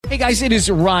Hey, guys, it is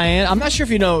Ryan. I'm not sure if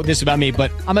you know this about me, but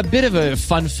I'm a bit of a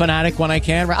fun fanatic when I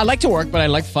can. I like to work, but I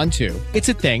like fun, too. It's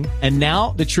a thing. And now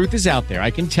the truth is out there.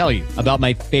 I can tell you about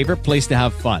my favorite place to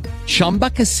have fun. Chumba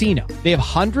Casino. They have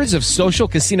hundreds of social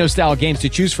casino-style games to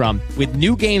choose from with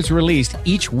new games released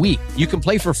each week. You can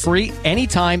play for free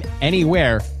anytime,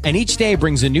 anywhere, and each day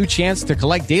brings a new chance to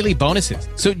collect daily bonuses.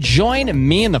 So join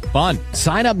me in the fun.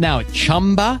 Sign up now at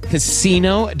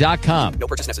ChumbaCasino.com. No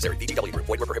purchase necessary. VGW Group.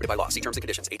 Void where prohibited by law. See terms and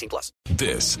conditions. 18+.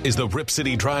 This is the Rip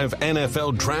City Drive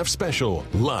NFL Draft Special,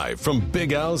 live from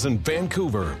Big Al's in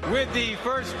Vancouver. With the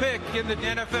first pick in the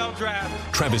NFL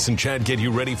Draft, Travis and Chad get you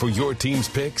ready for your team's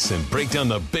picks and break down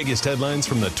the biggest headlines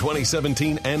from the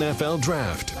 2017 NFL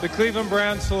Draft. the Cleveland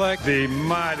Browns select the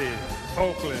mighty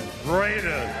Oakland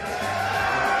Raiders.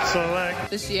 Select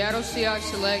The Seattle Seahawks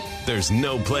select. There's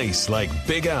no place like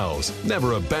Big Al's.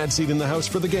 Never a bad seat in the house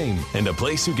for the game, and a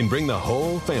place you can bring the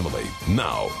whole family.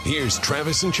 Now, here's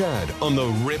Travis and Chad on the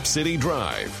Rip City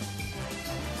Drive.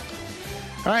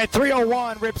 All right,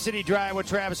 301 Rip City Drive with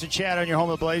Travis and Chad on your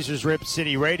home of Blazers, Rip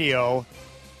City Radio.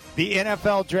 The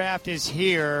NFL Draft is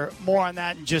here. More on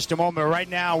that in just a moment. Right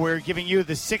now, we're giving you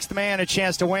the sixth man a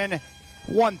chance to win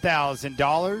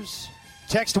 $1,000.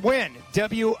 Text WIN,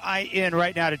 W-I-N,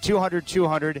 right now to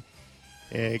 200-200.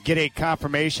 Get a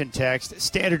confirmation text.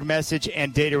 Standard message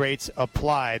and data rates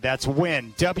apply. That's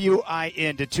WIN,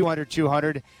 W-I-N, to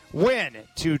 200-200. WIN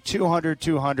to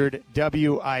 200-200,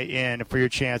 W-I-N, for your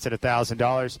chance at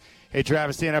 $1,000. Hey,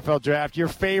 Travis, the NFL Draft, your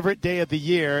favorite day of the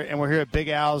year, and we're here at Big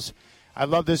Al's. I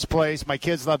love this place. My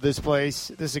kids love this place.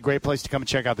 This is a great place to come and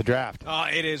check out the draft.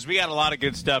 It is. We got a lot of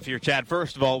good stuff here, Chad.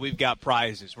 First of all, we've got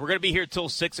prizes. We're going to be here till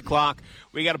 6 o'clock.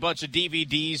 We got a bunch of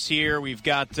DVDs here. We've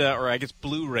got, or I guess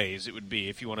Blu-rays it would be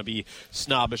if you want to be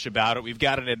snobbish about it. We've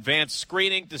got an advanced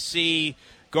screening to see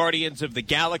Guardians of the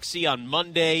Galaxy on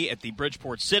Monday at the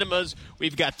Bridgeport Cinemas.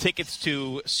 We've got tickets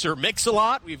to Sir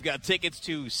Mix-a-Lot. We've got tickets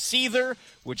to Seether,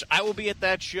 which I will be at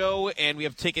that show. And we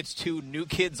have tickets to New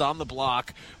Kids on the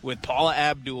Block with Paula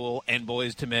Abdul and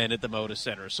Boys to Men at the Moda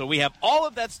Center. So we have all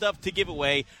of that stuff to give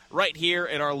away right here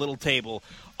at our little table.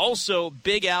 Also,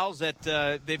 Big Al's,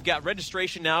 they've got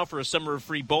registration now for a summer of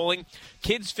free bowling.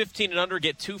 Kids 15 and under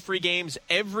get 2 free games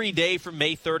every day from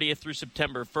May 30th through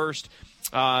September 1st.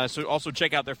 So also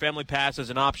check out their Family Pass as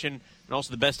an option, and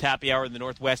also the best happy hour in the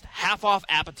Northwest. Half off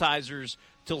appetizers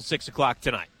till 6 o'clock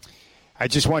tonight. I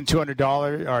just won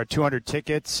 $200 or 200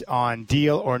 tickets on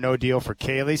Deal or No Deal for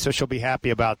Kaylee, so she'll be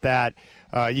happy about that.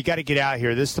 You got to get out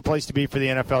here. This is the place to be for the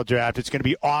NFL Draft. It's going to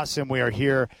be awesome. We are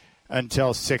here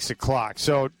until 6 o'clock.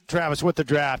 So, Travis, with the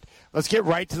draft, let's get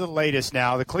right to the latest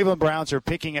now. The Cleveland Browns are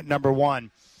picking at number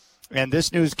 1. And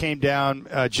this news came down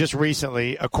just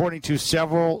recently. According to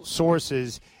several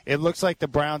sources, it looks like the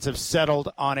Browns have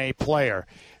settled on a player.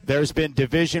 There's been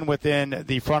division within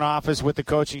the front office with the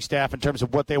coaching staff in terms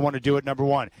of what they want to do at number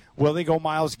 1. Will they go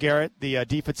Myles Garrett, the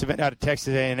defensive end out of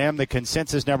Texas A&M, the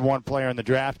consensus number 1 player in the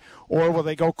draft, or will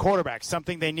they go quarterback,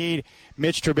 something they need?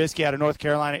 Mitch Trubisky out of North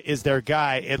Carolina is their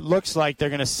guy. It looks like they're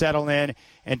going to settle in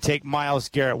and take Myles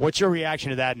Garrett. What's your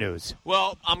reaction to that news?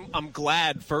 Well, I'm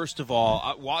glad, first of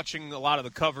all, watching a lot of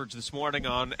the coverage this morning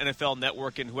on NFL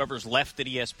Network and whoever's left at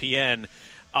ESPN,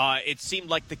 it seemed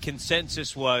like the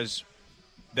consensus was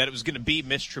that it was going to be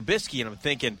Mitch Trubisky, and I'm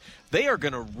thinking they are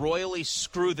going to royally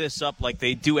screw this up like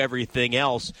they do everything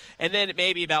else. And then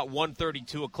maybe about 1:30,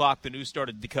 2 o'clock, the news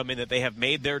started to come in that they have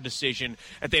made their decision,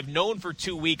 that they've known for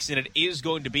 2 weeks, and it is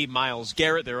going to be Myles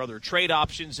Garrett. There are other trade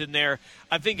options in there.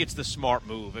 I think it's the smart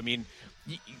move. I mean,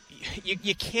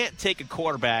 you can't take a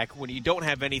quarterback when you don't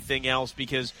have anything else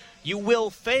because you will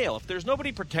fail. If there's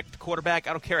nobody to protect the quarterback,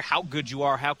 I don't care how good you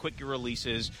are, how quick your release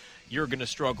is, you're going to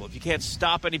struggle. If you can't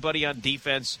stop anybody on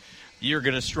defense, you're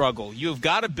going to struggle. You've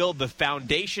got to build the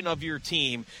foundation of your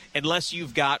team unless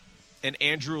you've got an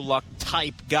Andrew Luck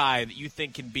type guy that you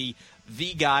think can be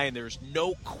the guy, and there's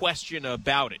no question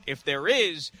about it. If there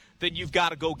is, then you've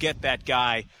got to go get that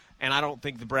guy. And I don't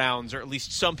think the Browns, or at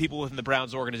least some people within the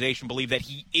Browns organization, believe that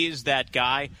he is that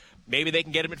guy. Maybe they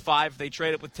can get him at 5 if they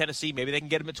trade it with Tennessee. Maybe they can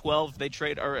get him at 12 if they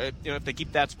trade, or if they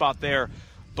keep that spot there.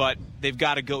 But they've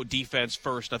got to go defense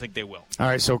first. I think they will. All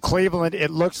right, so Cleveland, it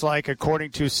looks like,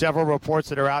 according to several reports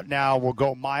that are out now, will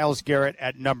go Myles Garrett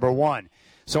at number 1.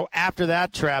 So after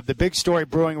that, Trav, the big story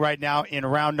brewing right now in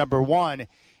round number 1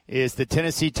 is the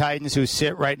Tennessee Titans, who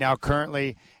sit right now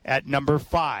currently at number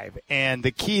 5. And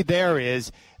the key there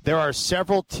is there are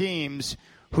several teams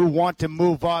who want to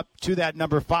move up to that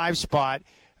number 5 spot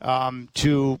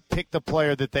to pick the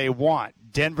player that they want.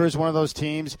 Denver's one of those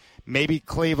teams. Maybe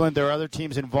Cleveland. There are other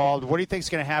teams involved. What do you think is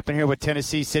going to happen here with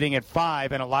Tennessee sitting at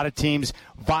 5 and a lot of teams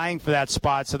vying for that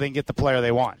spot so they can get the player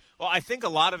they want? Well, I think a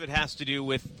lot of it has to do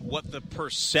with what the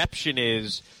perception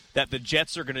is that the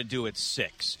Jets are going to do at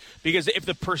 6. Because if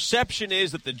the perception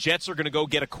is that the Jets are going to go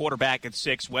get a quarterback at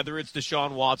 6, whether it's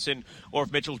Deshaun Watson or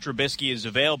if Mitchell Trubisky is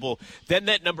available, then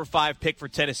that number 5 pick for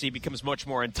Tennessee becomes much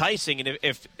more enticing. And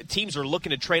if teams are looking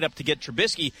to trade up to get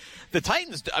Trubisky, the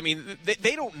Titans, I mean,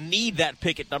 they don't need that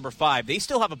pick at number 5. They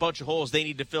still have a bunch of holes they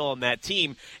need to fill on that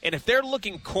team. And if they're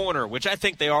looking corner, which I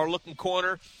think they are looking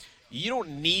corner, you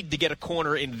don't need to get a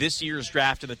corner in this year's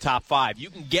draft in the top 5. You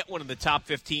can get one in the top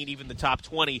 15, even the top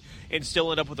 20, and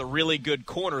still end up with a really good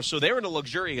corner. So they're in a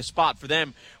luxurious spot for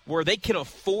them where they can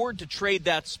afford to trade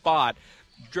that spot,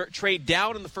 trade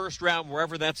down in the first round,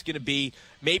 wherever that's going to be,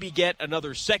 maybe get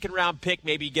another second-round pick,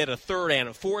 maybe get a third and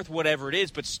a fourth, whatever it is,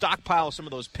 but stockpile some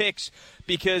of those picks,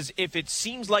 because if it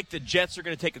seems like the Jets are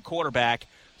going to take a quarterback,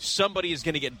 somebody is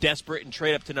going to get desperate and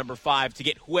trade up to number 5 to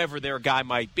get whoever their guy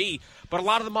might be. But a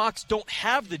lot of the mocks don't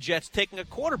have the Jets taking a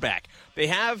quarterback. They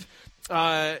have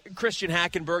Christian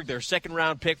Hackenberg, their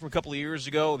second-round pick from a couple of years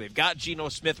ago. They've got Geno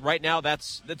Smith. Right now,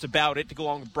 that's about it to go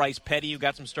along with Bryce Petty, who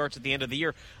got some starts at the end of the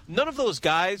year. None of those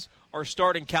guys are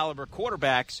starting caliber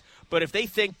quarterbacks, but if they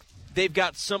think they've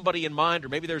got somebody in mind, or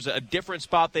maybe there's a different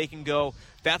spot they can go,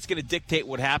 that's going to dictate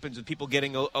what happens with people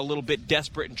getting a little bit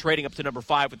desperate and trading up to number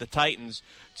 5 with the Titans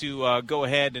to go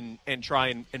ahead and try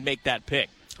and make that pick.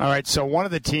 All right, so one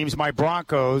of the teams, my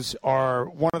Broncos, are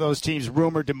one of those teams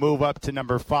rumored to move up to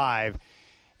number 5.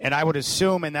 And I would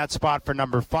assume in that spot for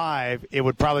number 5, it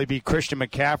would probably be Christian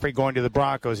McCaffrey going to the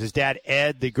Broncos. His dad,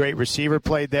 Ed, the great receiver,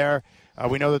 played there.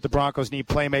 We know that the Broncos need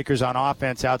playmakers on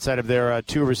offense outside of their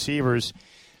 2 receivers.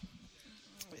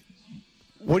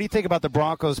 What do you think about the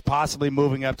Broncos possibly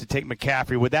moving up to take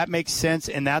McCaffrey? Would that make sense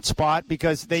in that spot?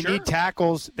 Because they need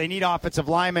tackles, they need offensive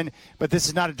linemen, but this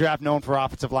is not a draft known for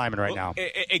offensive linemen right now.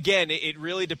 Again, it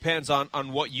really depends on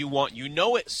what you want. You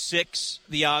know at 6,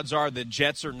 the odds are the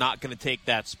Jets are not going to take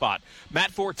that spot. Matt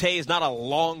Forte is not a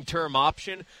long-term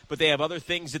option, but they have other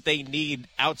things that they need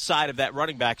outside of that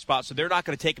running back spot, so they're not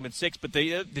going to take him at 6, but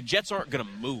the Jets aren't going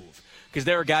to move, because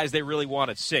there are guys they really want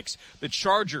at 6. The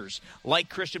Chargers like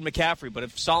Christian McCaffrey, but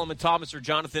if Solomon Thomas or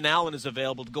Jonathan Allen is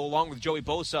available to go along with Joey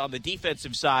Bosa on the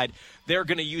defensive side, they're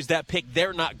going to use that pick.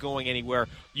 They're not going anywhere.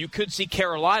 You could see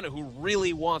Carolina, who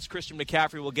really wants Christian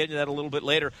McCaffrey. We'll get into that a little bit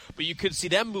later, but you could see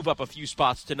them move up a few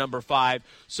spots to number 5.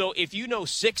 So if you know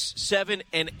 6, 7,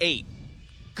 and 8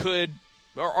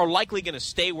 are likely going to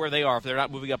stay where they are if they're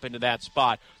not moving up into that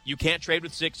spot. You can't trade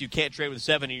with 6, you can't trade with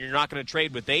 7, and you're not going to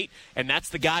trade with 8, and that's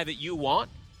the guy that you want.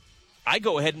 I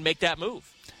go ahead and make that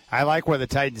move. I like where the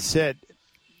Titans sit.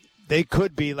 They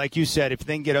could be, like you said, if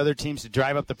they can get other teams to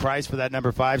drive up the price for that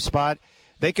number 5 spot,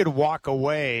 they could walk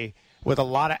away with a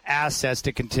lot of assets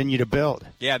to continue to build.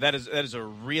 Yeah, that is a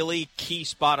really key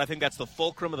spot. I think that's the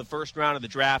fulcrum of the first round of the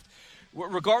draft.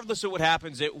 Regardless of what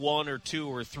happens at 1 or 2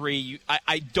 or 3,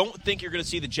 I don't think you're going to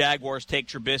see the Jaguars take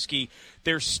Trubisky.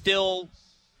 They're still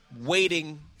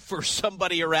waiting for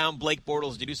somebody around Blake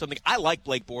Bortles to do something. I like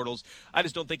Blake Bortles. I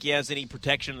just don't think he has any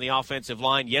protection in the offensive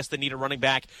line. Yes, they need a running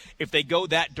back. If they go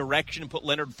that direction and put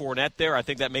Leonard Fournette there, I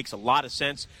think that makes a lot of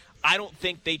sense. I don't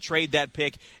think they trade that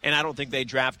pick, and I don't think they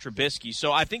draft Trubisky.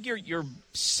 So I think you're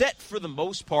set for the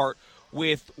most part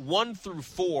with 1 through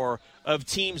 4 of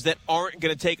teams that aren't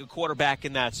going to take a quarterback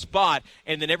in that spot,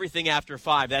 and then everything after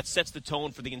 5, that sets the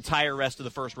tone for the entire rest of the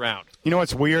first round. You know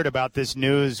what's weird about this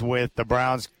news with the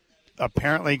Browns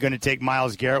apparently going to take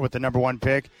Myles Garrett with the number 1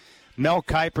 pick? Mel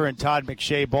Kiper and Todd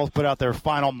McShay both put out their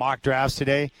final mock drafts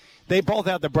today. They both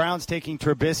have the Browns taking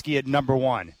Trubisky at number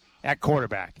 1. At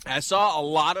quarterback. I saw a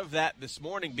lot of that this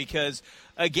morning because,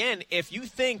 again, if you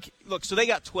think, look, so they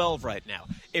got 12 right now.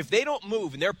 If they don't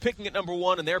move and they're picking at number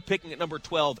 1 and they're picking at number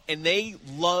 12 and they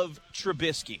love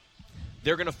Trubisky,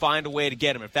 they're going to find a way to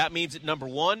get him. If that means at number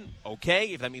 1, okay.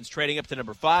 If that means trading up to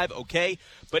number 5, okay.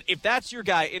 But if that's your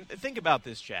guy, and think about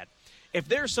this, Chad. If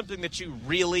there's something that you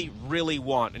really, really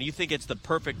want and you think it's the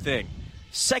perfect thing,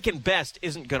 second best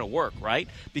isn't going to work, right?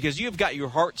 Because you've got your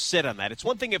heart set on that. It's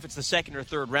one thing if it's the second or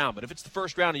third round, but if it's the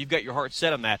first round and you've got your heart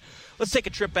set on that, let's take a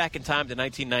trip back in time to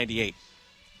 1998.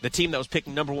 The team that was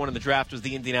picking number 1 in the draft was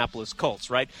the Indianapolis Colts,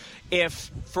 right?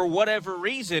 If, for whatever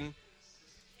reason,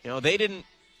 they didn't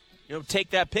take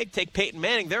that pick, take Peyton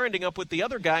Manning, they're ending up with the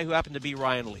other guy who happened to be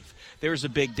Ryan Leaf. There's a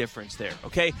big difference there,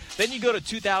 okay? Then you go to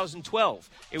 2012.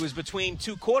 It was between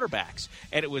 2 quarterbacks,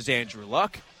 and it was Andrew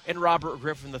Luck and Robert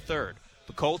Griffin III.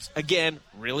 The Colts, again,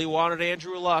 really wanted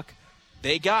Andrew Luck.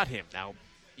 They got him. Now,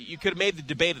 you could have made the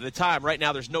debate at the time. Right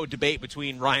now, there's no debate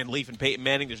between Ryan Leaf and Peyton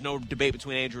Manning. There's no debate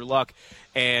between Andrew Luck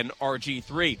and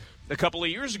RG3. A couple of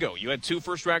years ago, you had 2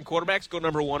 first-round quarterbacks go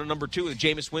number 1 and number 2 with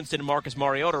Jameis Winston and Marcus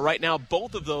Mariota. Right now,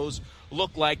 both of those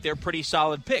look like they're pretty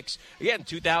solid picks. Again,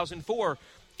 2004,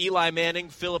 Eli Manning,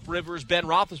 Phillip Rivers, Ben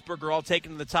Roethlisberger all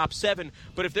taken in the top 7.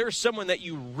 But if there's someone that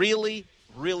you really,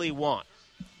 really want,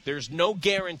 there's no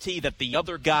guarantee that the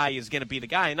other guy is going to be the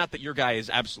guy. And not that your guy is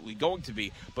absolutely going to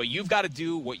be, but you've got to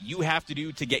do what you have to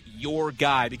do to get your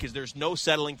guy because there's no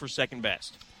settling for second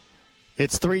best.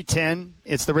 It's 3:10.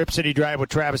 It's the Rip City Drive with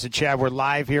Travis and Chad. We're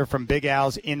live here from Big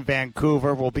Al's in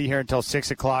Vancouver. We'll be here until 6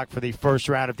 o'clock for the first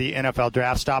round of the NFL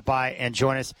Draft. Stop by and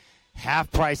join us.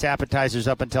 Half-price appetizers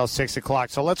up until 6 o'clock.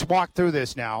 So let's walk through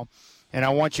this now, and I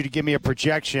want you to give me a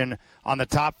projection on the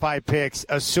top 5 picks,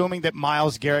 assuming that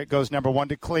Myles Garrett goes number 1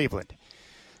 to Cleveland.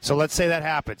 So let's say that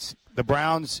happens. The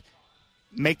Browns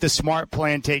make the smart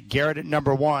play and take Garrett at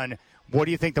number 1. What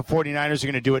do you think the 49ers are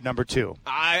going to do at number 2?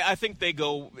 I think they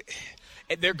go –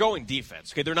 they're going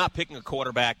defense. Okay, they're not picking a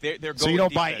quarterback. They're going So you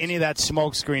don't defense. buy any of that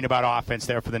smoke screen about offense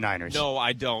there for the Niners? No,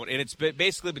 I don't. And it's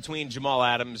basically between Jamal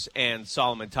Adams and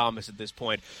Solomon Thomas at this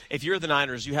point. If you're the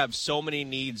Niners, you have so many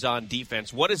needs on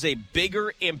defense. What is a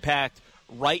bigger impact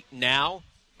right now?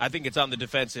 I think it's on the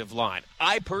defensive line.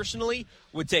 I personally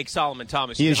would take Solomon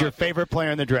Thomas. He is your favorite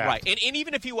player in the draft. Right. And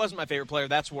even if he wasn't my favorite player,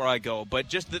 that's where I go. But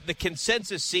just the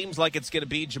consensus seems like it's going to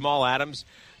be Jamal Adams.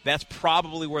 That's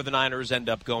probably where the Niners end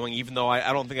up going, even though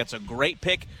I don't think that's a great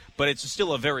pick, but it's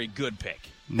still a very good pick.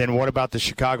 And then what about the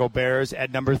Chicago Bears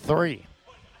at number 3?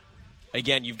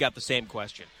 Again, you've got the same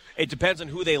question. It depends on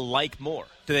who they like more.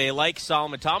 Do they like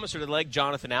Solomon Thomas or do they like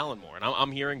Jonathan Allen more? And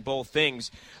I'm hearing both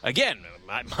things. Again,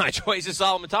 my choice is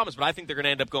Solomon Thomas, but I think they're going to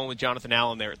end up going with Jonathan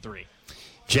Allen there at 3.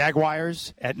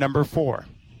 Jaguars at number 4.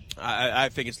 I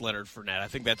think it's Leonard Fournette. I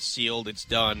think that's sealed. It's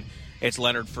done. It's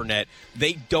Leonard Fournette.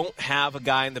 They don't have a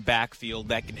guy in the backfield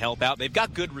that can help out. They've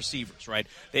got good receivers, right?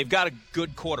 They've got a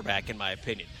good quarterback, in my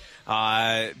opinion.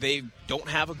 They don't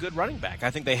have a good running back.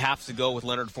 I think they have to go with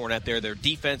Leonard Fournette there. Their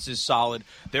defense is solid.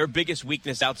 Their biggest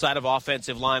weakness outside of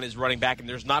offensive line is running back, and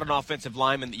there's not an offensive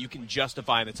lineman that you can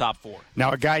justify in the top 4.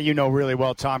 Now, a guy you know really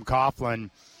well, Tom Coughlin,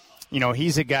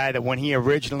 he's a guy that when he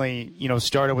originally,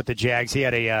 started with the Jags, he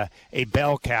had a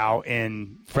bell cow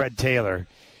in Fred Taylor.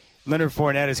 Leonard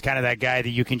Fournette is kind of that guy that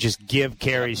you can just give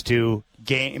carries to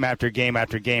game after game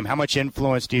after game. How much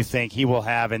influence do you think he will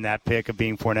have in that pick of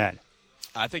being Fournette?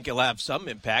 I think he'll have some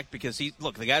impact because the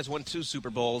guy's won 2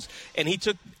 Super Bowls, and he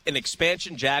took an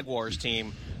expansion Jaguars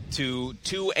team to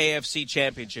 2 AFC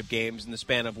championship games in the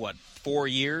span of, 4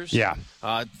 years? Yeah.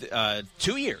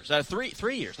 2 years, 3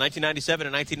 years, 1997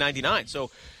 and 1999.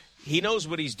 So he knows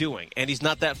what he's doing, and he's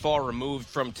not that far removed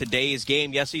from today's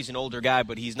game. Yes, he's an older guy,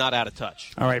 but he's not out of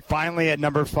touch. All right, finally at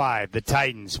number 5, the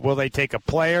Titans. Will they take a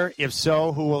player? If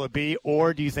so, who will it be?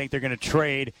 Or do you think they're going to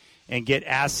trade and get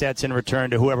assets in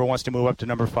return to whoever wants to move up to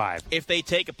number 5? If they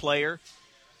take a player,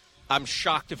 I'm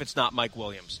shocked if it's not Mike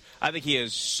Williams. I think he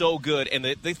is so good. And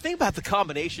the thing about the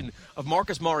combination of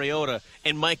Marcus Mariota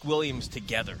and Mike Williams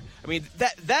together, I mean,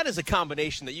 that is a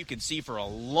combination that you could see for a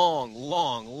long,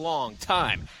 long, long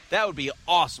time. That would be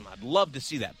awesome. I'd love to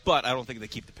see that. But I don't think they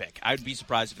keep the pick. I'd be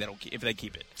surprised if they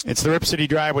keep it. It's the Rip City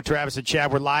Drive with Travis and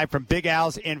Chad. We're live from Big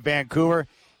Al's in Vancouver.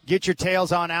 Get your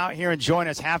tails on out here and join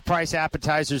us. Half-price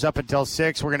appetizers up until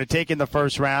 6. We're going to take in the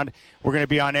first round. We're going to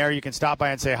be on air. You can stop by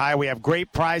and say hi. We have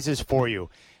great prizes for you.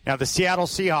 Now, the Seattle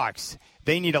Seahawks,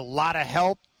 they need a lot of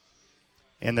help,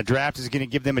 and the draft is going to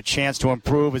give them a chance to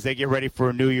improve as they get ready for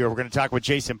a new year. We're going to talk with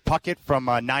Jason Puckett from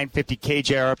 950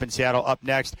 KJR up in Seattle up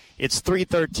next. It's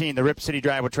 3:13, the Rip City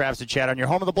Drive with Travis and Chad on your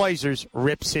home of the Blazers,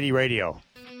 Rip City Radio.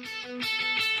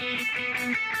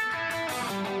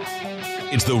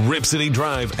 It's the Rip City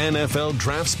Drive NFL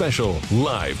Draft Special,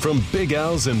 live from Big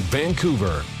Al's in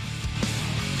Vancouver.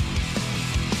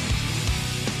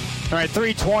 All right,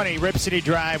 3:20, Rip City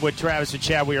Drive with Travis and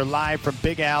Chad. We are live from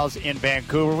Big Al's in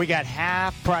Vancouver. We got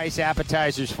half-price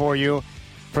appetizers for you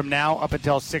from now up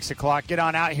until 6 o'clock. Get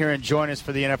on out here and join us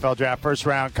for the NFL Draft. First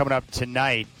round coming up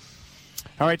tonight.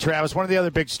 All right, Travis, one of the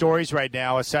other big stories right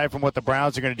now, aside from what the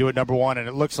Browns are going to do at number 1, and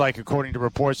it looks like, according to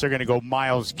reports, they're going to go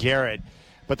Myles Garrett.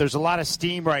 But there's a lot of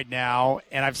steam right now,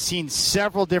 and I've seen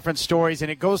several different stories,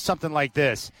 and it goes something like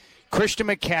this. Christian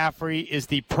McCaffrey is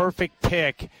the perfect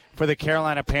pick for the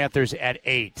Carolina Panthers at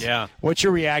 8. Yeah. What's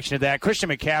your reaction to that? Christian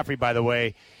McCaffrey, by the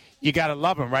way, you got to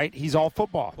love him, right? He's all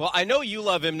football. Well, I know you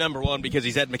love him, number 1, because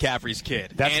he's Ed McCaffrey's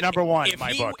kid. That's and number 1 in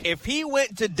my book. If he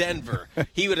went to Denver,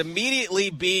 he would immediately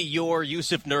be your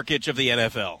Yusuf Nurkic of the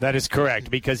NFL. That is correct,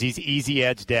 because he's Easy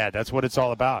Ed's dad. That's what it's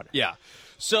all about. Yeah.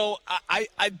 So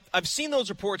I've seen those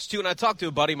reports, too, and I talked to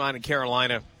a buddy of mine in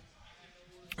Carolina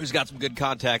who's got some good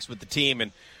contacts with the team.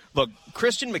 And, look,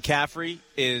 Christian McCaffrey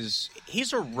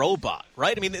he's a robot,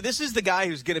 right? I mean, this is the guy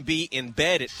who's going to be in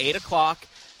bed at 8 o'clock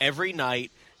every night.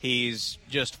 He's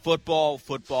just football.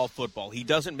 He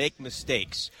doesn't make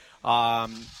mistakes. I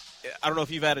don't know if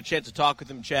you've had a chance to talk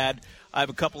with him, Chad. I've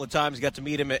a couple of times got to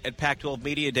meet him at Pac-12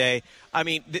 Media Day. I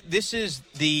mean, this is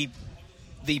the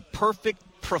perfect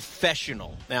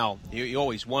professional. Now, you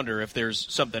always wonder if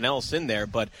there's something else in there,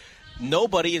 but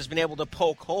nobody has been able to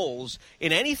poke holes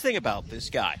in anything about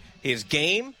this guy. His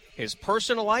game, his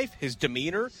personal life, his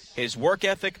demeanor, his work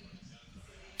ethic,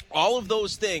 all of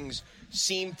those things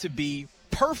seem to be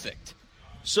perfect.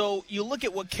 So you look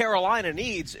at what Carolina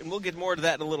needs, and we'll get more to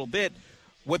that in a little bit.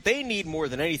 What they need more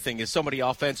than anything is somebody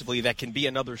offensively that can be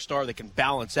another star that can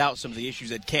balance out some of the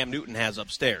issues that Cam Newton has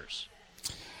upstairs.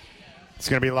 It's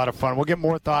going to be a lot of fun. We'll get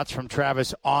more thoughts from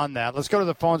Travis on that. Let's go to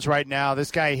the phones right now. This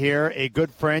guy here, a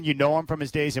good friend. You know him from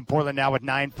his days in Portland, now with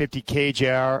 950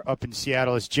 KJR up in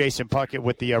Seattle. Is Jason Puckett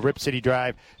with the Rip City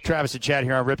Drive. Travis and Chad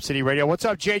here on Rip City Radio. What's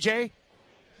up, JJ?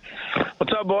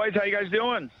 What's up, boys? How you guys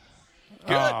doing?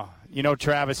 Good. You know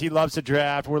Travis, he loves the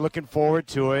draft. We're looking forward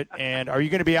to it. And are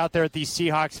you going to be out there at the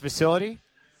Seahawks facility?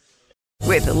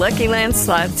 With the Lucky Land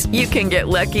Slots, you can get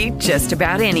lucky just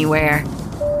about anywhere.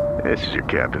 This is your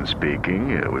captain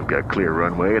speaking. We've got clear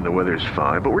runway and the weather's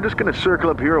fine, but we're just going to circle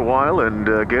up here a while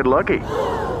and get lucky.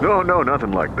 No,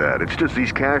 nothing like that. It's just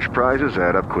these cash prizes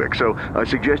add up quick. So I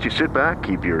suggest you sit back,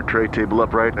 keep your tray table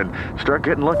upright, and start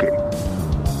getting lucky.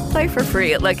 Play for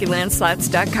free at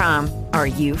LuckyLandSlots.com. Are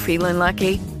you feeling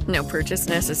lucky? No purchase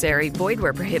necessary. Void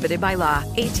where prohibited by law.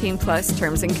 18+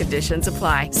 terms and conditions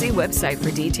apply. See website for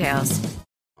details.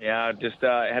 Yeah, just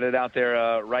headed out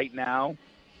there right now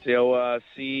to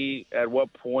see at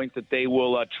what point that they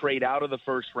will trade out of the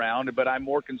first round. But I'm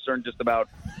more concerned just about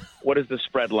what is the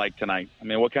spread like tonight. I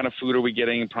mean, what kind of food are we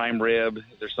getting? Prime rib?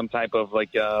 There's some type of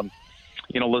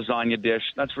lasagna dish.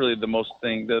 That's really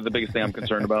the biggest thing I'm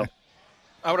concerned about.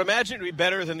 I would imagine it would be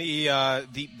better than the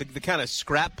kind of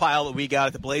scrap pile that we got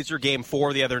at the Blazer Game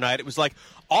 4 the other night. It was like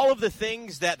all of the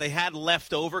things that they had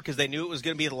left over because they knew it was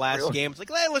going to be the last game. It's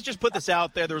like, let's just put this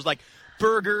out there. There was like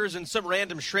burgers and some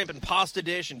random shrimp and pasta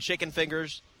dish and chicken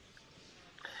fingers.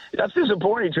 That's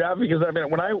disappointing, Trav, because I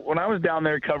mean, when I was down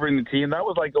there covering the team, that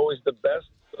was like always the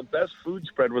best food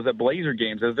spread was at Blazer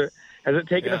games. Has it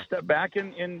taken a step back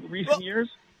in recent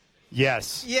years?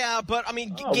 Yes. Yeah, but I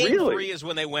mean, Game 3 is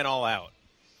when they went all out.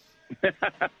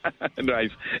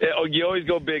 Nice. You always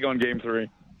go big on Game 3.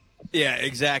 Yeah,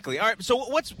 exactly. All right, so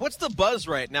what's the buzz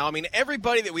right now? I mean,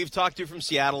 everybody that we've talked to from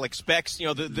Seattle expects,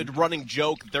 the running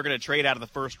joke that they're going to trade out of the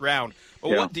first round. But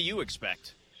what do you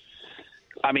expect?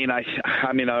 I mean,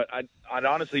 I'd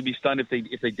honestly be stunned if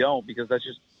they don't, because that's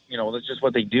just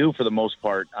what they do for the most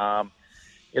part.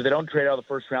 If they don't trade out of the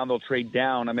first round, they'll trade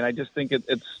down. I mean, I just think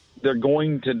they're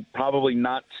going to probably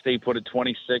not stay put at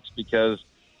 26 because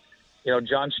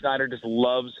John Schneider just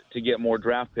loves to get more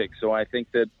draft picks. So I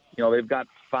think that, they've got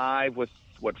 5 of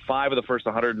the first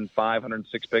 105,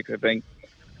 106 picks, I think.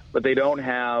 But they don't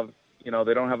have, they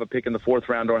don't have a pick in the 4th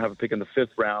round, don't have a pick in the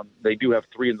 5th round. They do have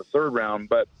 3 in the 3rd round,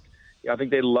 but I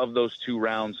think they love those 2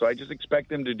 rounds. So I just expect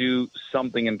them to do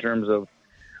something in terms of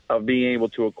being able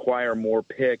to acquire more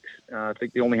picks. I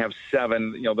think they only have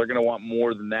 7. They're going to want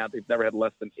more than that. They've never had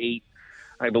less than 8,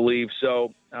 I believe.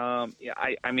 So, I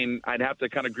mean, I'd have to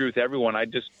kind of agree with everyone.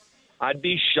 I'd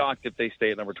be shocked if they stay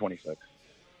at number 26.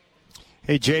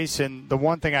 Hey, Jason, the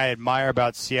one thing I admire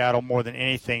about Seattle more than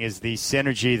anything is the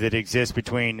synergy that exists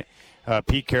between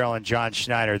Pete Carroll and John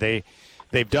Schneider.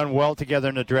 They've done well together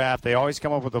in the draft. They always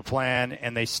come up with a plan,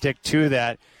 and they stick to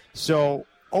that. So,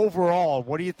 overall,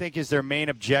 what do you think is their main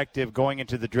objective going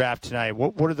into the draft tonight?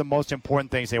 What are the most important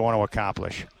things they want to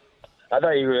accomplish? I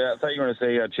thought you were going to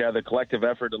say, Chad, the collective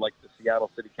effort of like the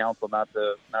Seattle City Council not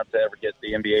to ever get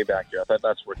the NBA back here. I thought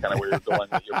that's where you're going.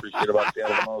 That you appreciate about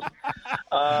Seattle the most.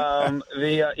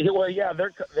 They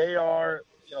are.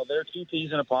 They're 2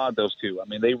 peas in a pod. Those two. I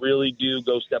mean, they really do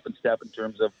go step in step in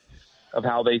terms of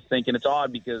how they think, and it's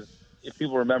odd because if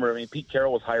people remember, I mean, Pete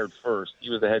Carroll was hired first. He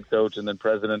was the head coach and then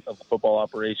president of the football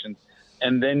operations,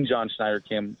 and then John Schneider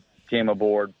came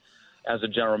aboard as a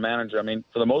general manager. I mean,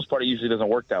 for the most part, it usually doesn't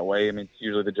work that way. I mean, it's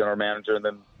usually the general manager and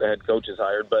then the head coach is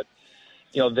hired. But,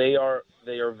 they are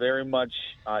very much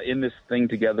in this thing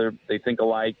together. They think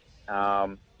alike.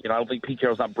 I don't think Pete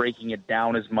Carroll's not breaking it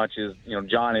down as much as,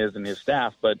 John is and his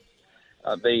staff. But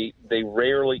they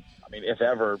rarely, I mean, if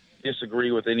ever, disagree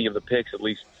with any of the picks, at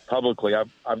least publicly.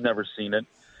 I've never seen it.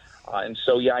 And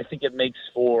so, I think it makes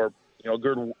for,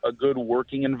 a good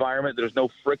working environment. There's no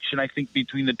friction, I think,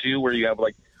 between the two, where you have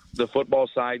like the football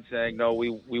side saying, no,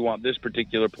 we want this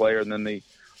particular player, and then the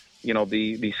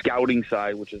scouting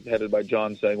side, which is headed by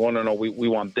John, saying, well, no, we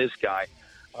want this guy.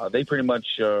 They pretty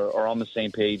much are on the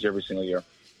same page every single year.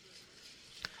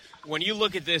 When you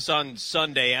look at this on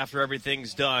Sunday after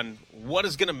everything's done, what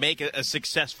is going to make a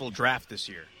successful draft this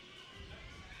year?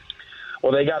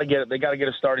 Well, they got to get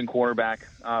a starting cornerback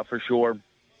for sure.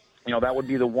 That would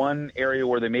be the one area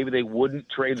where they wouldn't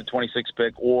trade the 26th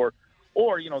pick, or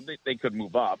they could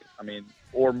move up. I mean,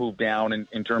 or move down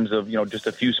in terms of just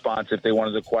a few spots if they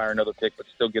wanted to acquire another pick, but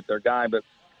still get their guy. But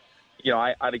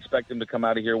I'd expect them to come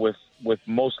out of here with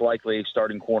most likely a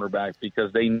starting cornerback,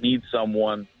 because they need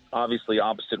someone obviously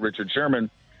opposite Richard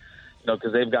Sherman.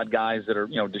 Because they've got guys that are,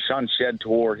 Deshaun Shedd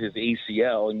tore his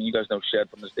ACL, and you guys know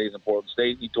Shedd from his days in Portland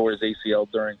State. He tore his ACL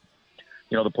during,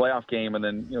 the playoff game, and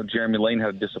then, Jeremy Lane had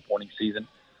a disappointing season.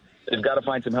 They've got to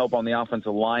find some help on the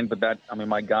offensive line, but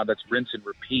my God, that's rinse and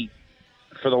repeat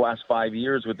for the last 5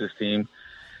 years with this team.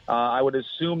 I would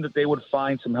assume that they would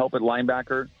find some help at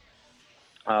linebacker,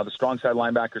 the strong side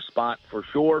linebacker spot for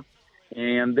sure.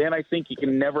 And then I think you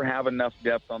can never have enough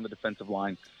depth on the defensive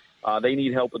line. They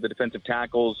need help with the defensive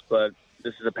tackles, but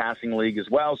this is a passing league as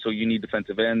well, so you need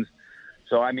defensive ends.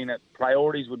 So,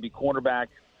 priorities would be cornerback,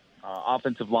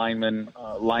 offensive lineman,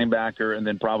 linebacker, and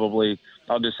then probably,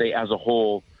 I'll just say as a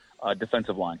whole,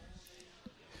 defensive line.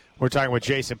 We're talking with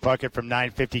Jason Puckett from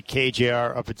 950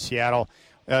 KJR up in Seattle.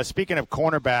 Speaking of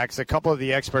cornerbacks, a couple of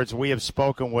the experts we have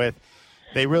spoken with,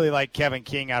 they really like Kevin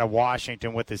King out of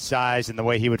Washington with his size and the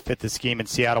way he would fit the scheme in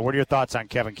Seattle. What are your thoughts on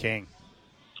Kevin King?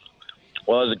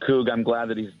 Well, as a Coug, I'm glad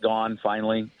that he's gone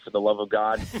finally, for the love of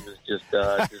God. He was just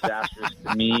disastrous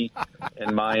to me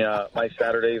and my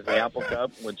Saturdays in the Apple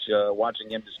Cup, which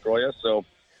watching him destroy us. So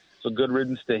good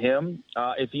riddance to him.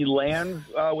 If he lands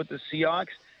with the Seahawks,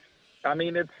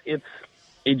 it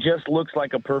just looks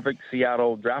like a perfect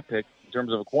Seattle draft pick in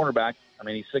terms of a cornerback.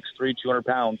 He's 6'3", 200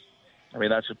 pounds.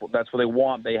 That's what they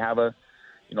want. They have a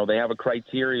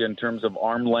criteria in terms of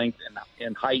arm length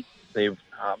and height. I'm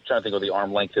trying to think what the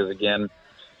arm length is again.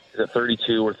 Is it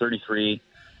 32 or 33?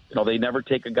 They never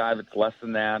take a guy that's less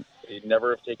than that. They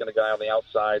never have taken a guy on the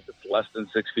outside that's less than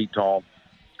 6 feet tall.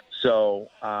 So,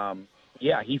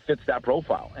 he fits that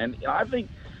profile. And I think,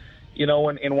 in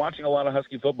watching a lot of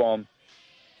Husky football in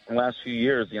the last few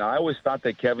years, I always thought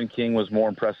that Kevin King was more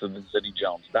impressive than Sidney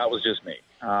Jones. That was just me.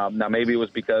 Now, maybe it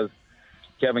was because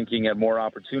Kevin King had more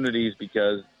opportunities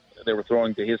because they were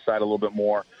throwing to his side a little bit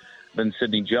more than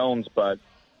Sidney Jones, but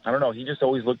I don't know. He just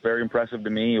always looked very impressive to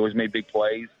me. He always made big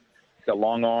plays. He's got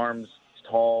long arms. He's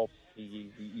tall. He's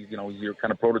your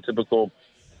kind of prototypical,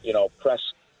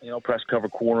 press cover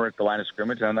corner at the line of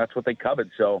scrimmage, and that's what they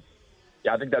coveted. So,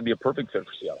 I think that'd be a perfect fit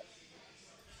for Seattle.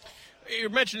 You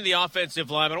mentioned the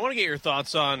offensive line, but I want to get your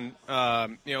thoughts on,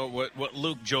 what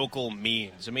Luke Joeckel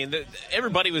means.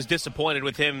 Everybody was disappointed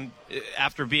with him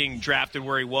after being drafted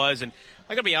where he was, and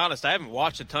I got to be honest, I haven't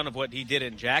watched a ton of what he did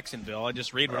in Jacksonville. I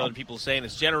just read what other people are saying.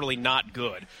 It's generally not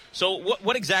good. So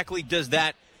what exactly does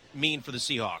that mean for the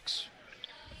Seahawks?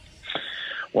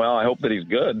 Well, I hope that he's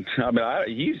good. You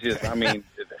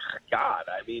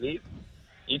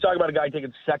talk about a guy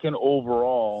taken second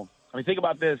overall. Think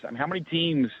about this. How many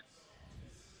teams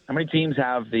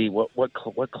have the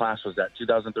what class was that?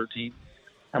 2013.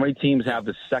 How many teams have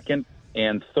the second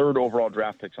and third overall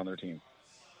draft picks on their team?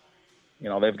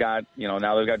 They've got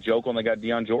now they've got Joeckel and they got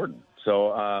Deion Jordan.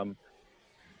 So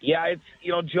it's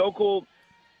Joeckel.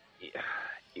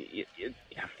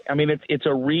 It's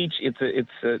a reach.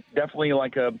 It's definitely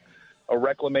like a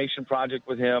reclamation project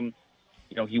with him.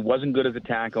 He wasn't good as a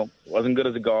tackle, wasn't good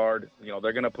as a guard.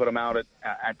 They're going to put him out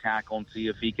at tackle and see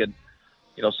if he could,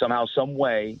 somehow, some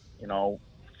way,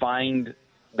 find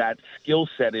that skill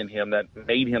set in him that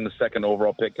made him the second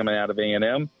overall pick coming out of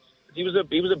A&M. He was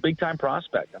a big time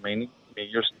prospect.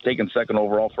 You're taking second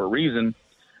overall for a reason.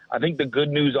 I think the good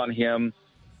news on him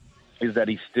is that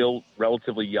he's still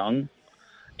relatively young,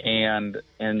 and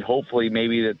hopefully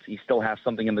maybe that he still has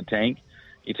something in the tank.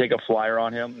 You take a flyer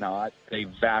on him. No, they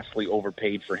vastly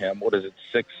overpaid for him. What is it,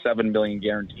 $6-7 million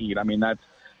guaranteed? That's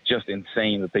just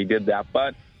insane that they did that.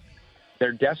 But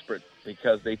they're desperate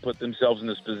because they put themselves in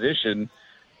this position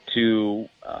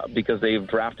because they've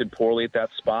drafted poorly at that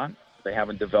spot. They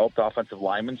haven't developed offensive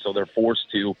linemen, so they're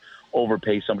forced to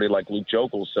overpay somebody like Luke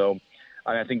Joeckel. So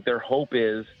I think their hope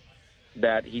is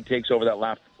that he takes over that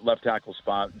left tackle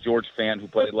spot. George Fant, who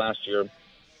played last year,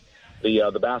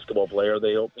 the basketball player,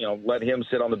 they let him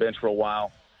sit on the bench for a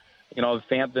while.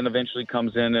 Fant then eventually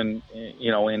comes in and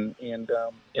in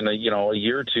a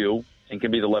year or two and can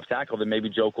be the left tackle. Then maybe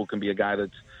Joeckel can be a guy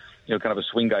that's kind of a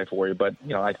swing guy for you. But,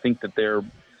 I think that they're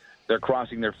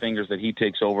crossing their fingers that he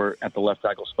takes over at the left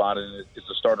tackle spot and is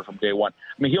a starter from day one.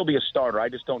 I mean, he'll be a starter. I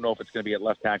just don't know if it's going to be at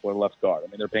left tackle or left guard. I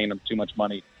mean, they're paying him too much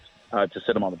money to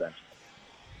sit him on the bench.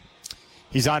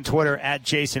 He's on Twitter at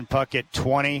Jason Puckett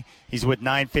 20. He's with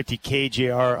 950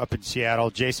 KJR up in Seattle.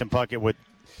 Jason Puckett with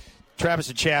Travis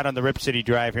and Chad on the Rip City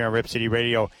Drive here on Rip City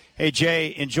Radio. Hey,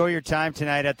 Jay, enjoy your time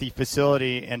tonight at the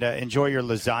facility and enjoy your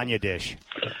lasagna dish.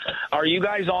 Are you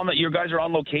guys you guys are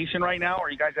on location right now? Are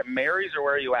you guys at Mary's or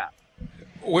where are you at?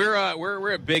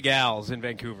 We're at Big Al's in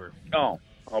Vancouver. Oh,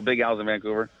 Big Al's in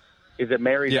Vancouver. Is it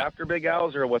Mary's after Big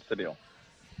Al's or what's the deal?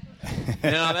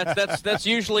 No, that's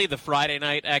usually the Friday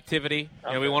night activity.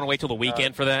 Okay. We want to wait till the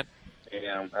weekend for that.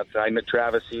 Yeah, I know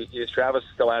Travis. Travis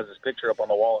still has his picture up on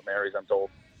the wall at Mary's, I'm told.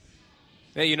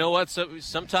 Hey, you know what? So,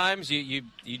 sometimes you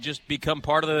just become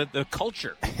part of the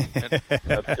culture.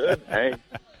 That's good. Hey,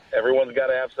 everyone's got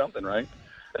to have something, right?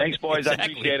 Thanks, boys. Exactly. I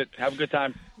appreciate it. Have a good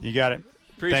time. You got it.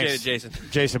 Appreciate Thanks, it, Jason.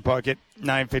 Jason Puckett,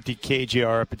 950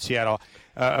 KJR up in Seattle.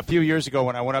 A few years ago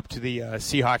when I went up to the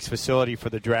Seahawks facility for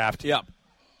the draft,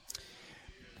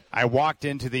 I walked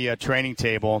into the training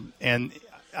table, and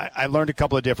I learned a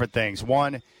couple of different things.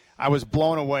 One, I was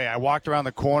blown away. I walked around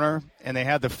the corner, and they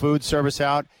had the food service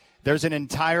out. There's an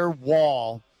entire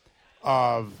wall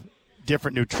of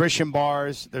different nutrition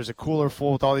bars. There's a cooler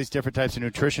full with all these different types of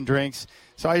nutrition drinks.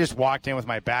 So I just walked in with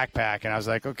my backpack, and I was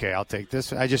like, okay, I'll take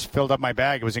this. I just filled up my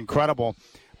bag. It was incredible.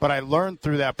 But I learned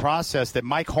through that process that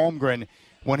Mike Holmgren,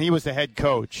 when he was the head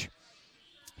coach,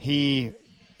 he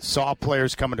saw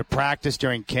players coming to practice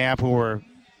during camp who were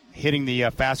hitting the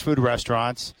fast food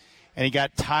restaurants, and he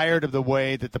got tired of the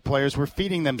way that the players were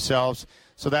feeding themselves.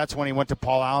 So that's when he went to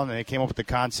Paul Allen, and they came up with the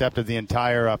concept of the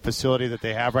entire facility that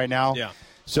they have right now. Yeah.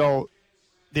 So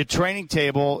the training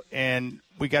table, and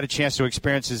we got a chance to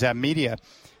experience this at media,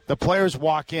 the players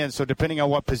walk in. So depending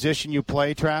on what position you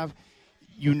play, Trav,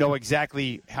 you know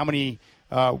exactly how many,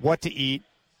 what to eat,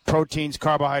 proteins,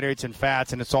 carbohydrates, and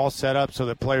fats, and it's all set up so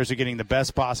that players are getting the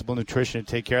best possible nutrition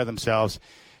to take care of themselves.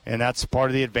 And that's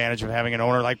part of the advantage of having an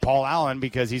owner like Paul Allen,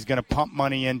 because he's going to pump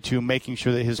money into making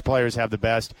sure that his players have the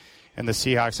best. And the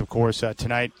Seahawks, of course,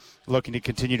 tonight looking to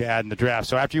continue to add in the draft.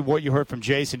 So after what you heard from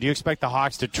Jason, do you expect the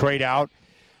Hawks to trade out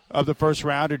of the first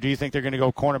round, or do you think they're going to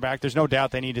go cornerback? There's no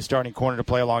doubt they need a starting corner to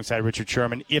play alongside Richard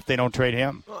Sherman if they don't trade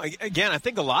him. Well, again, I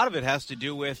think a lot of it has to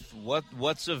do with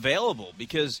what's available,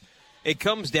 because it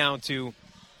comes down to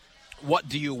what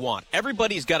do you want.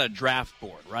 Everybody's got a draft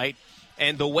board, right?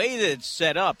 And the way that it's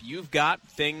set up, you've got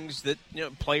things that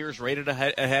players rated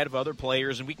ahead of other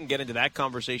players, and we can get into that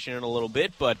conversation in a little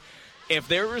bit. But if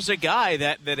there is a guy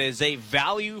that is a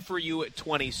value for you at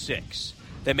 26,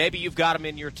 then maybe you've got him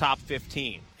in your top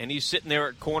 15, and he's sitting there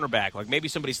at cornerback. Like maybe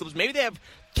somebody slips. Maybe they have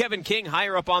Kevin King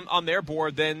higher up on their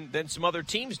board than some other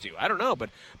teams do. I don't know,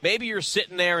 but maybe you're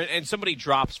sitting there and somebody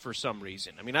drops for some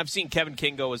reason. I mean, I've seen Kevin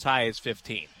King go as high as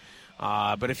 15.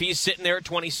 But if he's sitting there at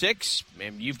 26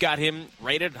 and you've got him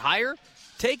rated higher,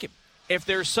 take him. If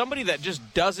there's somebody that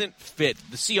just doesn't fit,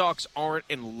 the Seahawks aren't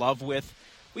in love with,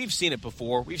 we've seen it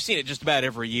before. We've seen it just about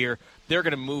every year. They're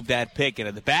going to move that pick. And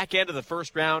at the back end of the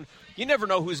first round, you never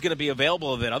know who's going to be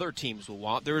available that other teams will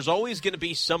want. There's always going to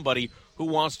be somebody who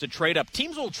wants to trade up.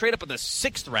 Teams will trade up in the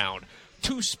 6th round,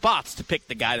 2 spots to pick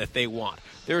the guy that they want.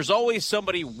 There's always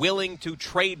somebody willing to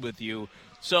trade with you.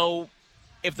 So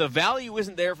if the value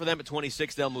isn't there for them at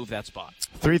 26, they'll move that spot.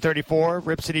 334,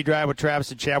 Rip City Drive with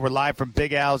Travis and Chad. We're live from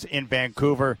Big Al's in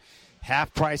Vancouver.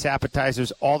 Half-price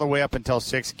appetizers all the way up until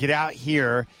 6. Get out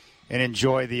here and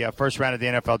enjoy the first round of the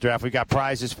NFL Draft. We've got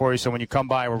prizes for you, so when you come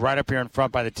by, we're right up here in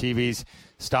front by the TVs.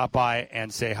 Stop by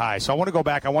and say hi. So I want to go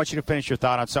back. I want you to finish your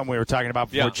thought on something we were talking about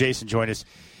before Jason joined us.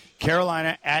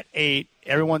 Carolina at 8.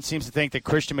 Everyone seems to think that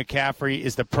Christian McCaffrey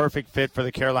is the perfect fit for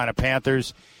the Carolina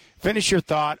Panthers. Finish your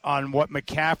thought on what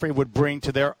McCaffrey would bring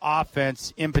to their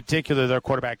offense, in particular their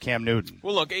quarterback Cam Newton.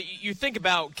 Well, look, you think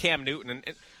about Cam Newton,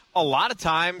 and a lot of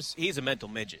times he's a mental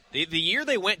midget. The year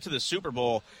they went to the Super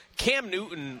Bowl, Cam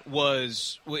Newton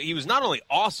was not only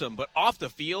awesome, but off the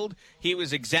field, he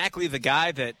was exactly the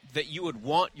guy that you would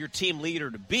want your team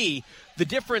leader to be. The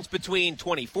difference between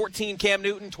 2014 Cam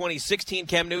Newton, 2016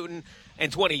 Cam Newton,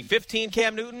 and 2015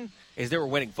 Cam Newton is they were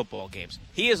winning football games.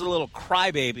 He is a little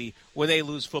crybaby when they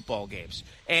lose football games,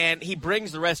 and he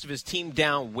brings the rest of his team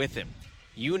down with him.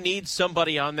 You need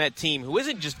somebody on that team who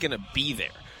isn't just going to be there.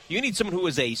 You need someone who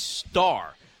is a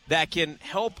star that can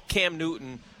help Cam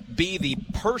Newton be the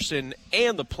person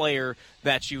and the player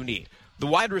that you need. The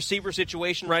wide receiver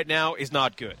situation right now is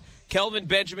not good. Kelvin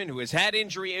Benjamin, who has had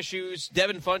injury issues,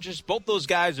 Devin Funchess, both those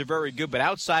guys are very good, but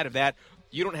outside of that,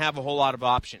 you don't have a whole lot of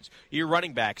options. Your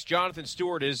running backs, Jonathan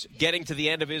Stewart is getting to the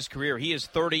end of his career. He is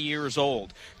 30 years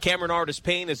old. Cameron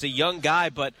Artis-Payne is a young guy,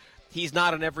 but he's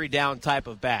not an every down type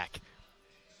of back.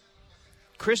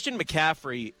 Christian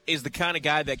McCaffrey is the kind of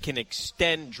guy that can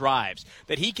extend drives,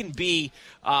 that he can be,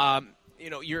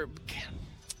 your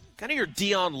kind of your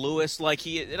Dion Lewis,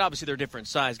 and obviously they're different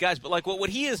size guys, but like what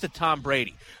he is to Tom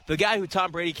Brady, the guy who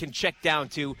Tom Brady can check down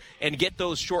to and get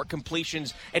those short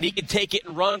completions, and he can take it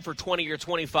and run for 20 or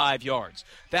 25 yards.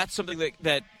 That's something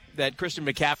that Christian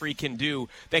McCaffrey can do,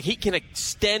 that he can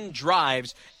extend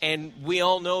drives, and we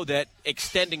all know that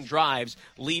extending drives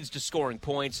leads to scoring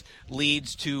points,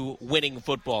 leads to winning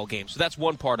football games. So that's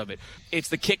one part of it. It's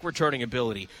the kick returning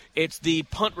ability. It's the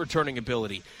punt returning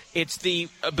ability. It's the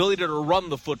ability to run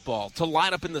the football, to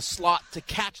line up in the slot, to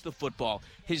catch the football.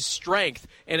 His strength,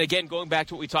 and again, going back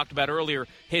to what we talked about earlier,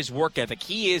 his work ethic.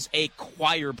 He is a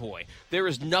choir boy. There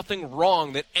is nothing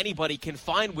wrong that anybody can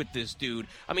find with this dude.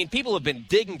 I mean, people have been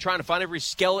digging, trying to find every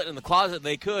skeleton in the closet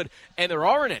they could, and there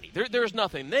aren't any. There's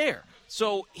nothing there.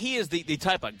 So he is the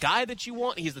type of guy that you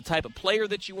want. He's the type of player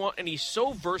that you want, and he's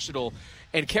so versatile.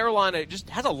 And Carolina just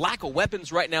has a lack of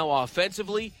weapons right now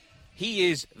offensively. He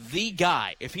is the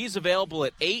guy. If he's available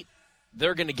at 8,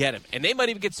 they're going to get him. And they might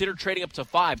even consider trading up to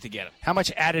 5 to get him. How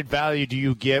much added value do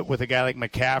you get with a guy like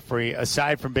McCaffrey,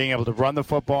 aside from being able to run the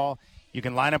football? You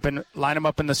can line him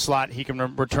up in the slot. He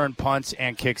can return punts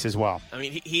and kicks as well. I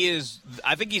mean, he is.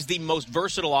 I think he's the most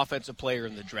versatile offensive player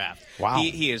in the draft. Wow.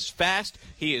 He is fast,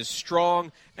 he is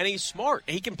strong, and he's smart.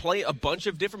 He can play a bunch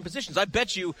of different positions. I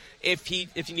bet you if you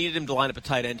needed him to line up a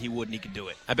tight end, he would, and he could do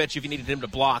it. I bet you if you needed him to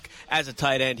block as a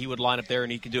tight end, he would line up there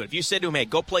and he could do it. If you said to him, hey,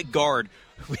 go play guard,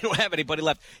 we don't have anybody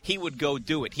left, he would go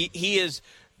do it. He is.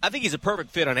 I think he's a perfect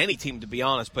fit on any team, to be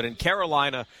honest. But in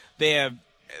Carolina, they have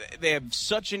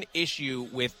such an issue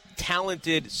with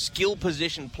talented, skill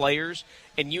position players,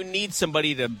 and you need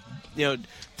somebody to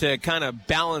kind of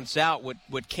balance out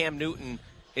what Cam Newton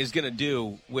is going to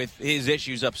do with his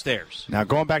issues upstairs. Now,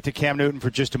 going back to Cam Newton for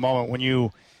just a moment, when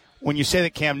you say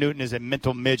that Cam Newton is a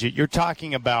mental midget, you're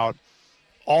talking about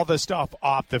all the stuff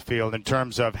off the field in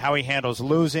terms of how he handles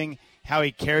losing, how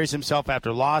he carries himself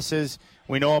after losses.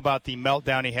 We know about the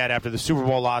meltdown he had after the Super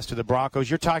Bowl loss to the Broncos.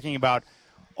 You're talking about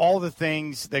all the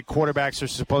things that quarterbacks are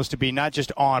supposed to be, not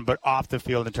just on, but off the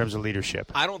field in terms of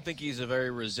leadership. I don't think he's a very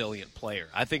resilient player.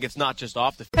 I think it's not just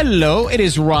off the field. Hello, it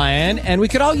is Ryan, and we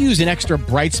could all use an extra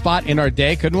bright spot in our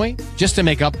day, couldn't we? Just to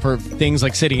make up for things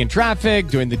like sitting in traffic,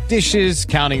 doing the dishes,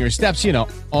 counting your steps,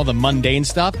 all the mundane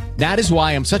stuff. That is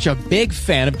why I'm such a big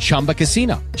fan of Chumba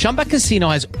Casino. Chumba Casino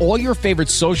has all your favorite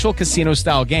social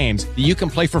casino-style games that you can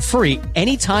play for free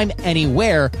anytime,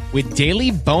 anywhere with daily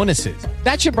bonuses.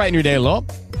 That should brighten your day a little.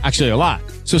 Actually, a lot.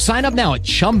 So sign up now at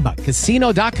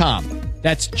ChumbaCasino.com.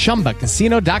 That's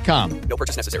ChumbaCasino.com. No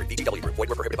purchase necessary. VGW Group. Void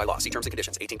where prohibited by law. See terms and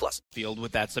conditions. 18+. Field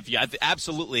with that stuff. Yeah,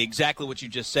 absolutely, exactly what you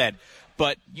just said.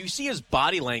 But you see his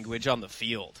body language on the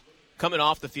field, coming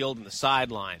off the field and the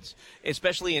sidelines,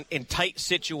 especially in tight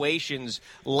situations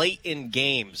late in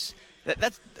games.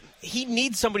 He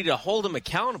needs somebody to hold him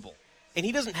accountable, and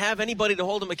he doesn't have anybody to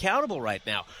hold him accountable right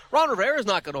now. Ron Rivera's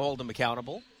not going to hold him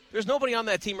accountable. There's nobody on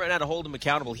that team right now to hold him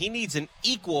accountable. He needs an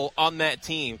equal on that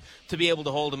team to be able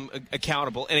to hold him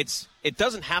accountable. And it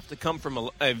doesn't have to come from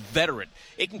a veteran.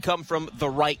 It can come from the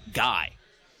right guy.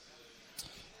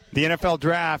 The NFL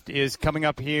Draft is coming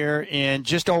up here in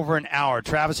just over an hour.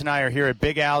 Travis and I are here at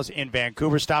Big Al's in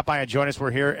Vancouver. Stop by and join us.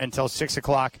 We're here until 6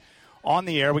 o'clock on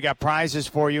the air. We got prizes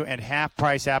for you and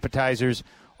half-price appetizers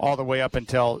all the way up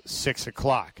until 6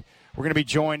 o'clock. We're going to be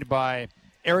joined by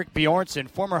Eric Bjornsson,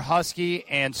 former Husky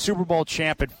and Super Bowl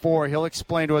champ at 4. He'll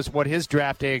explain to us what his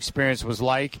draft day experience was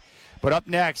like. But up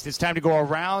next, it's time to go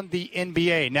around the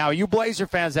NBA. Now, you Blazer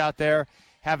fans out there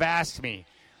have asked me,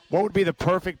 what would be the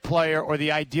perfect player or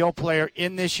the ideal player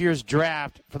in this year's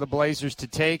draft for the Blazers to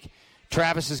take?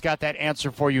 Travis has got that answer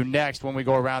for you next when we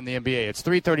go around the NBA. It's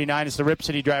 3:39. It's the Rip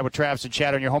City Drive with Travis and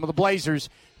Chad on your home of the Blazers,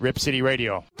 Rip City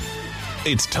Radio.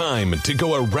 It's time to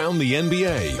go around the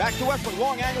NBA. Back to Westbrook,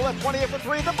 long angle left, 28 for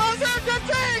 3. The buzzer,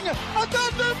 ka-ching! A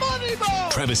Thunder money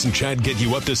ball! Travis and Chad get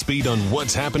you up to speed on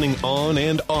what's happening on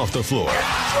and off the floor.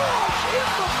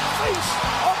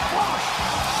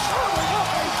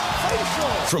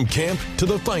 From camp to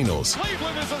the finals.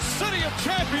 Cleveland is a city of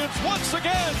champions once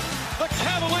again. The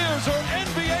Cavaliers are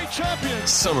NBA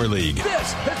champions. Summer League.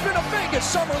 This has been a Vegas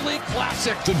Summer League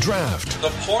classic. The draft.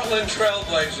 The Portland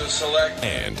Trailblazers select.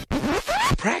 And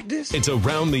practice. It's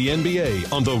Around the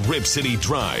NBA on the Rip City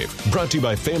Drive. Brought to you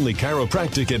by Family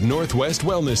Chiropractic at Northwest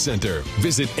Wellness Center.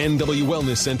 Visit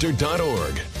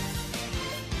nwwellnesscenter.org.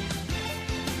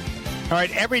 All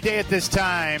right, every day at this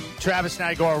time, Travis and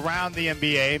I go around the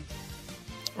NBA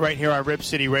right here on Rip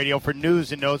City Radio for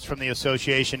news and notes from the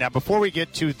association. Now, before we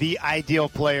get to the ideal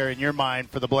player in your mind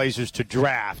for the Blazers to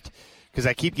draft, because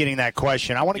I keep getting that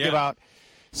question, I want to give out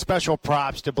special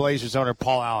props to Blazers owner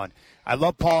Paul Allen. I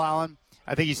love Paul Allen.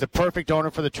 I think he's the perfect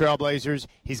owner for the Trailblazers.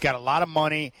 He's got a lot of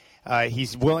money.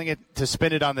 He's willing to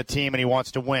spend it on the team, and he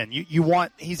wants to win.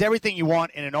 He's everything you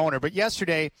want in an owner. But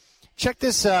yesterday, check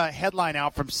this headline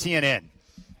out from CNN.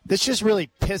 This just really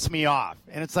pissed me off.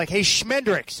 And it's like, hey,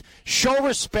 Schmendricks, show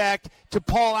respect to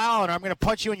Paul Allen or I'm going to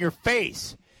punch you in your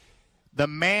face. The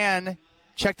man,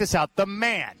 check this out, the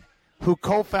man who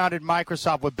co-founded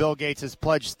Microsoft with Bill Gates has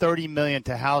pledged $30 million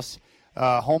to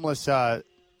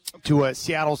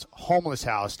Seattle's homeless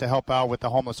house to help out with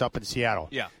the homeless up in Seattle.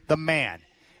 Yeah. The man.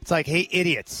 It's like, hey,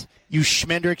 idiots, you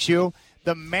Schmendricks, you.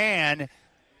 The man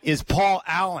is Paul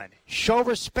Allen. Show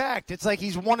respect. It's like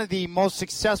he's one of the most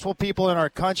successful people in our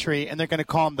country, and they're going to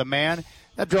call him the man.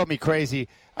 That drove me crazy.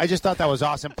 I just thought that was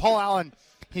awesome. Paul Allen,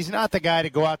 he's not the guy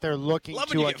to go out there looking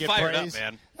to get praise. Up,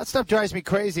 man. That stuff drives me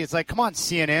crazy. It's like, come on,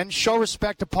 CNN, show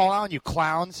respect to Paul Allen, you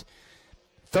clowns.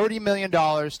 $30 million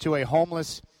to a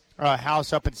homeless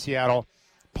house up in Seattle.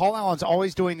 Paul Allen's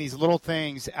always doing these little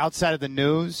things outside of the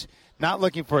news, not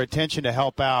looking for attention to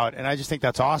help out, and I just think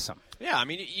that's awesome. Yeah, I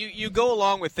mean, you go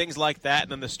along with things like that,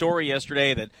 and then the story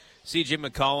yesterday that C.J.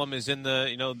 McCollum is in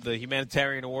the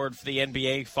humanitarian award for the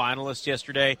NBA finalist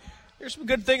yesterday. There's some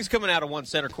good things coming out of one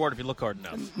center court if you look hard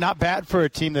enough. Not bad for a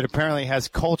team that apparently has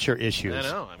culture issues.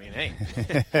 I know. I mean, hey.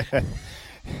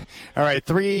 All right,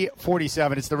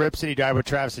 3:47. It's the Rip City Dive with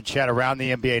Travis and Chad around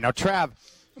the NBA. Now, Trav,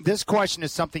 this question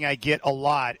is something I get a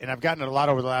lot, and I've gotten it a lot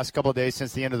over the last couple of days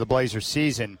since the end of the Blazers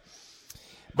season.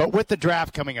 But with the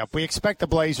draft coming up, we expect the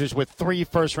Blazers with 3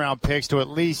 first-round picks to at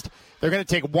least they're going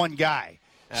to take one guy.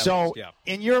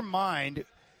 In your mind,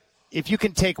 if you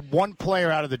can take one player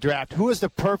out of the draft, who is the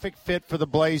perfect fit for the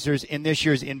Blazers in this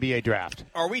year's NBA draft?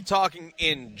 Are we talking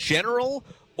in general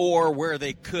or where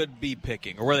they could be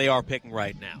picking or where they are picking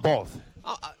right now? Both.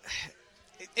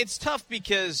 It's tough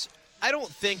because I don't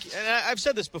think, and I've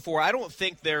said this before, I don't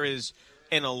think there is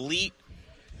an elite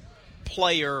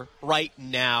player right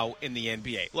now in the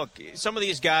NBA. Look, some of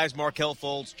these guys, Markelle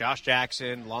Fultz, Josh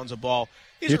Jackson, Lonzo Ball.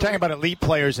 You're talking about elite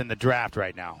players in the draft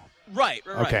right now. Right.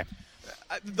 Okay.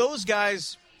 Those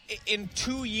guys in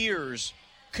 2 years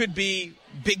could be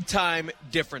big-time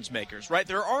difference makers, right?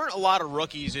 There aren't a lot of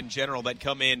rookies in general that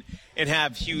come in and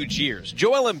have huge years.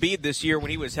 Joel Embiid this year,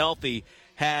 when he was healthy,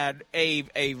 had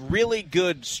a really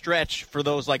good stretch for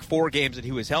those 4 games that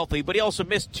he was healthy, but he also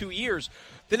missed 2 years.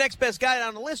 The next best guy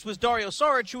on the list was Dario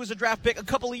Saric, who was a draft pick a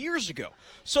couple of years ago.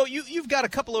 So you've got a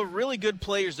couple of really good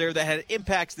players there that had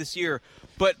impacts this year,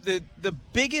 but the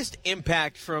biggest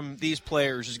impact from these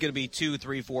players is going to be 2,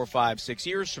 3, 4, 5, 6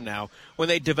 years from now when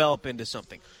they develop into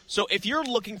something. So if you're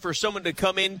looking for someone to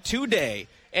come in today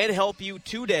and help you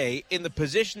today in the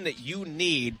position that you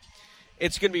need,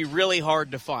 it's going to be really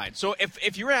hard to find. So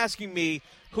if you're asking me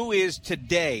who is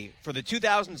today for the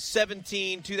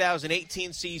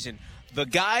 2017-2018 season, the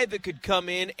guy that could come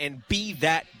in and be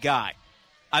that guy,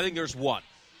 I think there's one.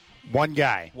 One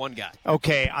guy. One guy.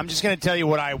 Okay, I'm just going to tell you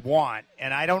what I want,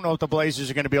 and I don't know if the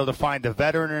Blazers are going to be able to find the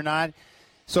veteran or not.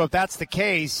 So if that's the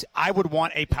case, I would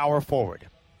want a power forward.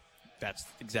 That's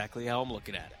exactly how I'm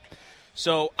looking at it.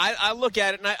 So I look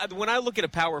at it, and when I look at a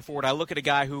power forward, I look at a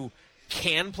guy who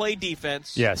can play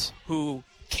defense. Yes. Who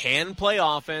can play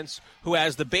offense, who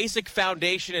has the basic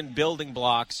foundation and building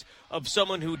blocks of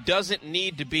someone who doesn't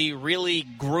need to be really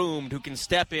groomed, who can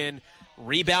step in,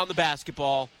 rebound the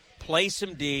basketball, play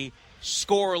some D,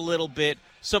 score a little bit,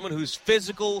 someone who's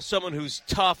physical, someone who's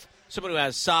tough, someone who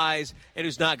has size, and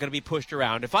who's not going to be pushed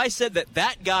around. If I said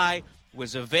that guy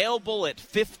was available at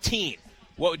 15,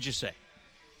 what would you say?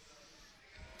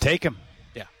 Take him.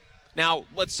 Yeah. Now,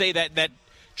 let's say that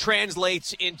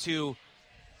translates into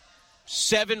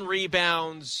 7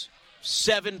 rebounds,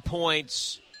 7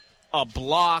 points, a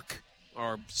block,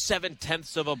 or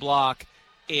 7/10 of a block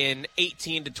in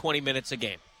 18 to 20 minutes a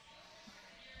game,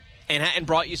 and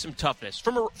brought you some toughness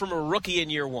from a rookie in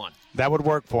year one. That would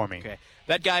work for me. Okay,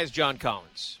 that guy is John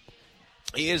Collins.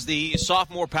 He is the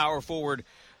sophomore power forward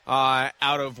out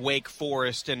of Wake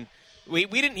Forest, and we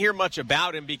didn't hear much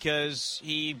about him because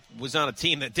he was on a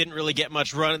team that didn't really get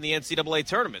much run in the NCAA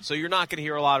tournament. So you're not going to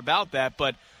hear a lot about that.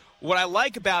 But what I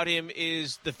like about him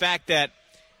is the fact that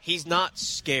he's not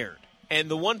scared. And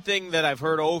the one thing that I've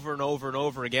heard over and over and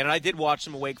over again, and I did watch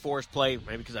some of Wake Forest play,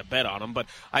 maybe because I bet on him, but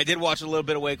I did watch a little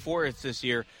bit of Wake Forest this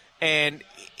year. And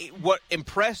what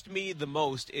impressed me the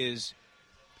most is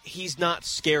he's not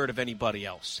scared of anybody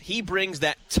else. He brings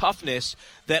that toughness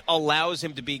that allows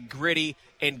him to be gritty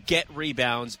and get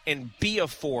rebounds and be a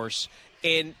force.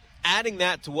 And adding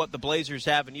that to what the Blazers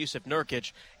have in Jusuf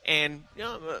Nurkic and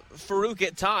Farouk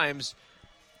at times,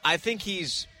 I think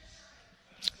he's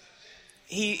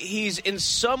in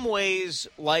some ways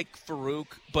like Farouk,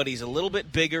 but he's a little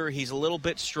bit bigger, he's a little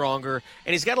bit stronger,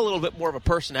 and he's got a little bit more of a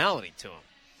personality to him.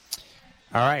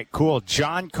 All right, cool.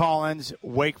 John Collins,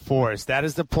 Wake Forest. That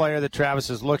is the player that Travis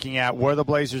is looking at, where the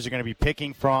Blazers are going to be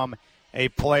picking from a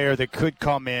player that could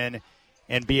come in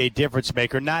and be a difference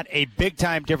maker. Not a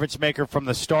big-time difference maker from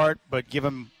the start, but give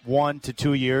him 1 to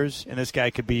 2 years, and this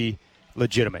guy could be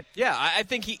legitimate. Yeah, I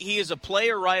think he is a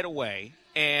player right away,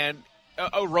 and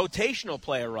a rotational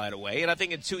player right away, and I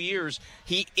think in 2 years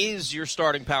he is your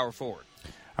starting power forward.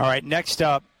 All right, next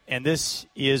up, and this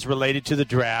is related to the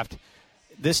draft.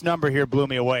 This number here blew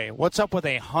me away. What's up with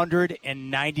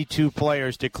 192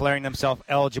 players declaring themselves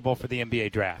eligible for the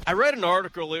NBA draft? I read an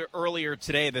article earlier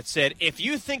today that said, if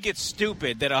you think it's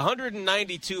stupid that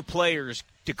 192 players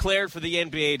declared for the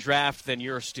NBA draft, then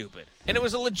you're stupid. And it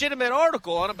was a legitimate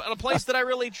article on a place that I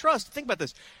really trust. Think about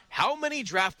this. How many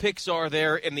draft picks are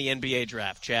there in the NBA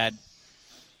draft, Chad?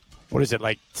 What is it,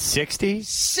 like 60?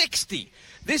 60.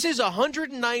 This is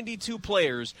 192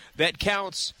 players that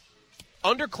counts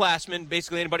underclassmen,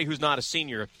 basically anybody who's not a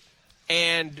senior,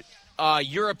 and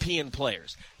European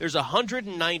players. There's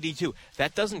 192.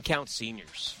 That doesn't count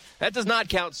seniors. That does not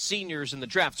count seniors in the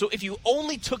draft. So if you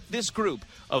only took this group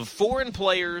of foreign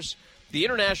players, the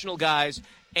international guys,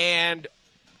 and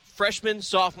freshmen,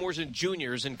 sophomores, and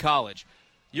juniors in college,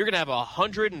 you're going to have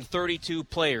 132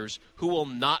 players who will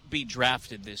not be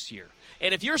drafted this year.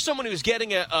 And if you're someone who's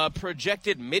getting a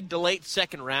projected mid to late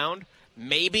second round,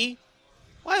 maybe,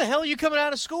 why the hell are you coming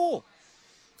out of school?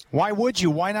 Why would you?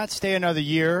 Why not stay another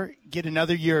year, get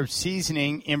another year of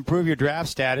seasoning, improve your draft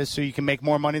status so you can make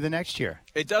more money the next year?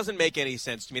 It doesn't make any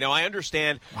sense to me. Now, I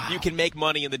understand you can make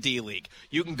money in the D-League.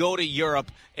 You can go to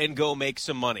Europe and go make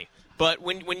some money. But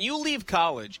when you leave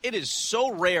college, it is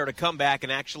so rare to come back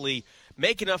and actually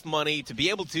make enough money to be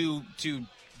able to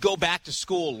go back to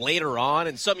school later on,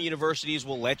 and some universities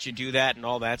will let you do that and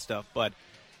all that stuff. But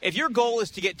if your goal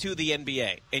is to get to the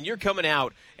NBA and you're coming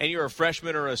out and you're a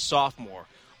freshman or a sophomore,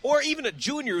 or even a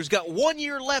junior who's got 1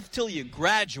 year left till you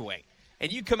graduate,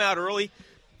 and you come out early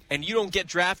and you don't get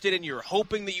drafted and you're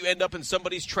hoping that you end up in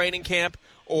somebody's training camp,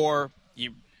 or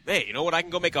hey, you know what, I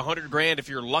can go make $100,000 if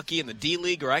you're lucky in the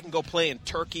D-League, or I can go play in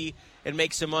Turkey and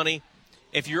make some money.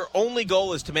 If your only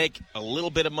goal is to make a little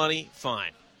bit of money,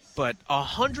 fine. But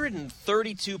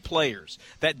 132 players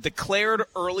that declared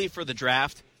early for the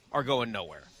draft are going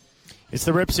nowhere. It's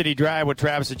the Rip City Drive with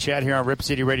Travis and Chad here on Rip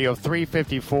City Radio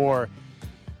 354.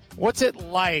 What's it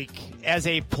like as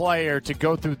a player to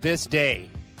go through this day,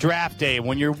 draft day,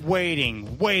 when you're waiting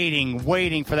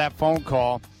for that phone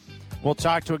call? We'll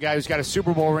talk to a guy who's got a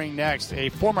Super Bowl ring next, a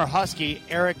former Husky,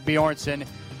 Eric Bjornsson.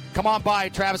 Come on by.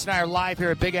 Travis and I are live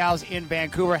here at Big Al's in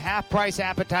Vancouver. Half-price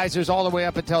appetizers all the way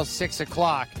up until 6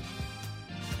 o'clock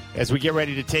as we get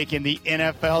ready to take in the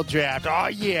NFL draft. Oh,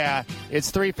 yeah. It's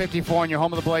 3:54 and you're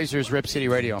home of the Blazers, Rip City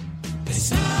Radio. They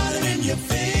smile in your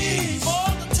face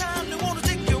all the time. They want to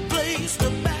take your place. The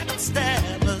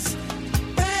backstabbers.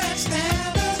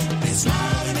 They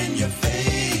smiling in your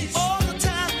face all the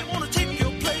time. They want to take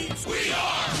your place. We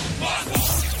are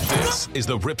This is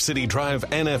the Rip City Drive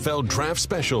NFL Draft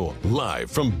Special,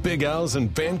 live from Big Al's in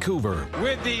Vancouver.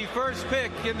 With the first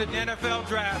pick in the NFL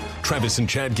Draft, Travis and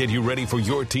Chad get you ready for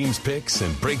your team's picks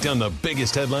and break down the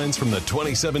biggest headlines from the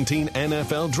 2017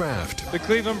 NFL Draft. the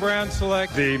Cleveland Browns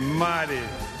select the mighty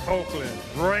Oakland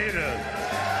Raiders.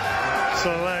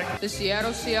 Select The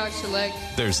Seattle Seahawks select.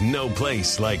 There's no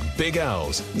place like Big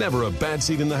Al's. Never a bad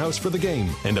seat in the house for the game,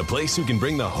 and a place who can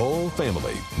bring the whole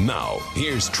family. Now,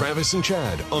 here's Travis and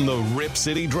Chad on the Rip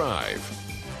City Drive.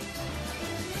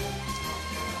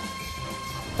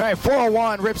 All right,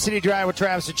 401 Rip City Drive with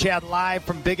Travis and Chad live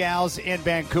from Big Al's in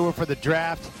Vancouver for the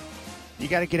draft. You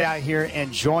got to get out here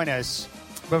and join us.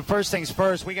 But first things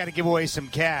first, we got to give away some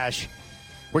cash.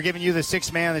 We're giving you, the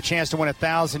sixth man, the chance to win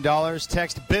 $1,000.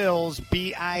 Text BILLS,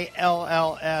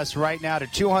 B-I-L-L-S, right now to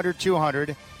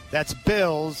 200-200. That's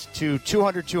BILLS to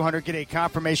 200-200. Get a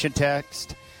confirmation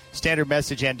text. Standard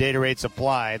message and data rates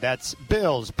apply. That's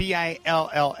BILLS,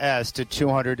 B-I-L-L-S, to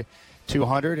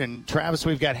 200-200. And, Travis,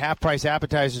 we've got half-price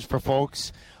appetizers for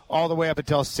folks all the way up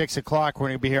until 6 o'clock. We're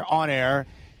going to be here on air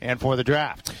and for the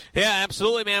draft. Yeah,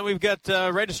 absolutely, man. We've got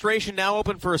registration now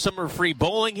open for summer free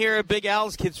bowling here at Big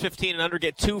Al's. Kids 15 and under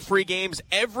get 2 free games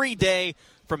every day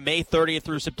from May 30th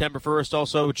through September 1st.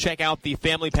 Also, check out the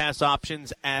Family Pass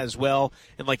options as well.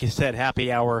 And like you said, happy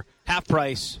hour, half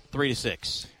price, 3 to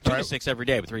 6. 2 to 6 every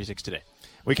day, but 3 to 6 today.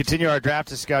 We continue our draft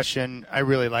discussion. I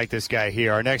really like this guy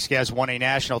here. Our next guest won a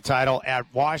national title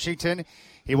at Washington.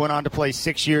 He went on to play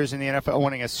 6 years in the NFL,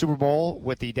 winning a Super Bowl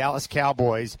with the Dallas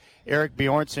Cowboys. Eric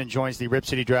Bjornson joins the Rip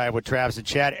City Drive with Travis and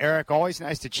Chad. Eric, always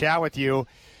nice to chat with you.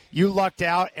 You lucked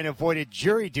out and avoided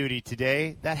jury duty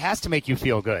today. That has to make you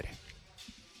feel good.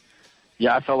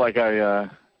 Yeah, I felt like I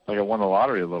won the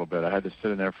lottery a little bit. I had to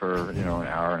sit in there for an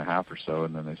hour and a half or so,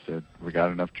 and then they said, "We got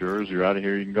enough jurors. You're out of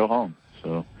here. You can go home."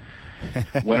 So,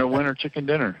 winner, chicken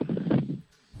dinner.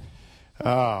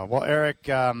 Well, Eric,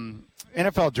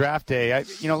 NFL Draft Day.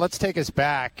 Let's take us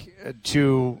back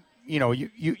to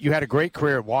you had a great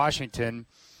career at Washington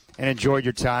and enjoyed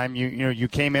your time. You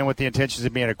came in with the intentions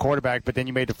of being a quarterback, but then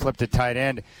you made the flip to tight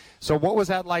end. So, what was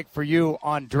that like for you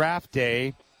on Draft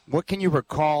Day? What can you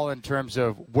recall in terms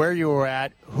of where you were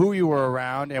at, who you were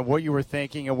around, and what you were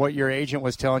thinking, and what your agent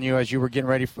was telling you as you were getting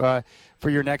ready for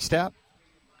your next step?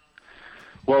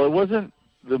 Well, it wasn't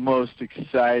the most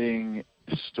exciting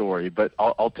story, but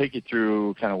I'll take you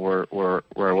through kind of where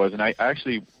I was. And I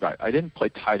didn't play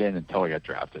tight end until I got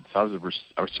drafted. So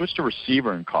I was switched to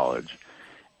receiver in college,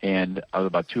 and I was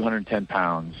about 210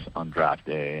 pounds on draft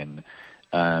day. And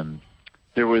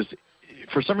there was,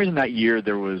 for some reason that year,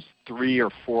 there was 3 or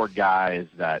 4 guys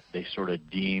that they sort of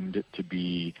deemed to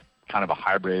be kind of a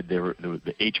hybrid. They were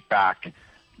the H-back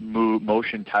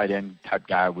motion tight end type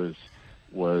guy was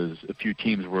a few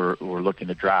teams were looking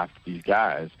to draft these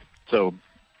guys. So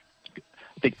I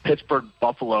think Pittsburgh,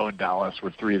 Buffalo, and Dallas were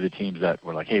 3 of the teams that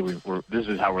were like, hey, this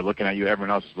is how we're looking at you.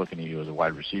 Everyone else is looking at you as a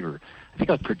wide receiver. I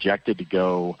think I was projected to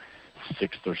go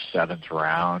 6th or 7th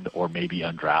round or maybe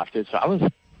undrafted. So I was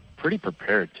pretty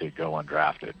prepared to go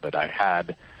undrafted, but I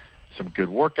had some good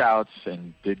workouts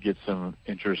and did get some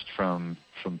interest from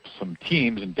some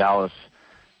teams. And Dallas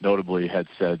notably had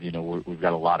said, we've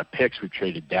got a lot of picks. We've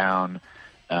traded down.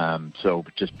 So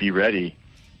just be ready.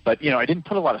 But, I didn't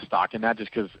put a lot of stock in that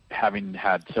just because having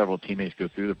had several teammates go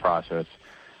through the process,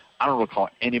 I don't recall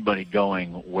anybody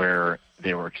going where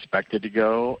they were expected to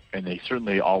go, and they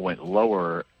certainly all went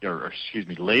later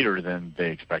than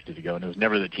they expected to go. And it was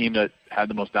never the team that had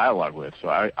the most dialogue with. So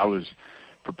I was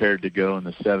prepared to go in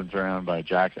the 7th round by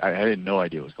Jackson. I had no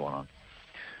idea what was going on.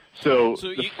 So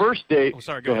the first day –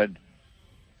 go ahead.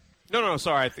 No,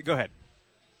 sorry. Go ahead.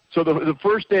 So the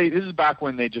first day, this is back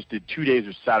when they just did 2 days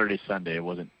of Saturday, Sunday. It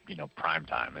wasn't, prime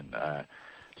time. And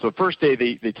so the first day,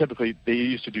 they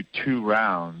used to do 2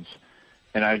 rounds,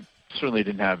 and I certainly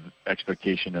didn't have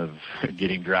expectation of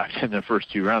getting drafted in the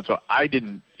first 2 rounds. So I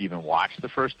didn't even watch the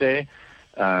first day.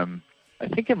 I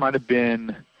think it might have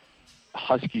been a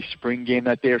Husky spring game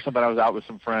that day or something. I was out with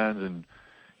some friends and,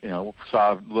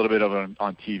 saw a little bit of it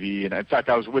on TV. And in fact,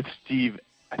 I was with Steve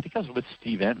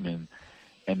Entman.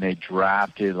 And they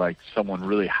drafted someone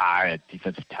really high at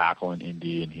defensive tackle in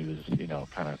Indy, and he was,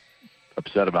 kind of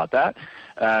upset about that.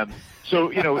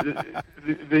 So,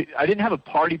 I didn't have a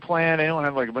party plan. I didn't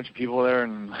have a bunch of people there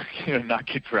and not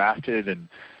get drafted. And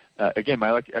again,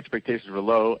 my expectations were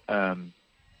low. I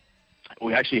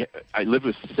lived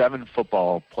with 7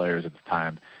 football players at the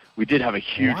time. We did have a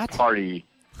huge party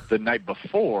the night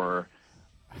before,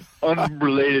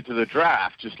 unrelated to the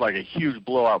draft, just like a huge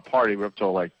blowout party. We were up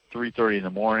till 3:30 in the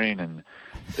morning, and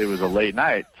it was a late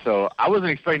night. So I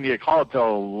wasn't expecting to get called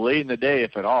till late in the day,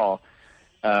 if at all.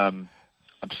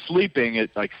 I'm sleeping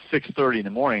at 6:30 in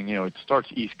the morning. It starts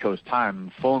East Coast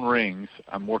time. Phone rings.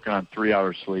 I'm working on 3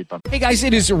 hours sleep. Hey, guys,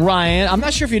 it is Ryan. I'm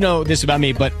not sure if you know this about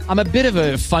me, but I'm a bit of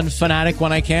a fun fanatic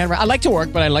when I can. I like to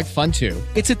work, but I like fun, too.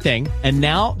 It's a thing. And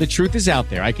now the truth is out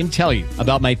there. I can tell you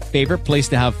about my favorite place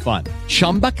to have fun,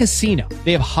 Chumba Casino.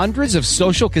 They have hundreds of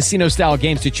social casino-style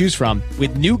games to choose from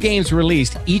with new games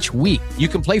released each week. You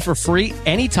can play for free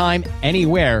anytime,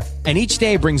 anywhere, and each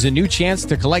day brings a new chance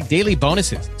to collect daily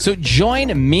bonuses. So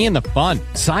join me in the fun.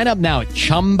 Sign up now at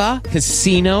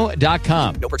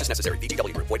ChumbaCasino.com. No purchase necessary.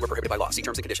 VGW. Void where prohibited by law. See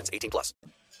terms and conditions. 18+.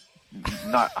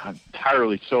 Not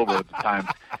entirely sober at the time.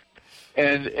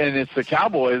 And it's the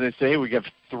Cowboys. They say, hey, we got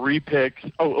 3 picks.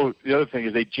 Oh, the other thing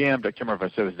is they jammed, I can't remember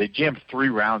if I said this, they jammed 3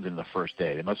 rounds in the first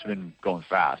day. They must have been going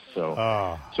fast.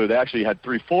 So they actually had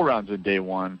 3 full rounds in day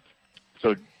 1.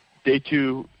 So day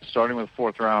 2, starting with the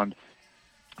 4th round,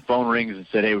 phone rings and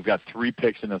said, hey, we've got 3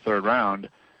 picks in the 3rd round.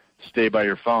 Stay by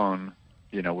your phone.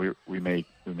 We may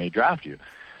draft you.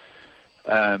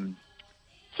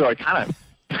 So I kind of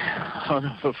hung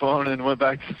up the phone and went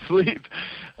back to sleep.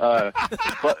 But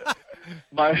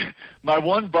my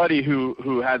one buddy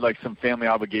who had some family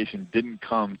obligation didn't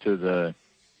come to the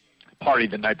party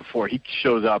the night before. He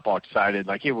shows up all excited,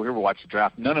 like, hey, we're here to watch the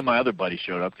draft. None of my other buddies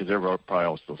showed up because they were probably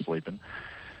all still sleeping.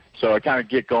 So I kind of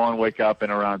get going, wake up,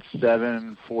 and around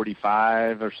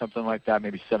 7:45 or something like that,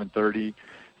 maybe 7:30,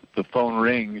 the phone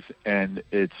rings, and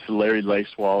it's Larry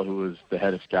Lacewell, who was the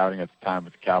head of scouting at the time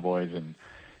with the Cowboys, and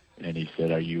he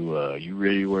said, "Are you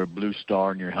ready to wear a blue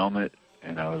star in your helmet?"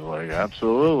 And I was like,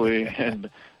 "Absolutely." And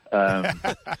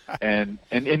and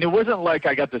it wasn't like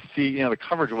I got to see, the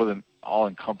coverage wasn't all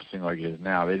encompassing like it is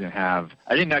now. I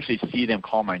didn't actually see them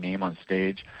call my name on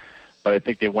stage, but I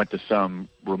think they went to some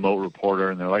remote reporter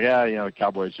and they're like, the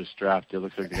Cowboys just drafted. It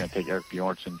looks like they're going to take Eric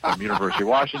Bjornson from University of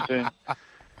Washington.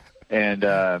 And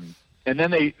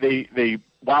then they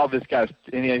while this guy's,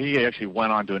 and he actually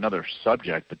went on to another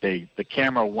subject, but the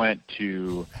camera went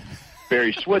to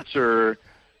Barry Switzer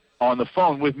on the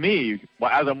phone with me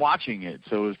as I'm watching it.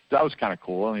 So that was kind of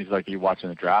cool. And he's like, "Are you watching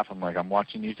the draft?" I'm like, "I'm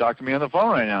watching you talk to me on the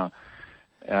phone right now."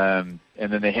 And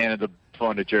then they handed the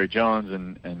phone to Jerry Jones,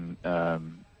 and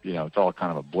it's all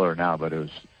kind of a blur now, but it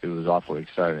was awfully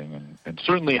exciting and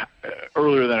certainly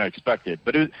earlier than I expected.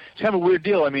 But it's kind of a weird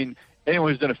deal. I mean,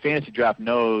 anyone who's done a fantasy draft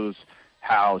knows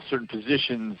how certain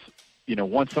positions,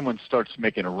 once someone starts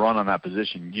making a run on that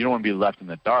position, you don't want to be left in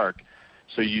the dark.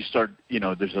 So you start,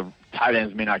 there's tight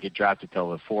ends may not get drafted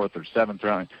till the 4th or 7th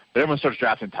round, but everyone starts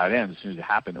drafting tight ends as soon as it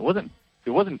happened. It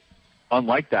wasn't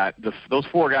unlike that. Those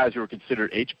 4 guys who were considered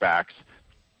H-backs,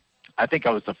 I think I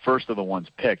was the first of the ones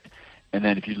picked. And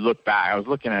then if you look back, I was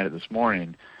looking at it this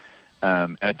morning,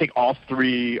 and I think all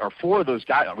 3 or 4 of those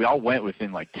guys, we all went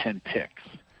within like 10 picks.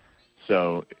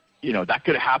 So, that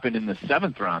could have happened in the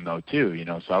 7th round though too,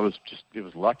 so it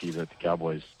was lucky that the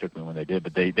Cowboys took me when they did,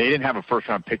 but they didn't have a 1st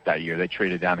round pick that year. They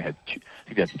traded down. They had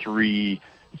 3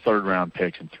 3rd round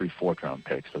picks and 3 4th round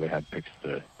picks. So they had picks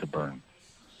to burn.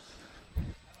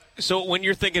 So when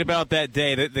you're thinking about that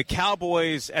day, the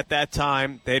Cowboys at that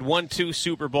time, they had won 2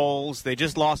 Super Bowls. They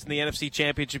just lost in the NFC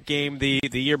Championship game the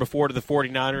year before to the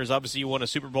 49ers. Obviously, you won a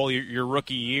Super Bowl your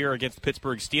rookie year against the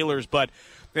Pittsburgh Steelers. But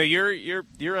you're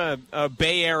a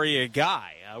Bay Area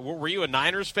guy. Were you a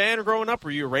Niners fan growing up?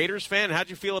 Were you a Raiders fan? How'd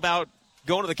you feel about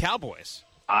going to the Cowboys?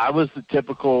 I was the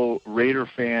typical Raider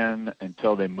fan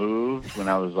until they moved when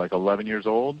I was like 11 years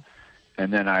old.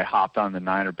 And then I hopped on the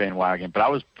Niner bandwagon. But I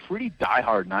was pretty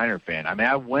diehard Niner fan. I mean,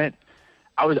 I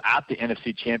was at the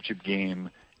NFC Championship game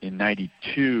in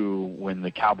 '92 when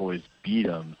the Cowboys beat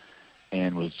them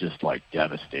and was just like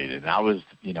devastated. And I was,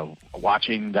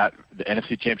 watching the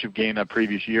NFC Championship game that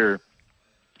previous year,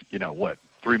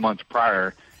 3 months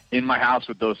prior, in my house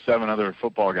with those 7 other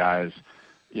football guys,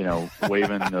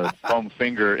 waving the foam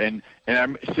finger. And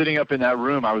I'm sitting up in that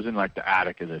room. I was in like the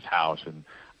attic of this house, and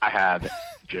I had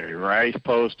Jerry Rice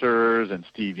posters and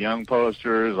Steve Young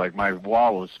posters. Like my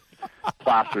wall was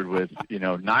plastered with,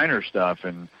 Niner stuff.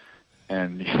 And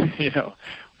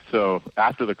so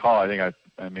after the call, I think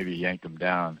I maybe yanked them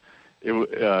down.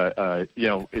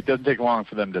 It doesn't take long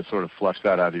for them to sort of flush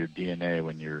that out of your DNA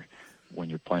when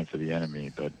you're playing for the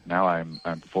enemy. But now I'm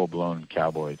full blown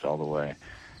Cowboys all the way.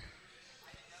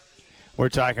 We're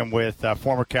talking with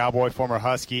former Cowboy, former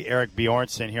Husky, Eric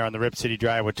Bjornson here on the Rip City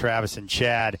Drive with Travis and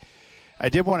Chad. I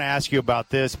did want to ask you about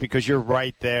this because you're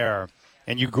right there,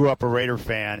 and you grew up a Raider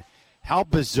fan. How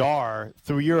bizarre,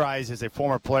 through your eyes as a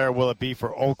former player, will it be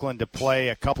for Oakland to play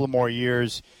a couple of more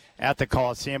years at the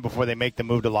Coliseum before they make the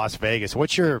move to Las Vegas?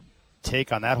 What's your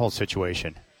take on that whole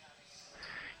situation?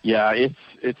 Yeah,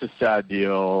 it's a sad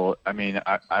deal. I mean,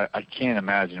 I can't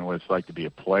imagine what it's like to be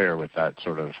a player with that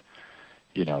sort of,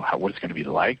 what it's going to be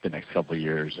like the next couple of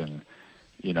years. And,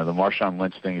 the Marshawn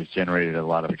Lynch thing has generated a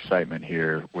lot of excitement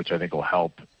here, which I think will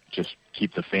help just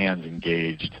keep the fans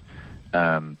engaged.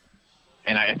 And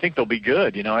I think they'll be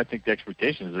good. I think the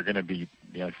expectations are going to be,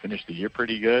 finish the year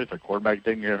pretty good. If their quarterback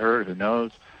didn't get hurt, who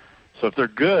knows? So if they're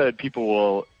good,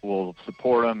 people will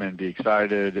support them and be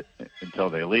excited until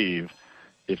they leave.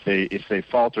 If they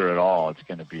falter at all, it's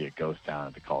going to be a ghost town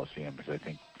at the Coliseum because I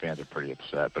think fans are pretty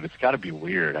upset. But it's got to be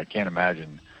weird. I can't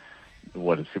imagine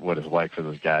what it's like for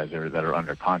those guys that are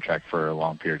under contract for a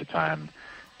long period of time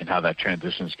and how that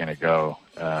transition is going to go.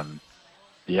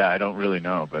 I don't really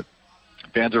know, but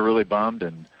fans are really bummed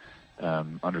and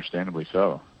understandably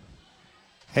so.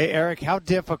 Hey, Eric, how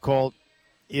difficult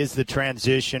is the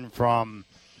transition from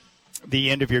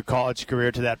the end of your college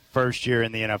career to that first year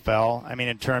in the NFL? I mean,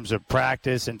 in terms of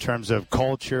practice, in terms of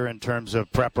culture, in terms of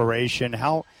preparation,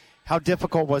 how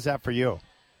difficult was that for you?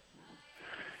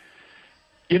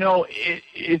 It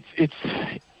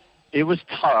was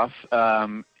tough.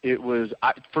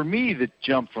 For me, the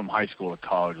jump from high school to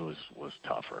college was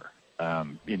tougher.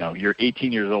 You're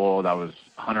 18 years old. I was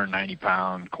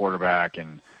 190-pound quarterback,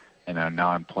 and and now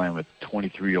I'm playing with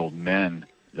 23-year-old men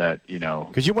that, you know.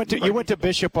 Because you went to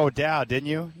Bishop O'Dowd, didn't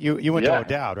you? You went to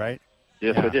O'Dowd, right?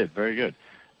 Yes, I did. Very good.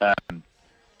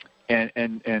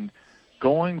 And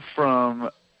going from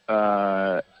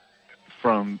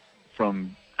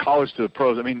college to the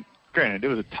pros, I mean, granted, it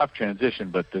was a tough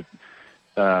transition, but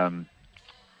the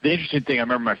interesting thing, I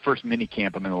remember my first mini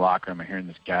camp, I'm in the locker room, I'm hearing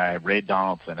this guy, Ray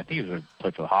Donaldson, I think he was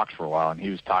played for the Hawks for a while, and he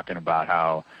was talking about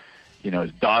how, you know,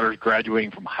 his daughter's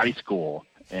graduating from high school,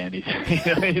 and he's,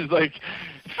 he's like,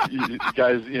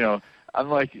 guys, you know,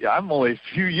 I'm only a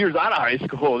few years out of high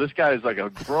school. This guy's like a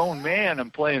grown man. I'm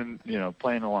playing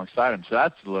alongside him. So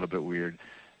that's a little bit weird.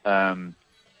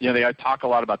 They talk a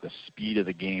lot about the speed of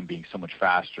the game being so much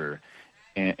faster.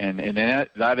 And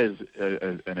that is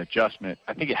an adjustment.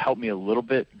 I think it helped me a little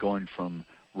bit going from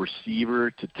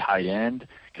receiver to tight end,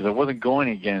 because I wasn't going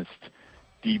against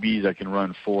DBs that can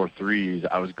run 4.3s.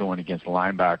 I was going against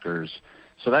linebackers.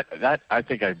 So that I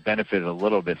think I benefited a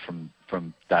little bit from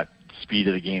that speed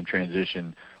of the game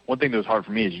transition. One thing that was hard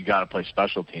for me is you got to play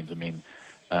special teams. I mean,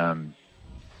 one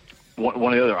of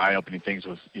the other eye-opening things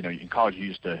was, you know, in college you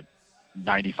used to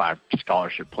 95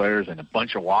 scholarship players and a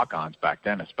bunch of walk-ons back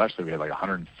then, especially. We had like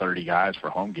 130 guys for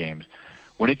home games.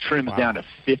 When it trims down to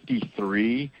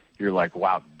 53, you're like,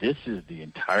 wow, this is the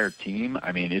entire team.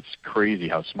 I mean, it's crazy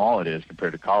how small it is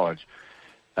compared to college.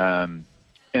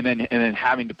 And then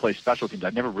having to play special teams.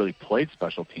 I'd never really played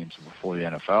special teams before the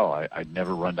NFL. I'd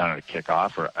never run down at a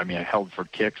kickoff, I held for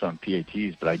kicks on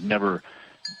PATs, but I'd never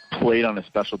played on a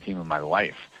special team in my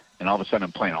life. And all of a sudden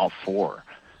I'm playing all four.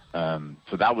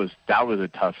 So that was a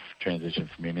tough transition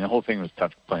for me. I mean, the whole thing was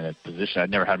tough playing that position. I'd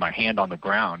never had my hand on the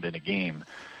ground in a game.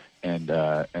 And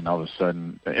all of a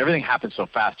sudden everything happens so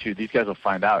fast too. These guys will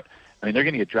find out. I mean, they're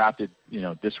going to get drafted, you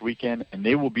know, this weekend, and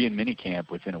they will be in minicamp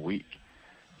within a week,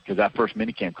 because that first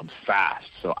minicamp comes fast.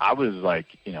 So I was like,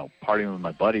 you know, partying with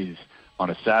my buddies on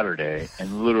a Saturday,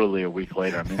 and literally a week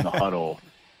later I'm in the huddle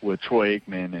with Troy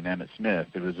Aikman and Emmitt Smith.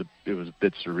 It was a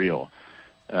bit surreal.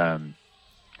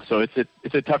 So it's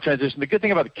a tough transition. The good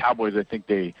thing about the Cowboys, I think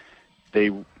they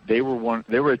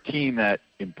were a team that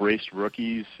embraced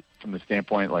rookies from the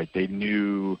standpoint, like, they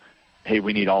knew, hey,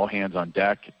 we need all hands on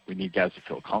deck. We need guys to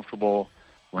feel comfortable.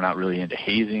 We're not really into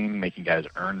hazing, making guys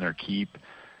earn their keep.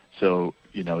 So,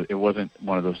 you know, it wasn't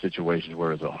one of those situations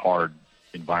where it was a hard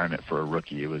environment for a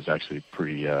rookie. It was actually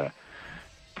pretty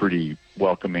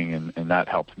welcoming, and that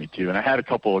helped me too. And I had a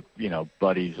couple of, you know,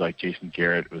 buddies like Jason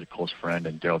Garrett, who was a close friend,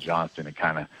 and Daryl Johnston, and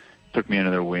kind of took me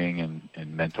under their wing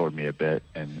and mentored me a bit.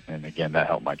 And again, that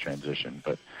helped my transition.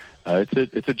 But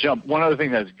it's a jump. One other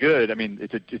thing that's good, I mean,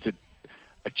 it's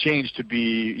a change to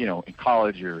be, you know, in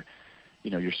college, you're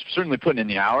certainly putting in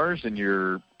the hours, and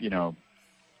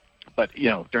but, you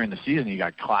know, during the season you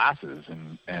got classes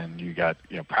and you got,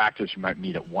 you know, practice. You might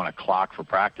meet at 1:00 for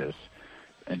practice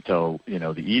until, you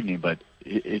know, the evening, but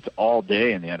it's all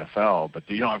day in the NFL, but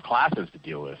you don't have classes to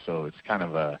deal with. So it's kind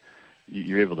of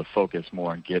you're able to focus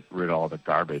more and get rid of all the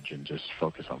garbage and just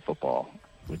focus on football,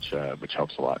 which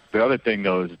helps a lot. The other thing,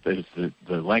 though, is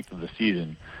the length of the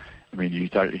season. I mean, you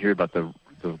hear about the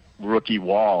rookie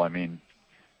wall. I mean,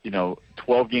 you know,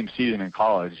 12-game season in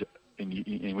college,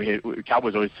 and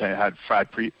Cowboys always had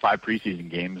five preseason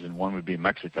games, and one would be in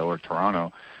Mexico or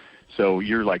Toronto. So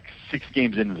you're like 6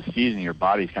 games into the season, your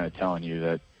body's kind of telling you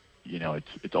that, you know,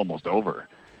 it's almost over,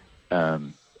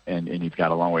 and you've got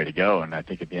a long way to go. And I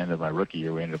think at the end of my rookie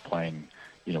year, we ended up playing,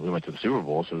 you know, we went to the Super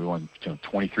Bowl, so we won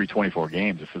 24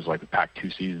 games. It was like we packed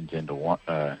 2 seasons into one,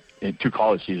 2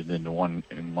 college seasons into one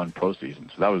pro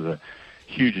season. So that was a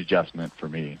huge adjustment for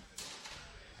me.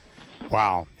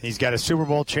 Wow. He's got a Super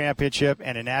Bowl championship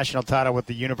and a national title with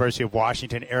the University of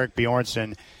Washington. Eric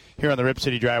Bjornson here on the Rip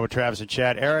City Drive with Travis and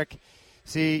Chad. Eric,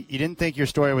 see, you didn't think your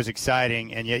story was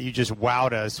exciting, and yet you just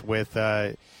wowed us with,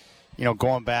 you know,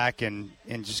 going back and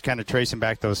just kind of tracing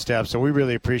back those steps. So we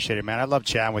really appreciate it, man. I love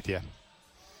chatting with you.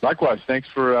 Likewise. Thanks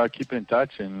for keeping in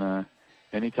touch, and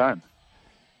anytime.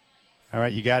 All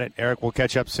right, you got it. Eric, we'll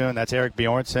catch up soon. That's Eric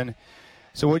Bjornson.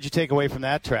 So what did you take away from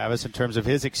that, Travis, in terms of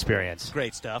his experience?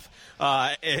 Great stuff.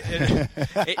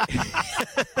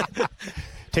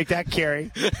 Take that,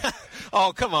 Kerry.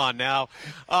 Oh, come on now.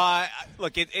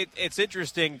 Look, it's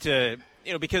interesting to,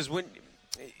 you know, because when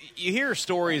you hear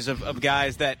stories of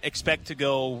guys that expect to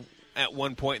go at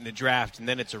one point in the draft, and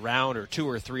then it's a round or 2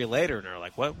 or 3 later, and they're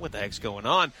like, what the heck's going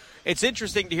on? It's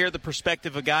interesting to hear the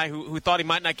perspective of a guy who thought he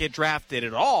might not get drafted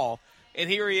at all, and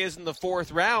here he is in the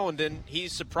 4th round, and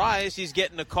he's surprised he's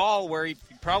getting a call where he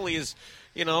probably is,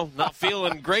 you know, not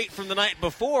feeling great from the night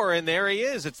before, and there he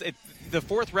is. The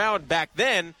 4th round back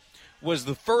then was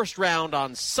the first round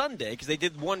on Sunday, because they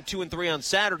did 1, 2, and 3 on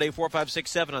Saturday, 4, 5,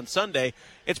 6, 7 on Sunday.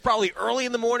 It's probably early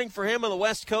in the morning for him on the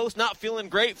West Coast, not feeling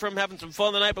great from having some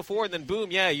fun the night before, and then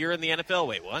boom, yeah, you're in the NFL.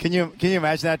 Wait, what? Can you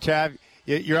imagine that, Trav?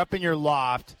 You're up in your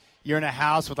loft. You're in a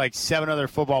house with like 7 other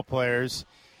football players,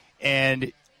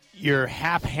 and you're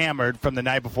half hammered from the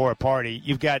night before a party.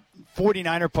 You've got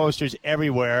 49er posters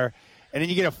everywhere, and then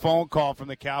you get a phone call from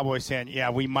the Cowboys saying,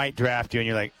 yeah, we might draft you, and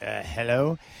you're like,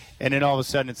 hello? And then all of a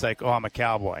sudden it's like, oh, I'm a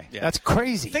Cowboy. Yeah. That's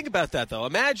crazy. Think about that, though.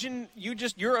 Imagine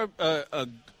you're a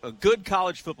good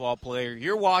college football player.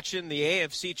 You're watching the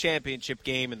AFC Championship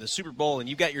game and the Super Bowl, and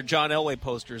you got your John Elway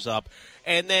posters up.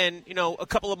 And then, a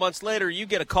couple of months later, you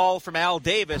get a call from Al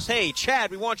Davis. Hey, Chad,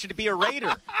 we want you to be a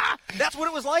Raider. That's what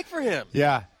it was like for him.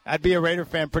 Yeah, I'd be a Raider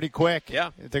fan pretty quick.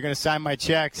 Yeah. If they're going to sign my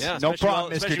checks. Yeah, no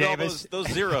problem, Mr. Davis. Those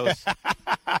zeros.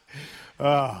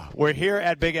 We're here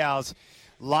at Big Al's,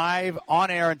 live on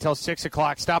air until 6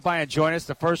 o'clock. Stop by and join us.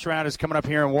 The first round is coming up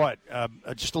here in what?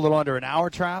 Just a little under an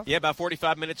hour, Trav? Yeah, about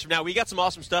 45 minutes from now. We got some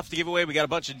awesome stuff to give away. We got a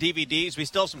bunch of DVDs. We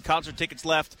still have some concert tickets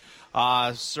left.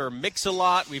 Sir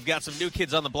Mix-a-Lot. We've got some New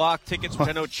Kids on the Block tickets, which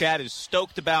I know Chad is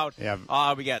stoked about. Yeah.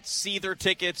 We got Seether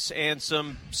tickets and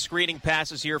some screening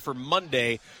passes here for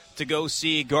Monday to go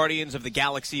see Guardians of the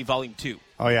Galaxy Volume 2.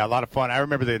 Oh, yeah, a lot of fun. I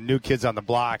remember the New Kids on the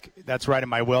Block. That's right in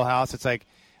my wheelhouse. It's like,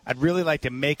 I'd really like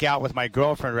to make out with my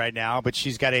girlfriend right now, but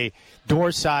she's got a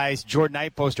door-sized Jordan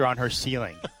Knight poster on her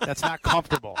ceiling. That's not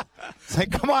comfortable. It's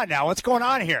like, come on now, what's going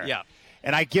on here? Yeah.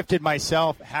 And I gifted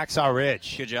myself Hacksaw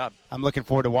Ridge. Good job. I'm looking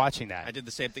forward to watching that. I did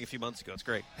the same thing a few months ago. It's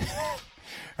great. All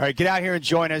right, get out here and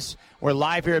join us. We're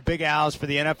live here at Big Al's for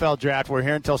the NFL Draft. We're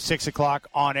here until 6 o'clock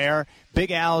on air. Big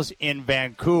Al's in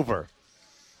Vancouver.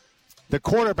 The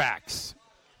quarterbacks.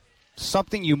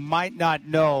 Something you might not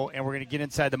know, and we're going to get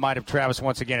inside the mind of Travis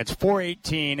once again. It's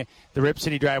 4:18, the Rip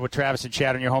City Drive with Travis and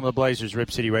Chad on your home of the Blazers, Rip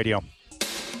City Radio. All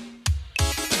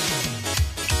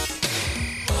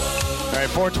right,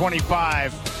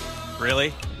 4:25.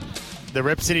 Really? The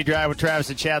Rip City Drive with Travis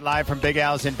and Chad live from Big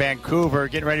Al's in Vancouver.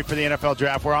 Getting ready for the NFL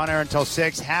Draft. We're on air until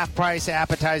 6. Half-price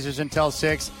appetizers until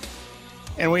 6.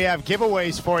 And we have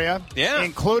giveaways for you,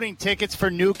 including tickets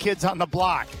for New Kids on the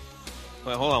Block.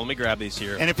 Well, hold on. Let me grab these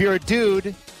here. And if you're a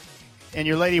dude and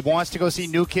your lady wants to go see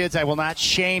New Kids, I will not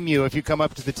shame you if you come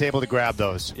up to the table to grab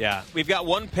those. Yeah. We've got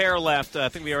one pair left. I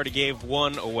think we already gave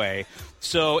one away.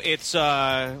 So it's,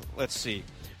 let's see,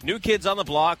 New Kids on the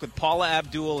Block with Paula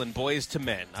Abdul and Boys to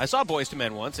Men. I saw Boys to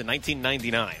Men once in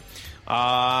 1999.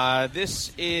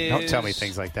 This is... Don't tell me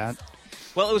things like that.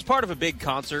 Well, it was part of a big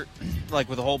concert, like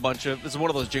with a whole bunch of... This is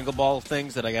one of those Jingle Ball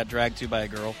things that I got dragged to by a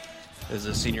girl as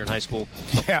a senior in high school.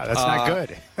 Yeah, that's not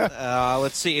good.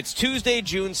 Let's see. It's Tuesday,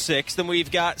 June 6th. Then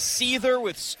we've got Seether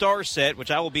with Starset,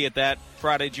 which I will be at that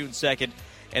Friday, June 2nd.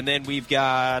 And then we've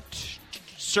got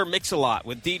Sir Mix-a-Lot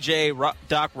with DJ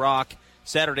Doc Rock,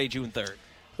 Saturday, June 3rd.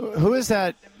 Who is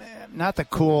that? Not the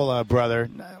cool brother.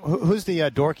 Who's the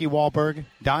dorky Wahlberg?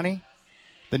 Donnie?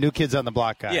 The New Kids on the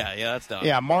Block guy. Yeah, that's Donnie.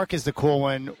 Yeah, Mark is the cool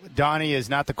one. Donnie is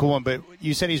not the cool one, but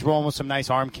you said he's rolling with some nice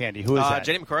arm candy. Who is that?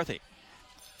 Jenny McCarthy.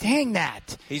 Dang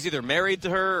that. He's either married to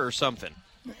her or something.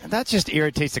 That just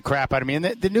irritates the crap out of me. And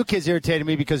the New Kids irritated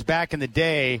me because back in the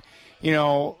day,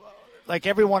 like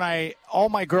all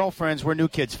my girlfriends were New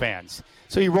Kids fans.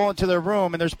 So you roll into their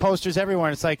room and there's posters everywhere.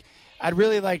 And it's like, I'd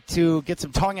really like to get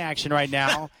some tongue action right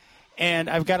now. And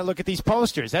I've got to look at these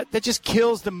posters. That just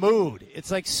kills the mood.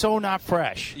 It's like so not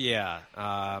fresh. Yeah.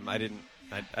 I didn't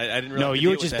really. No, you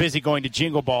were just busy going to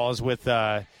Jingle Balls with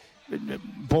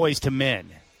Boys to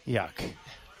Men. Yuck.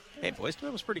 Hey, Boys to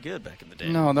Men was pretty good back in the day.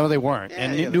 No, they weren't. Yeah,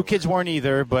 and New Kids weren't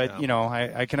either, but,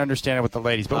 I can understand it with the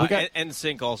ladies. But we got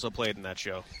NSYNC also played in that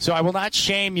show. So I will not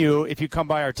shame you if you come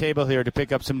by our table here to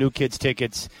pick up some New Kids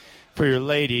tickets for your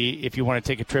lady if you want to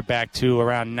take a trip back to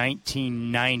around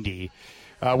 1990.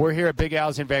 We're here at Big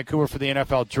Al's in Vancouver for the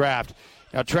NFL Draft.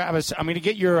 Now, Travis, I'm going to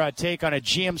get your take on a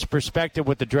GM's perspective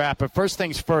with the draft. But first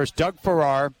things first, Doug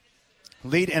Farrar,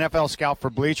 lead NFL scout for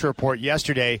Bleacher Report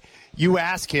yesterday, you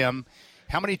asked him,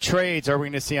 how many trades are we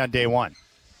going to see on day one?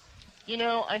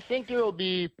 I think there will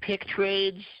be pick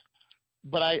trades,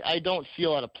 but I don't see a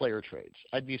lot of player trades.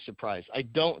 I'd be surprised. I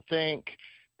don't think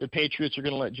the Patriots are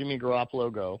going to let Jimmy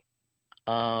Garoppolo go.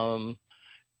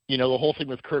 The whole thing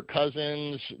with Kirk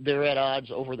Cousins, they're at odds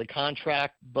over the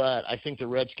contract, but I think the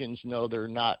Redskins know they're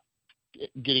not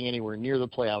getting anywhere near the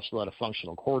playoffs without a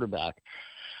functional quarterback.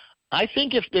 I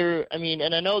think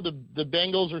and I know the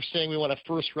Bengals are saying we want a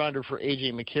first-rounder for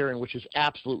A.J. McCarron, which is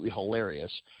absolutely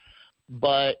hilarious,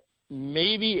 but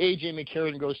maybe A.J.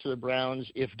 McCarron goes to the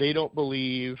Browns if they don't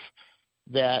believe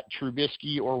that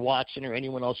Trubisky or Watson or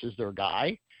anyone else is their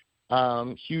guy.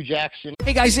 Hugh Jackson.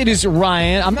 Hey guys, it is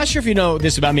Ryan. I'm not sure if you know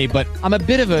this about me, but I'm a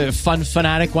bit of a fun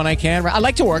fanatic when I can. I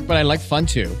like to work, but I like fun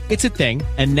too. It's a thing.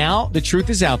 And now the truth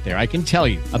is out there. I can tell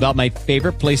you about my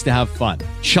favorite place to have fun.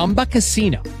 Chumba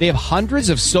Casino. They have hundreds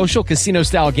of social casino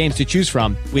style games to choose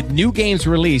from with new games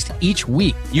released each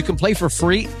week. You can play for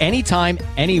free anytime,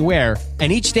 anywhere.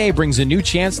 And each day brings a new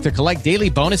chance to collect daily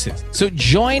bonuses. So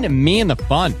join me in the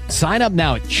fun. Sign up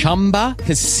now at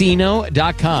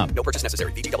ChumbaCasino.com. No purchase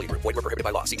necessary. VGW Group. Void where prohibited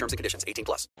by law. See terms and conditions.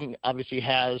 18+. Obviously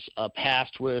has a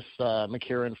past with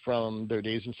McCarron from their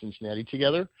days in Cincinnati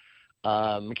together.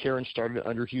 McCarron started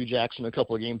under Hugh Jackson a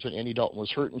couple of games when Andy Dalton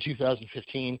was hurt in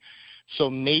 2015.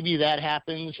 So maybe that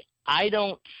happens. I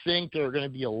don't think there are going to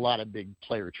be a lot of big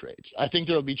player trades. I think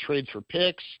there will be trades for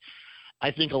picks. I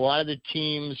think a lot of the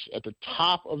teams at the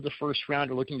top of the first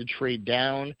round are looking to trade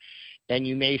down, and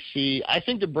you may see – I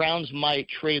think the Browns might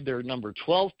trade their number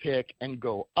 12 pick and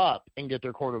go up and get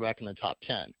their quarterback in the top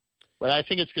 10. But I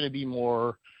think it's going to be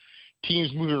more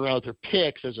teams moving around with their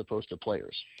picks as opposed to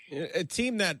players. A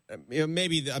team that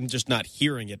maybe I'm just not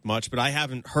hearing it much, but I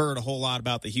haven't heard a whole lot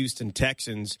about the Houston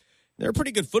Texans. They're a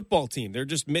pretty good football team. They're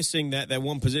just missing that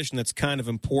one position that's kind of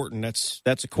important.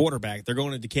 That's a quarterback. They're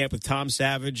going into camp with Tom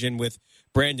Savage and with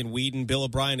Brandon Weeden. Bill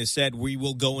O'Brien has said we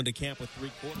will go into camp with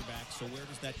 3 quarterbacks. So where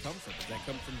does that come from? Does that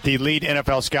come from the lead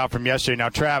NFL scout from yesterday? Now,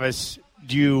 Travis,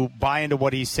 do you buy into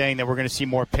what he's saying that we're going to see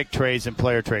more pick trades and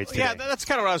player trades today? Yeah, that's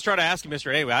kind of what I was trying to ask you,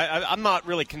 Mr. Anyway. I'm not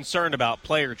really concerned about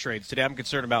player trades today. I'm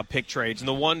concerned about pick trades. And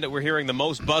the one that we're hearing the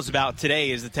most buzz about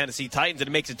today is the Tennessee Titans, and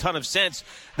it makes a ton of sense.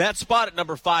 That spot at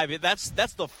number 5, that's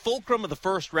the fulcrum of the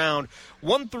first round.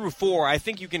 1 through 4, I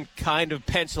think you can kind of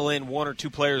pencil in 1 or 2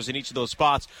 players in each of those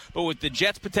spots. But with the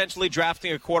Jets potentially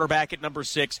drafting a quarterback at number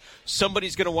 6,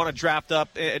 somebody's going to want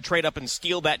to trade up and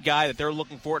steal that guy that they're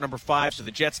looking for at number 5 so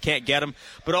the Jets can't get him.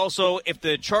 But also, if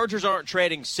the Chargers aren't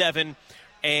trading 7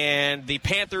 and the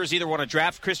Panthers either want to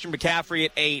draft Christian McCaffrey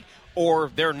at 8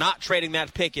 or they're not trading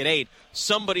that pick at 8,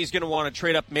 somebody's going to want to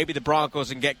trade up, maybe the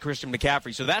Broncos, and get Christian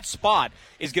McCaffrey. So that spot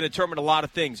is going to determine a lot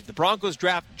of things. If the Broncos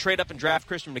trade up and draft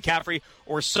Christian McCaffrey,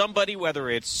 or somebody, whether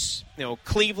it's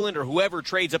Cleveland or whoever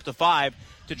trades up to 5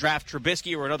 to draft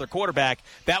Trubisky or another quarterback,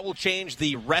 that will change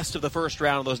the rest of the first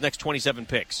round of those next 27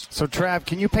 picks. So, Trav,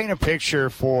 can you paint a picture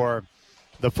for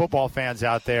the football fans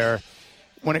out there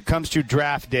when it comes to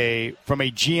draft day from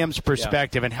a GM's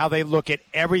perspective and how they look at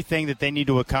everything that they need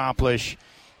to accomplish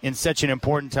in such an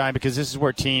important time, because this is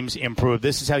where teams improve.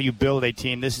 This is how you build a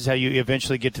team. This is how you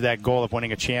eventually get to that goal of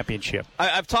winning a championship.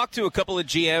 I've talked to a couple of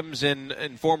GMs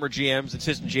and former GMs,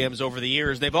 assistant GMs over the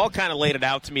years. They've all kind of laid it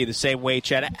out to me the same way,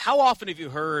 Chad. How often have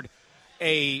you heard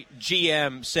a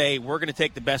GM say, we're going to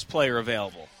take the best player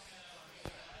available?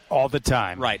 All the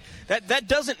time. Right. That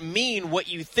doesn't mean what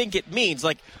you think it means.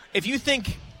 Like, if you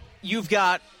think you've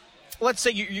got, let's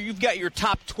say you've got your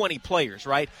top 20 players,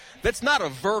 right? That's not a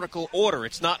vertical order.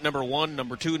 It's not number 1,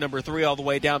 number 2, number 3, all the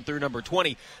way down through number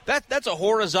 20. That's a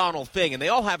horizontal thing, and they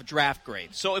all have draft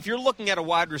grades. So if you're looking at a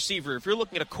wide receiver, if you're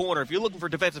looking at a corner, if you're looking for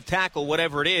defensive tackle,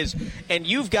 whatever it is, and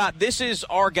you've got, this is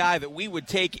our guy that we would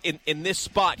take in this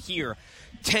spot here,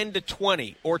 10 to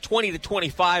 20 or 20 to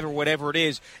 25 or whatever it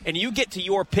is, and you get to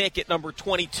your pick at number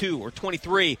 22 or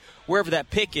 23, wherever that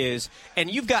pick is,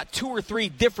 and you've got 2 or 3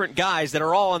 different guys that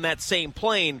are all on that same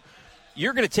plane,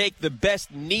 you're going to take the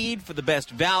best need for the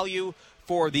best value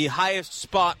for the highest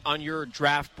spot on your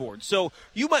draft board. So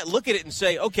you might look at it and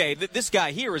say, okay, this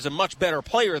guy here is a much better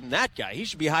player than that guy. He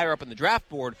should be higher up in the draft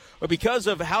board. But because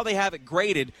of how they have it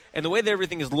graded and the way that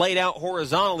everything is laid out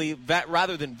horizontally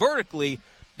rather than vertically,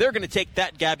 they're going to take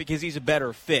that guy because he's a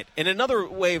better fit. And another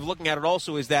way of looking at it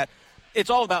also is that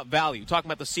it's all about value. Talking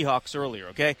about the Seahawks earlier,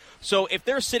 okay? So if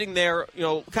they're sitting there,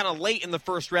 kind of late in the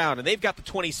first round and they've got the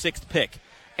 26th pick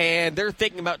and they're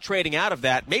thinking about trading out of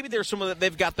that, maybe there's someone that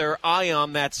they've got their eye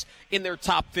on that's in their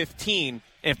top 15.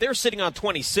 And if they're sitting on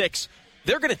 26,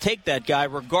 they're going to take that guy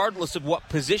regardless of what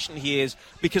position he is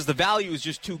because the value is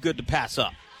just too good to pass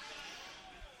up.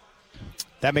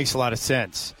 That makes a lot of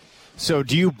sense. So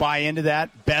do you buy into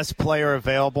that? Best player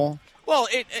available? Well,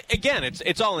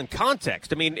 it's all in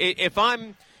context. I mean, if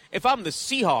I'm the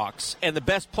Seahawks and the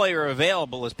best player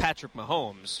available is Patrick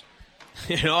Mahomes,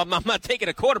 I'm not taking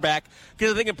a quarterback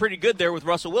because I think I'm pretty good there with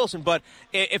Russell Wilson. But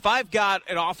if I've got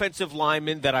an offensive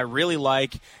lineman that I really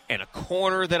like and a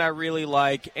corner that I really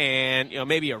like and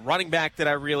maybe a running back that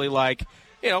I really like,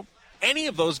 any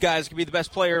of those guys can be the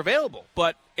best player available.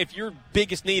 But if your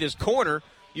biggest need is corner,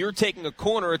 you're taking a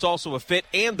corner. It's also a fit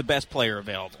and the best player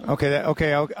available.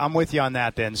 Okay, I'm with you on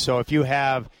that then. So if you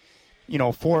have,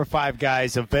 4 or 5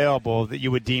 guys available that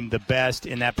you would deem the best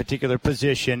in that particular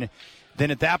position,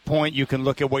 then at that point you can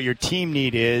look at what your team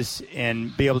need is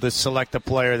and be able to select the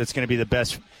player that's going to be the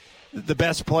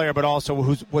best player, but also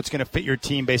what's going to fit your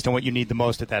team based on what you need the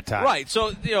most at that time. Right.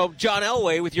 So, John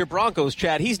Elway with your Broncos,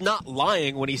 Chad, he's not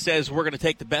lying when he says we're going to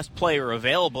take the best player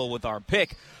available with our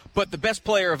pick, but the best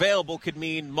player available could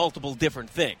mean multiple different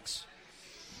things.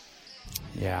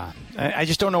 Yeah. I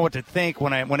just don't know what to think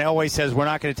when Elway says we're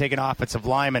not going to take an offensive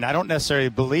lineman. I don't necessarily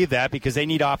believe that because they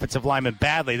need offensive linemen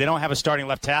badly. They don't have a starting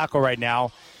left tackle right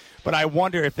now, but I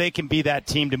wonder if they can be that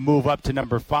team to move up to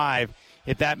number 5,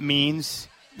 if that means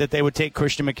that they would take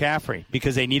Christian McCaffrey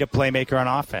because they need a playmaker on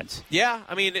offense. Yeah,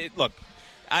 I mean, look,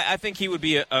 I think he would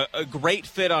be a great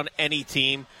fit on any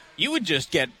team. You would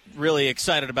just get really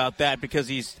excited about that because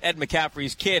he's Ed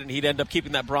McCaffrey's kid, and he'd end up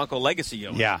keeping that Bronco legacy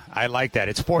going. Yeah, I like that.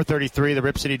 It's 4:33, the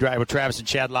Rip City Drive with Travis and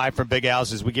Chad live from Big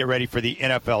Al's as we get ready for the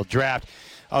NFL Draft.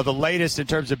 The latest in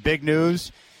terms of big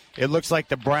news, it looks like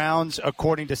the Browns,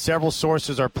 according to several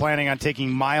sources, are planning on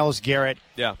taking Myles Garrett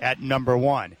at number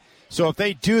 1. So if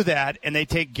they do that and they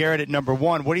take Garrett at number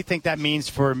 1, what do you think that means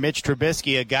for Mitch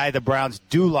Trubisky, a guy the Browns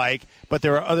do like, but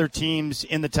there are other teams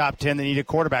in the top 10 that need a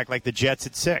quarterback, like the Jets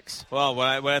at 6? Well,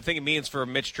 what I think it means for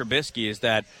Mitch Trubisky is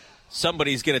that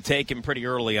somebody's going to take him pretty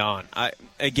early on.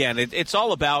 It's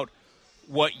all about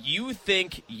what you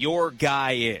think your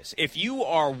guy is. If you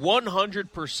are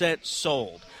 100%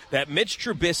 sold that Mitch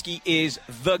Trubisky is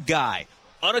the guy,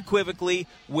 unequivocally,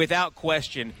 without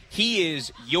question, he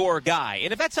is your guy.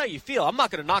 And if that's how you feel, I'm not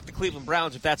going to knock the Cleveland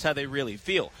Browns if that's how they really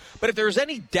feel. But if there's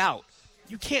any doubt,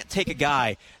 you can't take a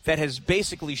guy that has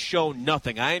basically shown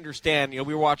nothing. I understand, we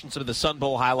were watching some of the Sun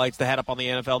Bowl highlights they had up on the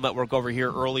NFL Network over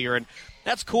here earlier, and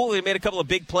that's cool. They made a couple of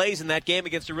big plays in that game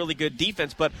against a really good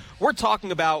defense, but we're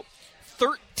talking about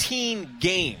 13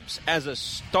 games as a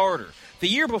starter. The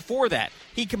year before that,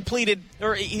 he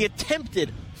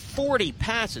attempted 40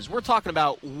 passes. We're talking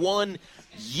about 1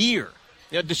 year.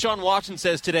 Deshaun Watson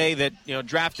says today that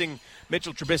drafting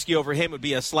Mitchell Trubisky over him would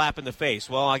be a slap in the face.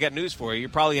 Well, I got news for you. You're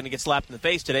probably going to get slapped in the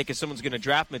face today because someone's going to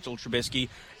draft Mitchell Trubisky,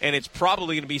 and it's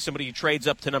probably going to be somebody who trades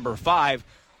up to number 5.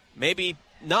 Maybe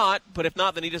not, but if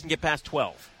not, then he doesn't get past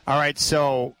 12. All right,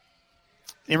 so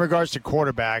in regards to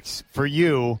quarterbacks, for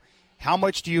you, how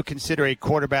much do you consider a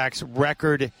quarterback's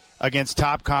record against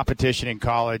top competition in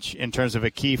college in terms of a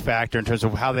key factor in terms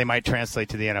of how they might translate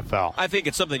to the NFL? I think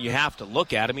it's something you have to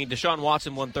look at. I mean, Deshaun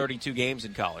Watson won 32 games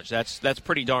in college. That's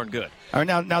pretty darn good. All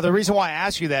right, now the reason why I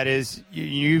ask you that is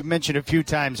you mentioned a few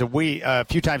times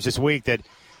this week that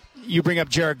you bring up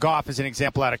Jared Goff as an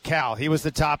example out of Cal. He was the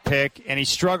top pick, and he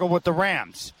struggled with the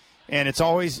Rams. And it's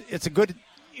a good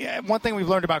one thing we've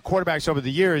learned about quarterbacks over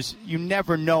the years, you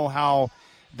never know how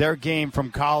their game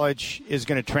from college is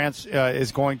going to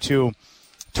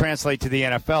translate to the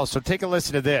NFL. So take a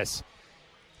listen to this.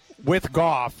 With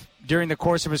Goff, during the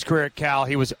course of his career at Cal,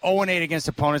 he was 0-8 against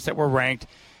opponents that were ranked.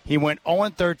 He went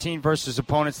 0-13 versus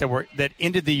opponents that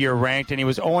ended the year ranked, and he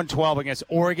was 0-12 against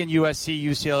Oregon, USC,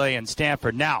 UCLA, and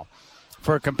Stanford. Now,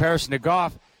 for a comparison to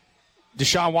Goff,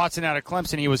 Deshaun Watson out of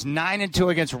Clemson, he was 9-2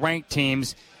 against ranked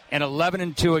teams and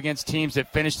 11-2 against teams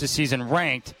that finished the season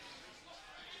ranked.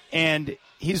 And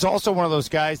he's also one of those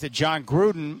guys that John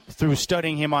Gruden, through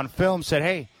studying him on film, said,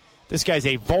 hey, this guy's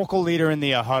a vocal leader in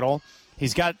the huddle.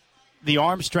 He's got the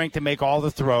arm strength to make all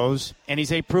the throws, and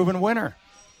he's a proven winner.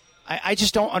 I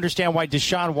just don't understand why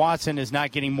Deshaun Watson is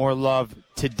not getting more love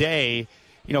today,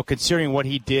 considering what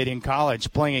he did in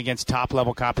college, playing against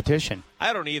top-level competition.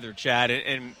 I don't either, Chad.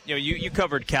 And you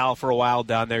covered Cal for a while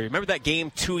down there. Remember that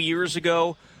game 2 years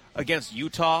ago against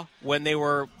Utah when they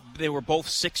were both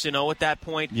 6-0 at that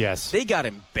point? Yes. They got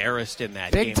embarrassed in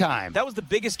that game. Big time. That was the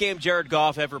biggest game Jared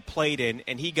Goff ever played in,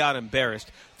 and he got embarrassed.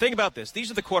 Think about this.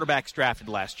 These are the quarterbacks drafted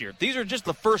last year. These are just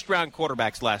the first-round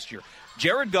quarterbacks last year.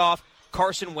 Jared Goff,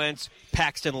 Carson Wentz,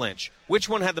 Paxton Lynch. Which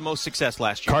one had the most success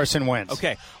last year? Carson Wentz.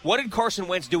 Okay. What did Carson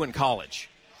Wentz do in college?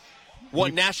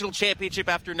 Won national championship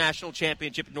after national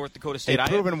championship at North Dakota State. A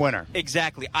proven winner.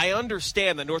 Exactly. I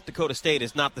understand that North Dakota State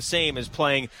is not the same as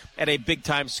playing at a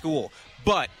big-time school.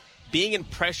 But being in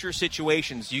pressure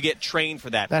situations, you get trained for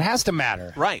that. That has to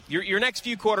matter. Right. Your next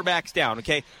few quarterbacks down,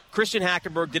 okay? Christian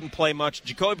Hackenberg didn't play much.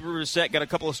 Jacoby Brissett got a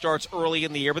couple of starts early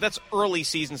in the year, but that's early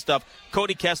season stuff.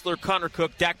 Cody Kessler, Connor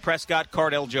Cook, Dak Prescott,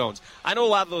 Cardell Jones. I know a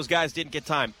lot of those guys didn't get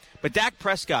time, but Dak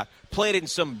Prescott played in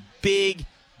some big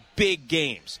big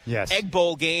games. Yes. Egg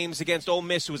Bowl games against Ole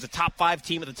Miss, who was a top 5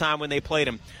 team at the time when they played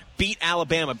them. Beat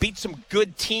Alabama, beat some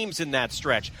good teams in that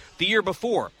stretch. The year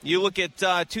before, you look at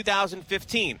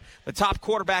 2015, the top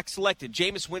quarterback selected,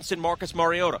 Jameis Winston, Marcus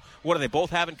Mariota. What do they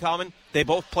both have in common? They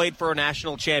both played for a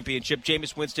national championship.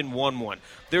 Jameis Winston won one.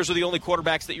 Those are the only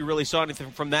quarterbacks that you really saw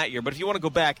anything from that year. But if you want to go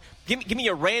back, give me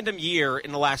a random year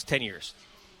in the last 10 years.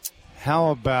 How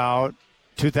about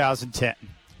 2010?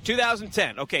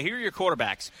 2010. Okay, here are your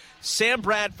quarterbacks. Sam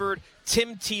Bradford,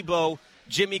 Tim Tebow,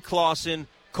 Jimmy Clausen,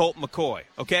 Colt McCoy,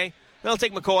 okay? Now I'll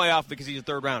take McCoy off because he's a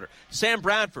third-rounder. Sam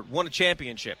Bradford won a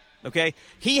championship, okay?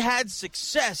 He had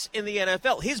success in the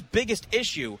NFL. His biggest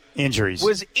issue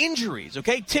was injuries,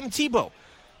 okay? Tim Tebow,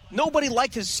 nobody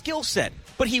liked his skill set,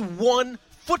 but he won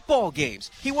football games.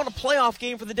 He won a playoff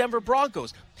game for the Denver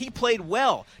Broncos. He played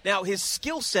well. Now, his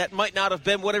skill set might not have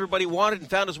been what everybody wanted and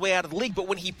found his way out of the league, but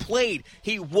when he played,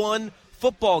 he won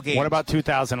football games. What about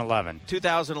 2011?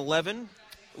 2011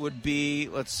 would be,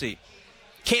 let's see,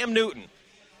 Cam Newton.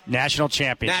 National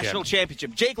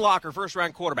championship. Jake Locker,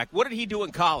 first-round quarterback. What did he do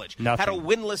in college? Nothing. Had a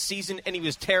winless season, and he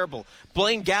was terrible.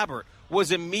 Blaine Gabbert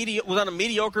was on a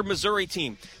mediocre Missouri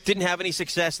team. Didn't have any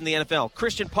success in the NFL.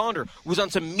 Christian Ponder was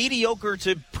on some mediocre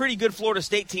to pretty good Florida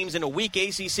State teams in a weak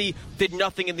ACC. Did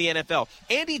nothing in the NFL.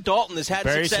 Andy Dalton has had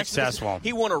Very success. successful.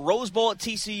 He won a Rose Bowl at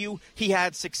TCU. He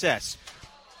had success.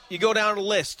 You go down the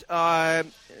list.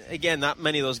 Again, not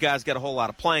many of those guys got a whole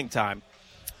lot of playing time.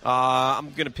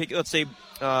 I'm going to pick, let's say,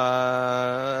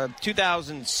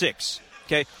 2006.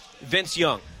 Okay, Vince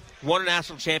Young won a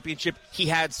national championship. He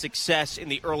had success in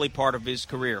the early part of his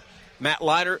career. Matt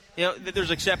Leiter, there's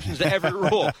exceptions to every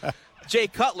rule. Jay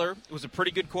Cutler was a pretty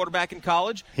good quarterback in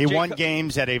college. He won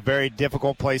games at a very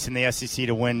difficult place in the SEC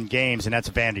to win games, and that's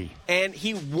Vandy. And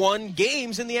he won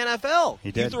games in the NFL.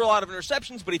 He did. He threw a lot of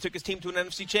interceptions, but he took his team to an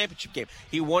NFC championship game.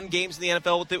 He won games in the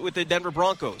NFL with the Denver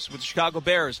Broncos, with the Chicago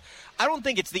Bears. I don't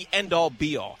think it's the end-all,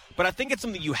 be-all, but I think it's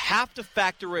something you have to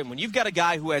factor in when you've got a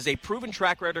guy who has a proven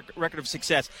track record of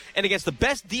success and against the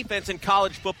best defense in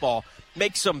college football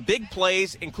makes some big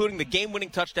plays, including the game-winning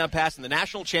touchdown pass in the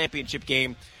national championship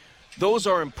game. Those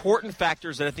are important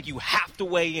factors that I think you have to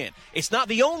weigh in. It's not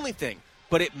the only thing,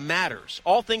 but it matters.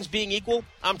 All things being equal,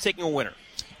 I'm taking a winner.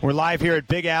 We're live here at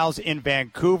Big Al's in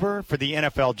Vancouver for the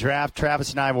NFL Draft.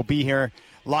 Travis and I will be here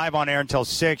live on air until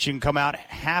 6. You can come out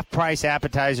half-price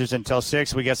appetizers until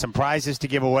 6. We got some prizes to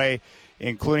give away,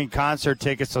 including concert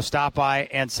tickets, so stop by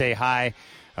and say hi.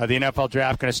 The NFL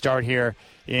Draft going to start here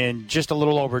in just a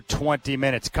little over 20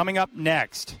 minutes. Coming up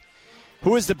next,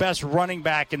 who is the best running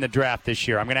back in the draft this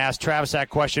year? I'm going to ask Travis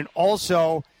that question.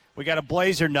 Also, we got a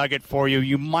Blazer nugget for you.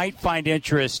 You might find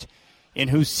interest in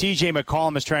who C.J.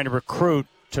 McCollum is trying to recruit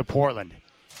to Portland.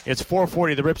 It's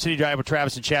 440, the Rip City Drive with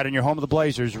Travis and Chad, and your home of the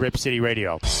Blazers, Rip City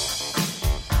Radio.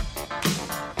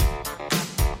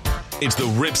 It's the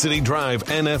Rip City Drive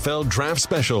NFL Draft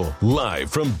Special, live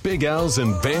from Big Al's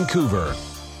in Vancouver.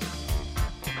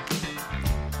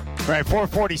 All right,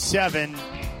 447.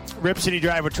 Rip City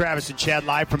Drive with Travis and Chad,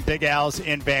 live from Big Al's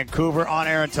in Vancouver, on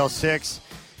air until 6.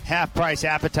 Half-price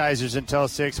appetizers until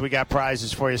 6. We got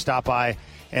prizes for you. Stop by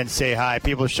and say hi.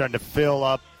 People are starting to fill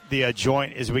up the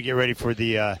joint as we get ready for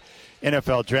the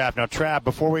NFL Draft. Now, Trav,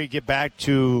 before we get back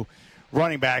to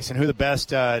running backs and who the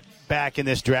best back in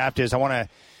this draft is, I want to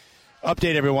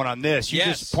update everyone on this. You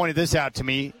just pointed this out to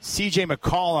me. C.J.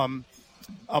 McCollum,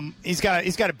 he's got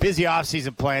a busy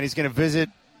offseason plan. He's going to visit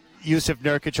Yusuf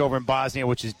Nurkic over in Bosnia,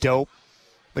 which is dope.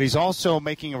 But he's also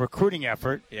making a recruiting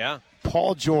effort. Yeah.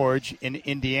 Paul George in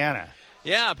Indiana.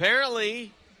 Yeah,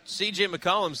 apparently C.J.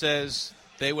 McCollum says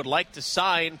they would like to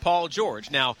sign Paul George.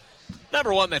 Now,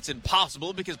 number one, that's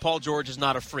impossible because Paul George is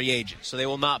not a free agent, so they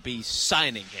will not be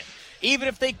signing him. Even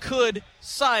if they could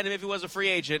sign him if he was a free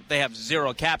agent, they have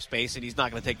zero cap space, and he's not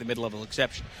going to take the mid-level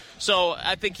exception. So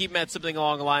I think he meant something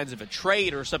along the lines of a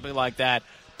trade or something like that.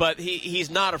 But he's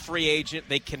not a free agent.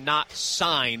 They cannot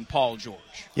sign Paul George.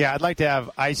 Yeah, I'd like to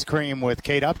have ice cream with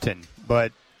Kate Upton,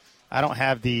 but I don't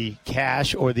have the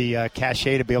cash or the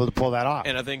cachet to be able to pull that off.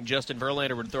 And I think Justin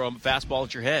Verlander would throw him a fastball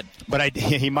at your head. But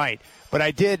he might. But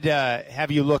I did have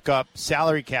you look up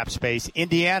salary cap space.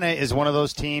 Indiana is one of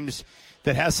those teams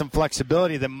that has some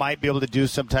flexibility that might be able to do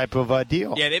some type of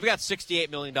deal. Yeah, they've got $68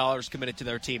 million committed to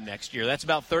their team next year. That's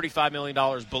about $35 million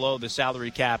below the salary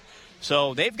cap.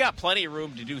 So they've got plenty of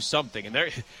room to do something. And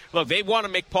they want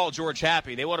to make Paul George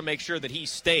happy. They want to make sure that he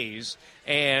stays.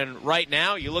 And right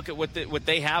now, you look at what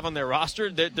they have on their roster,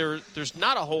 there's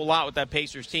not a whole lot with that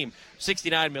Pacers team.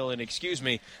 $69 million, excuse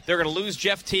me. They're going to lose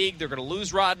Jeff Teague. They're going to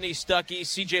lose Rodney Stuckey.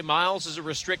 C.J. Miles is a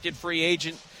restricted free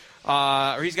agent,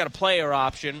 or he's got a player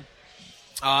option.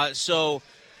 So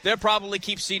They'll probably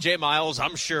keep C.J. Miles.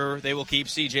 I'm sure they will keep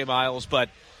C.J. Miles, but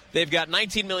they've got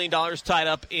 $19 million tied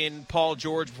up in Paul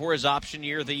George for his option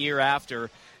year the year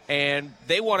after, and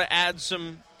they want to add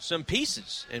some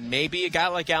pieces, and maybe a guy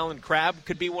like Alan Crabb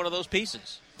could be one of those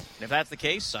pieces. And if that's the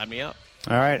case, sign me up.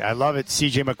 All right, I love it.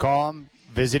 C.J. McCollum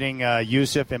visiting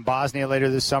Yusuf in Bosnia later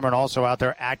this summer and also out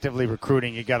there actively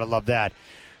recruiting. You got to love that.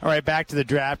 All right, back to the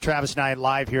draft. Travis and I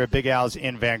live here at Big Al's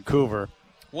in Vancouver.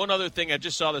 One other thing, I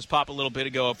just saw this pop a little bit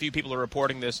ago. A few people are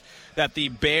reporting this, that the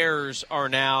Bears are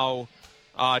now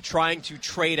trying to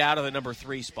trade out of the number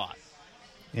 3 spot.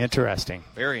 Interesting.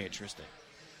 Very interesting.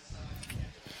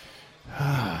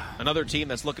 Another team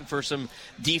that's looking for some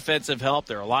defensive help.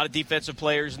 There are a lot of defensive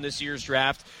players in this year's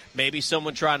draft. Maybe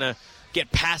someone trying to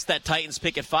get past that Titans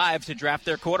pick at 5 to draft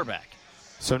their quarterback.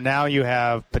 So now you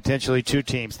have potentially 2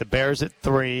 teams, the Bears at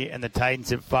 3 and the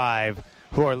Titans at 5,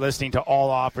 who are listening to all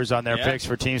offers on their picks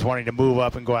for teams wanting to move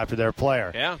up and go after their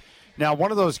player. Yeah. Now,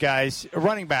 one of those guys,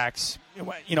 running backs,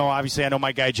 obviously I know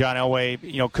my guy John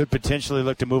Elway, could potentially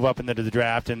look to move up into the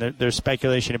draft, and there's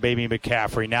speculation of Baby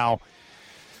McCaffrey. Now,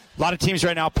 a lot of teams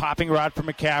right now popping Rod for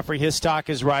McCaffrey. His stock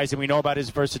is rising. We know about his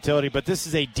versatility, but this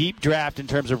is a deep draft in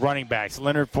terms of running backs.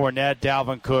 Leonard Fournette,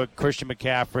 Dalvin Cook, Christian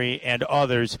McCaffrey, and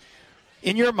others.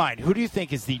 In your mind, who do you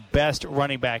think is the best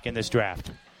running back in this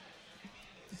draft?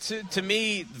 To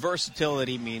me,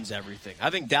 versatility means everything.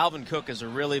 I think Dalvin Cook is a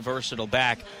really versatile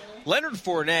back. Leonard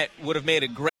Fournette would have made a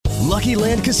great... Lucky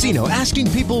Land Casino,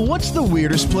 asking people, what's the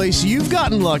weirdest place you've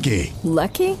gotten lucky?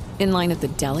 Lucky? In line at the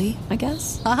deli, I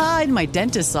guess? Aha, in my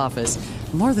dentist's office.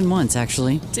 More than once,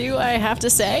 actually. Do I have to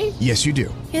say? Yes, you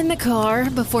do. In the car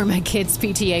before my kids'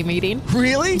 PTA meeting.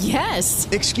 Really? Yes.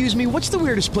 Excuse me, what's the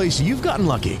weirdest place you've gotten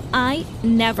lucky? I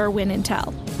never win and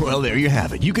tell. Well, there you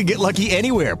have it. You can get lucky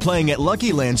anywhere, playing at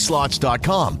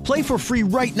LuckyLandSlots.com. Play for free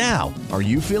right now. Are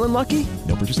you feeling lucky?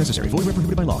 No purchase necessary. Void where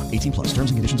prohibited by law. 18+.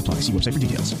 Terms and conditions apply. See website for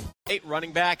details.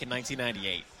 Running back in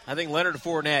 1998. I think Leonard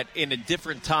Fournette in a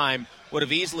different time would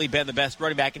have easily been the best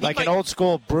running back. And like an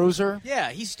old-school bruiser? Yeah,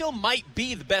 he still might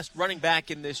be the best running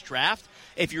back in this draft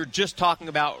if you're just talking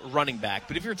about running back.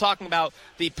 But if you're talking about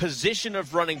the position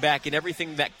of running back and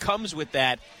everything that comes with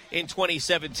that in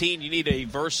 2017, you need a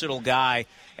versatile guy.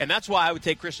 And that's why I would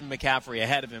take Christian McCaffrey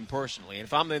ahead of him personally. And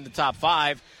if I'm in the top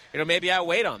 5, maybe I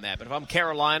wait on that. But if I'm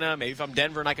Carolina, maybe if I'm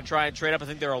Denver and I can try and trade up, I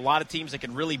think there are a lot of teams that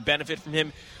can really benefit from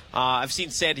him. I've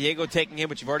seen San Diego taking him,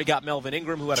 but you've already got Melvin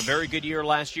Ingram, who had a very good year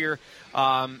last year,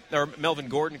 or Melvin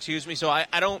Gordon, excuse me. So I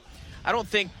don't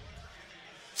think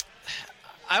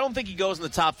he goes in the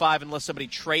top 5 unless somebody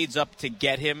trades up to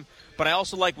get him. But I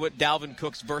also like what Dalvin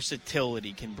Cook's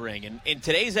versatility can bring. And in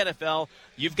today's NFL,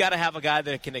 you've got to have a guy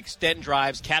that can extend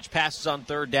drives, catch passes on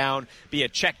third down, be a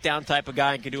check down type of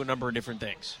guy, and can do a number of different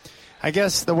things. I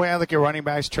guess the way I look at running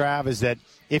backs, Trav, is that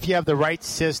if you have the right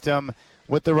system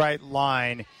with the right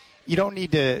line, you don't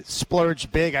need to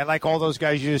splurge big. I like all those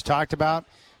guys you just talked about.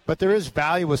 But there is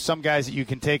value with some guys that you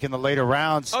can take in the later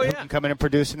rounds who can come in and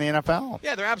produce in the NFL.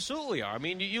 Yeah, there absolutely are. I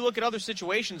mean, you look at other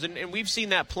situations, and we've seen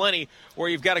that plenty, where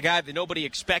you've got a guy that nobody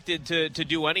expected to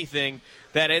do anything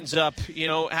that ends up,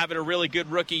 having a really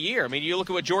good rookie year. I mean, you look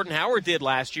at what Jordan Howard did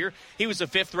last year. He was a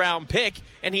 5th-round pick,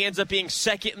 and he ends up being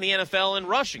 2nd in the NFL in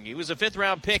rushing. He was a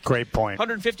 5th-round pick. Great point.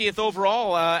 150th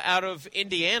overall out of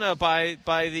Indiana by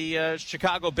the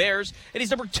Chicago Bears, and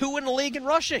he's number 2 in the league in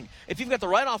rushing. If you've got the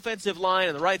right offensive line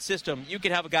and the right system, you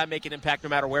can have a guy make an impact no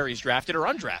matter where he's drafted or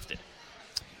undrafted.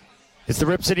 It's the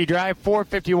Rip City Drive,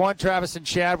 4:51. Travis and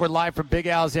Chad, we're live from Big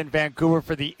Al's in Vancouver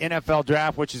for the NFL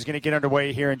Draft, which is going to get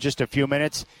underway here in just a few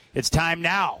minutes. It's time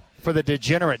now for the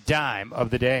degenerate dime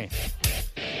of the day.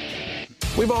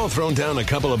 We've all thrown down a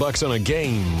couple of bucks on a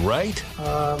game, right?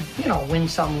 Win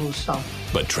some, lose some.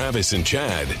 But Travis and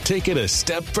Chad take it a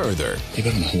step further. They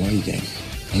bet on the Hawaii game.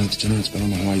 I know degenerates bet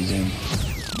on the Hawaii game.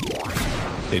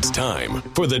 It's time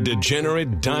for the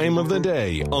Degenerate Dime of the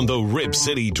Day on the Rip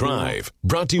City Drive.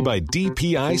 Brought to you by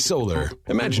DPI Solar.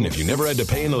 Imagine if you never had to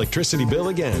pay an electricity bill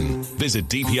again. Visit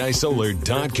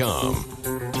DPISolar.com.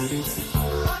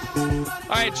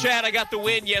 All right, Chad, I got the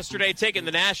win yesterday, taking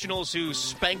the Nationals, who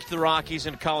spanked the Rockies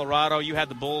in Colorado. You had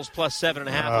the Bulls plus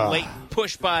 7.5. A late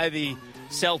push by the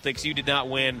Celtics. You did not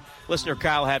win. Listener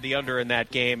Kyle had the under in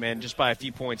that game, and just by a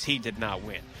few points, he did not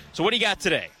win. So what do you got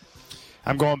today?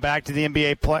 I'm going back to the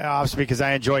NBA playoffs because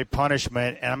I enjoy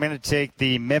punishment, and I'm going to take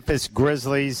the Memphis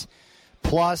Grizzlies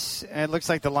plus, and it looks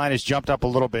like the line has jumped up a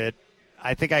little bit.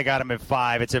 I think I got them at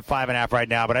 5. It's at 5.5 right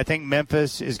now, but I think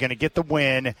Memphis is going to get the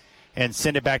win and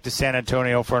send it back to San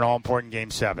Antonio for an all-important Game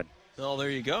 7. Well,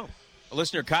 there you go.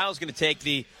 Listener Kyle's going to take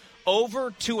the over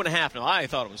 2.5. Now, I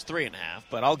thought it was 3.5,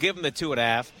 but I'll give him the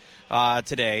 2.5.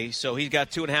 today. So he's got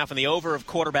 2.5 in the over of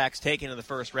quarterbacks taken in the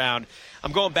first round.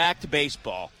 I'm going back to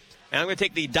baseball. And I'm going to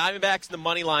take the Diamondbacks in the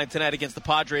money line tonight against the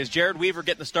Padres. Jared Weaver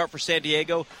getting the start for San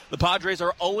Diego. The Padres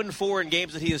are 0-4 in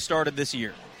games that he has started this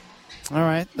year. All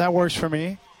right, that works for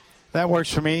me.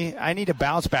 I need a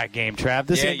bounce-back game, Trav.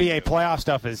 This NBA playoff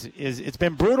stuff it's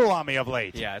been brutal on me of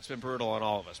late. Yeah, it's been brutal on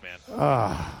all of us, man.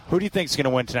 Who do you think is going to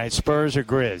win tonight, Spurs or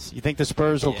Grizz? You think the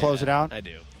Spurs will close it out? I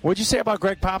do. What did you say about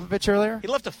Greg Popovich earlier? He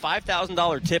left a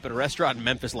 $5,000 tip at a restaurant in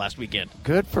Memphis last weekend.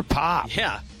 Good for Pop.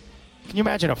 Yeah. Can you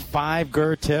imagine a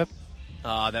 $5 tip?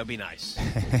 That would be nice.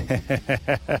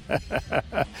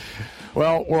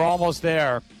 Well, we're almost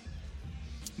there.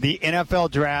 The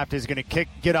NFL draft is going to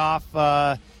get off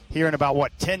here in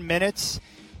about, 10 minutes?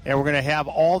 And we're going to have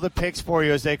all the picks for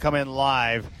you as they come in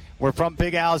live. We're from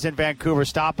Big Al's in Vancouver.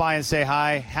 Stop by and say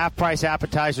hi. Half-price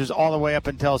appetizers all the way up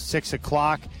until 6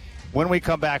 o'clock. When we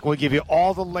come back, we'll give you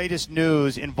all the latest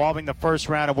news involving the first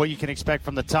round of what you can expect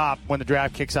from the top when the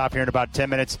draft kicks off here in about 10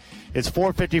 minutes. It's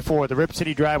 4:54, the Rip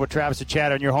City Drive with Travis and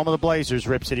Chad on your home of the Blazers,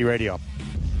 Rip City Radio.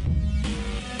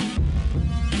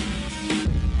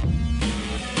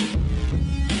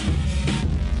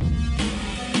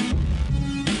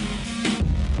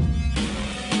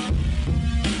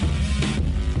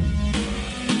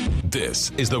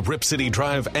 This is the Rip City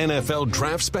Drive NFL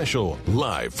Draft Special,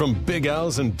 live from Big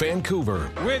Al's in Vancouver.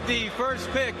 With the first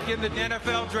pick in the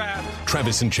NFL Draft,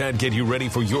 Travis and Chad get you ready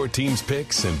for your team's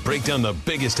picks and break down the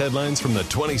biggest headlines from the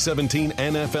 2017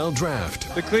 NFL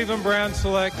Draft. the Cleveland Browns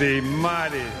select the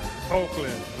mighty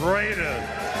Oakland Raiders.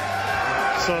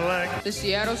 Select The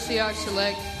Seattle Seahawks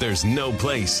select There's no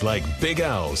place like Big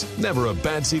Al's. Never a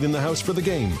bad seat in the house for the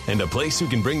game, and a place who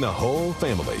can bring the whole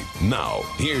family. Now,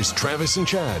 here's Travis and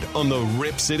Chad on the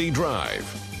Rip City Drive.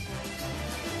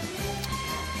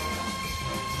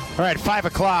 All right, 5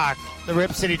 o'clock, the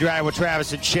Rip City Drive with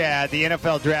Travis and Chad. The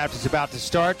NFL Draft is about to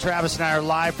start. Travis and I are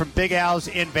live from Big Al's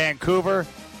in Vancouver.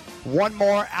 One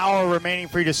more hour remaining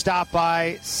for you to stop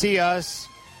by, see us,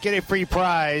 get a free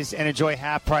prize, and enjoy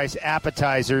half-price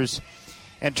appetizers.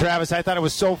 And, Travis, I thought it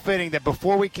was so fitting that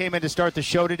before we came in to start the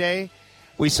show today,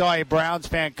 we saw a Browns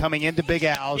fan coming into Big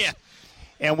Al's. Yeah.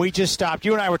 And we just stopped.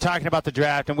 You and I were talking about the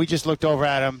draft, and we just looked over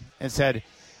at him and said,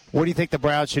 what do you think the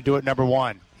Browns should do at number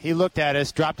 1? He looked at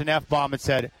us, dropped an F-bomb, and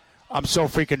said, I'm so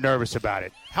freaking nervous about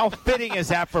it. How fitting is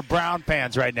that for Brown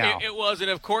fans right now? It was, and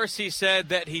of course he said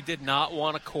that he did not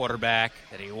want a quarterback,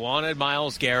 that he wanted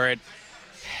Myles Garrett.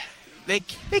 They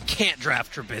can't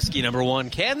draft Trubisky number 1,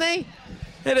 can they?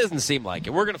 It doesn't seem like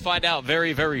it. We're going to find out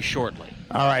very, very shortly.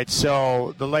 All right,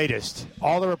 so the latest.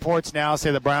 All the reports now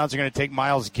say the Browns are going to take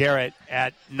Myles Garrett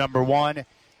at number 1,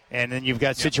 and then you've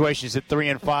got situations at 3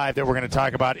 and 5 that we're going to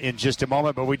talk about in just a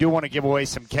moment, but we do want to give away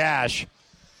some cash.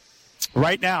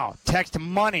 Right now, text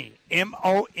MONEY,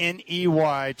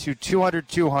 M-O-N-E-Y, to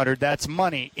 200-200. That's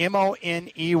MONEY,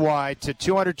 M-O-N-E-Y, to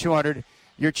 200-200.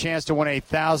 Your chance to win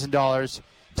 $1,000.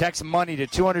 Text MONEY to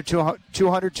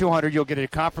 200-200. You'll get a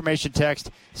confirmation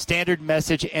text. Standard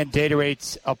message and data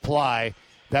rates apply.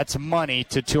 That's MONEY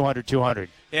to 200-200.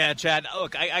 Yeah, Chad,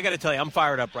 look, I got to tell you, I'm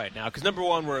fired up right now because, number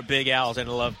 1, we're at Big Al's and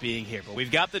I love being here. But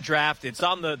we've got the draft. It's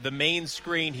on the main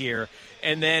screen here.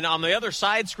 And then on the other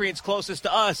side screens closest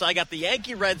to us, I got the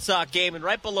Yankee-Red Sox game. And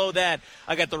right below that,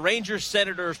 I got the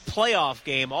Rangers-Senators playoff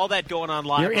game. All that going on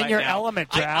live right now. You're in your element,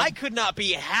 Trav. I could not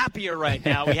be happier right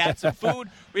now. We had some food.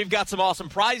 We've got some awesome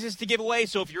prizes to give away.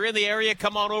 So if you're in the area,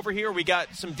 come on over here. We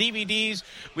got some DVDs.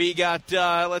 We got,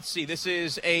 let's see, this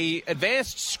is a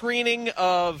advanced screening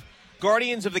of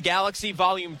Guardians of the Galaxy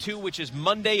Volume 2, which is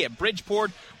Monday at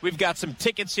Bridgeport. We've got some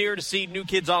tickets here to see New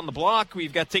Kids on the Block.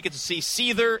 We've got tickets to see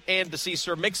Seether and to see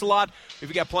Sir Mix-a-Lot.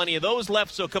 We've got plenty of those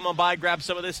left, so come on by, grab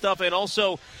some of this stuff. And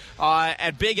also,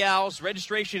 at Big Al's,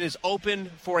 registration is open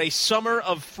for a summer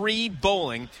of free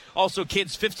bowling. Also,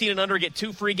 kids 15 and under get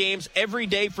 2 free games every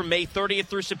day from May 30th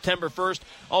through September 1st.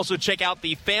 Also, check out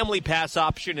the Family Pass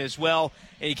option as well.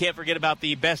 And you can't forget about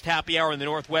the best happy hour in the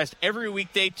Northwest every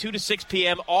weekday, 2 to 6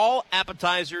 p.m. All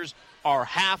appetizers are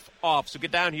half off. So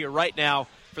get down here right now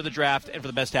for the draft and for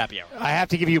the best happy hour. I have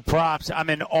to give you props. I'm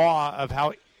in awe of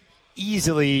how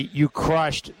easily you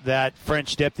crushed that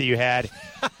French dip that you had.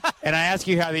 And I asked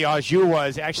you how the au jus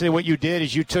was. Actually, what you did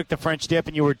is you took the French dip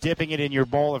and you were dipping it in your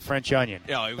bowl of French onion.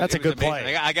 Yeah, That's a good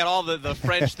play. I got all the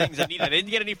French things I needed. I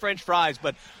didn't get any French fries,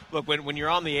 but look, when you're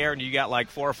on the air and you got like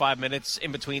 4 or 5 minutes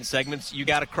in between segments, you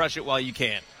got to crush it while you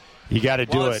can. You got to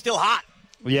do it. It's still hot.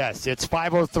 Yes, it's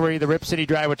 5:03, the Rip City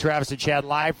Drive with Travis and Chad,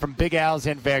 live from Big Al's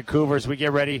in Vancouver as we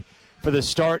get ready for the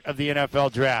start of the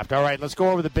NFL Draft. All right, let's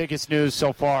go over the biggest news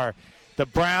so far. The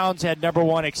Browns had number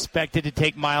 1 expected to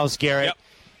take Myles Garrett. Yep.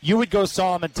 You would go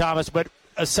Solomon Thomas, but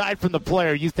aside from the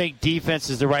player, you think defense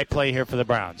is the right play here for the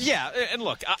Browns? Yeah, and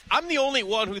look, I'm the only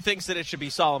one who thinks that it should be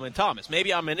Solomon Thomas.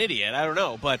 Maybe I'm an idiot. I don't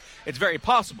know, but it's very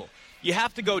possible. You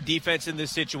have to go defense in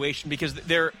this situation because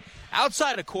they're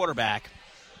outside of quarterback.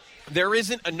 There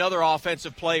isn't another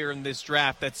offensive player in this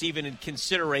draft that's even in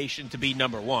consideration to be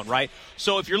number one, right?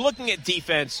 So if you're looking at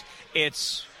defense,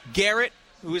 it's Garrett,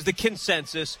 who is the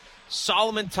consensus,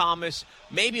 Solomon Thomas,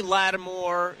 maybe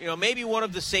Lattimore, maybe one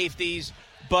of the safeties,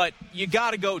 but you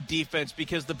got to go defense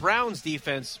because the Browns'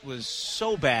 defense was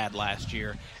so bad last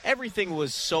year. Everything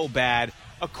was so bad.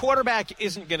 A quarterback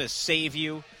isn't going to save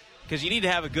you because you need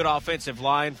to have a good offensive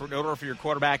line in order for your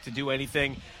quarterback to do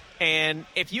anything. And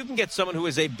if you can get someone who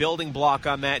is a building block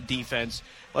on that defense,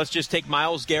 let's just take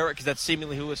Myles Garrett because that's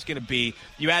seemingly who it's going to be.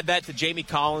 You add that to Jamie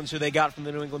Collins, who they got from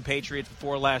the New England Patriots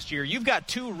before last year. You've got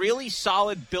two really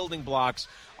solid building blocks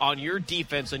on your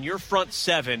defense, on your front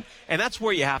seven, and that's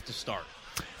where you have to start.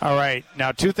 All right.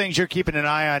 Now, two things you're keeping an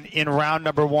eye on in round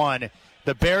number one.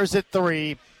 The Bears at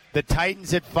 3, the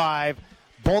Titans at 5.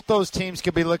 Both those teams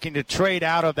could be looking to trade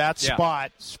out of that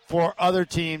spot for other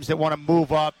teams that want to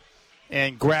move up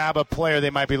and grab a player they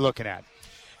might be looking at.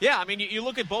 Yeah, I mean, you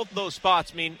look at both of those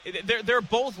spots. I mean, they're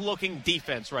both looking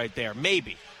defense right there,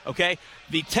 maybe, okay?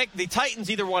 The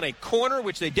Titans either want a corner,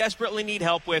 which they desperately need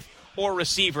help with, or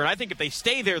receiver. And I think if they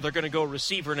stay there, they're going to go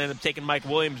receiver and end up taking Mike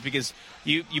Williams because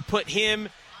you put him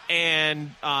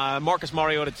and Marcus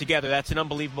Mariota together. That's an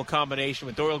unbelievable combination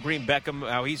with Dorial Green-Beckham,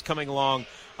 how he's coming along.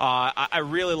 I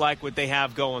really like what they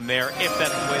have going there, if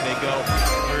that's the way they go.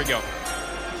 Here we go.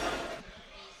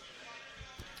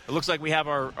 It looks like we have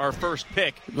our first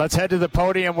pick. Let's head to the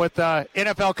podium with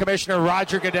NFL Commissioner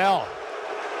Roger Goodell.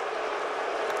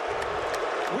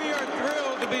 We are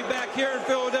thrilled to be back here in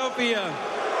Philadelphia,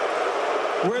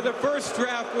 where the first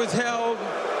draft was held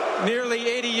nearly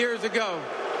 80 years ago.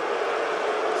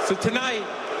 So tonight,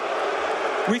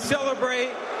 we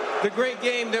celebrate the great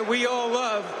game that we all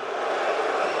love,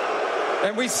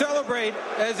 and we celebrate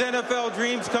as NFL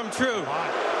dreams come true.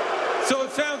 So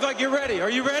it sounds like you're ready. Are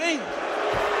you ready?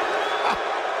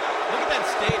 Look at that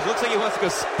stage. Looks like he wants to go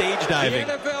stage diving.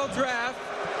 The NFL Draft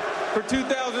for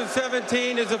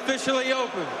 2017 is officially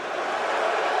open.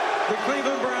 The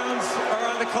Cleveland Browns are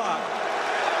on the clock.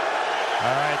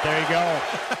 All right, there you go.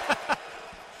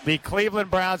 The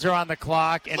Cleveland Browns are on the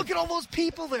clock. And look at all those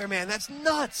people there, man. That's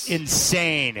nuts.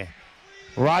 Insane.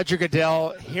 Roger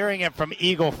Goodell, hearing it from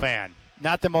Eagle fan.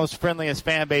 Not the most friendliest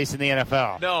fan base in the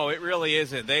NFL. No, it really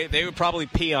isn't. They would probably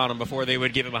pee on him before they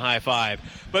would give him a high five.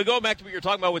 But going back to what you're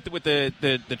talking about with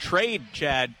the trade,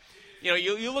 Chad,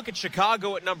 you look at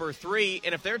Chicago at number 3,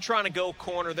 and if they're trying to go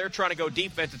corner, they're trying to go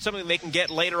defense, it's something they can get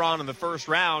later on in the first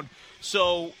round.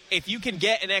 So if you can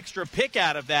get an extra pick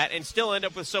out of that and still end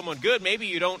up with someone good, maybe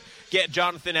you don't get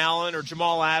Jonathan Allen or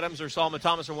Jamal Adams or Solomon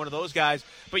Thomas or one of those guys,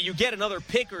 but you get another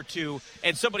pick or two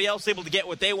and somebody else able to get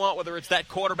what they want, whether it's that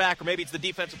quarterback or maybe it's the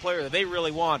defensive player that they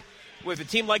really want. With a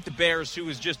team like the Bears, who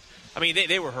is just, I mean,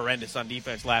 they were horrendous on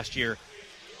defense last year.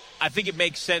 I think it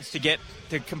makes sense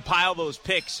to compile those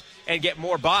picks and get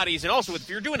more bodies. And also, if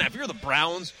you're doing that, if you're the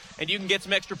Browns and you can get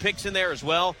some extra picks in there as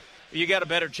well, you got a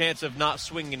better chance of not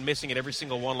swinging and missing at every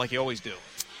single one like you always do.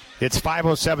 It's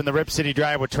 5:07, the Rip City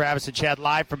Drive with Travis and Chad,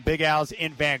 live from Big Al's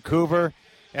in Vancouver,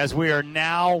 as we are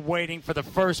now waiting for the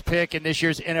first pick in this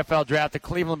year's NFL Draft. The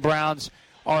Cleveland Browns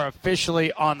are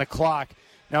officially on the clock.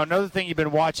 Now, another thing you've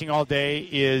been watching all day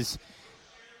is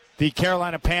the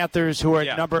Carolina Panthers, who are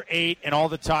at number 8, and all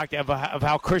the talk of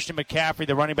how Christian McCaffrey,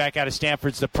 the running back out of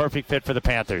Stanford, is the perfect fit for the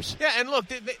Panthers. Yeah, and look,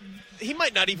 he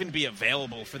might not even be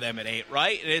available for them at 8,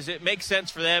 right? Does it make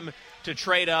sense for them to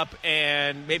trade up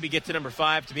and maybe get to number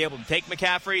 5 to be able to take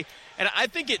McCaffrey? And I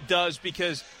think it does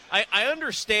because I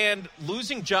understand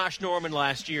losing Josh Norman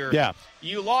last year. Yeah.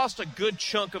 You lost a good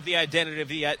chunk of the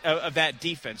identity of that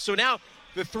defense. So now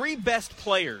the 3 best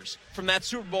players from that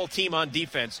Super Bowl team on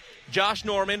defense, Josh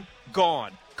Norman,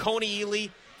 gone. Coney Ealy,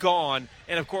 gone.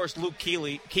 And, of course, Luke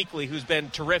Kuechly, who's been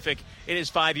terrific in his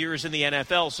 5 years in the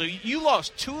NFL. So you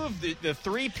lost 2 of the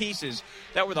 3 pieces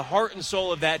that were the heart and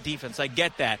soul of that defense. I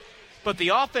get that. But the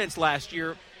offense last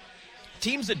year,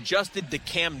 teams adjusted to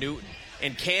Cam Newton.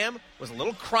 And Cam was a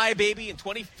little crybaby in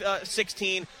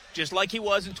 2016, just like he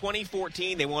was in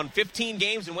 2014. They won 15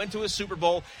 games and went to a Super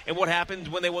Bowl. And what happened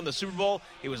when they won the Super Bowl?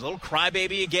 He was a little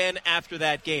crybaby again after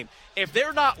that game. If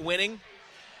they're not winning,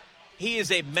 he is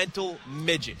a mental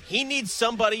midget. He needs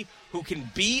somebody who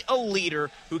can be a leader,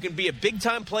 who can be a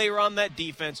big-time player on that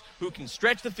defense, who can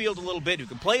stretch the field a little bit, who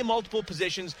can play multiple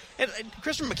positions. And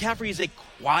Christian McCaffrey is a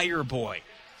choir boy.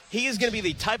 He is going to be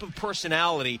the type of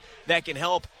personality that can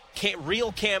help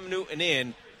reel Cam Newton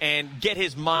in and get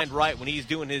his mind right when he's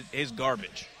doing his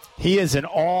garbage. He is an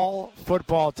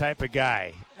all-football type of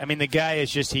guy. I mean, the guy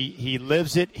is just, he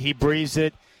lives it, he breathes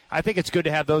it. I think it's good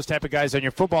to have those type of guys on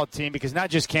your football team because not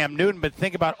just Cam Newton, but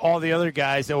think about all the other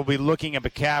guys that will be looking at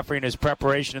McCaffrey and his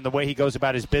preparation and the way he goes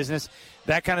about his business.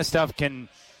 That kind of stuff can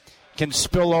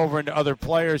spill over into other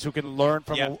players who can learn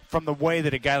from the way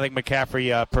that a guy like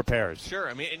McCaffrey prepares. Sure.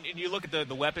 I mean, and you look at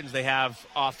the weapons they have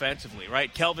offensively,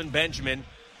 right? Kelvin Benjamin,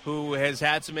 who has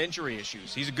had some injury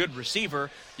issues. He's a good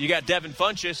receiver. You got Devin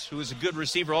Funchess, who is a good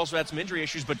receiver, also had some injury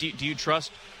issues. But do you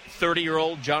trust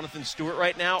 30-year-old Jonathan Stewart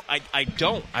right now? I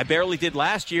don't. I barely did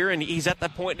last year, and he's at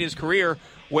that point in his career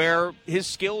where his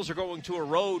skills are going to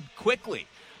erode quickly.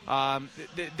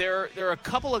 There are a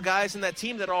couple of guys in that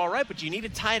team that are all right, but you need a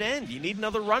tight end. You need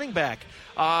another running back.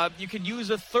 You could use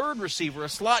a third receiver, a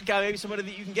slot guy, maybe somebody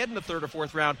that you can get in the third or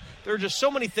fourth round. There are just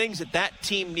so many things that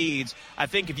team needs. I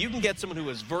think if you can get someone who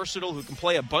is versatile, who can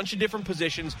play a bunch of different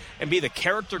positions and be the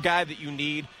character guy that you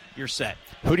need, you're set.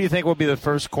 Who do you think will be the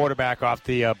first quarterback off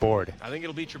the board? I think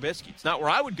it'll be Trubisky. It's not where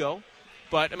I would go,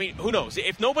 but, I mean, who knows?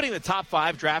 If nobody in the top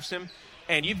 5 drafts him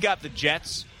and you've got the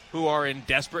Jets who are in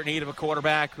desperate need of a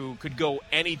quarterback who could go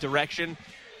any direction,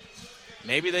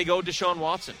 maybe they go Deshaun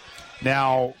Watson.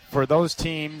 Now, for those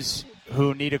teams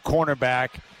who need a cornerback,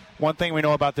 one thing we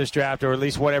know about this draft, or at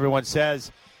least what everyone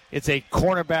says, it's a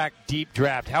cornerback deep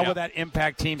draft. How will that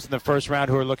impact teams in the first round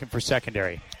who are looking for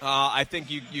secondary? I think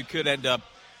you could end up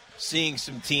seeing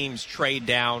some teams trade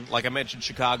down, like I mentioned,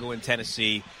 Chicago and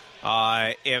Tennessee.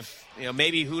 If,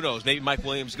 maybe, who knows, maybe Mike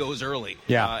Williams goes early.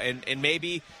 Yeah. And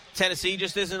maybe Tennessee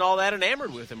just isn't all that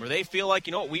enamored with him, or they feel like,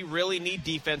 we really need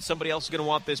defense. Somebody else is going to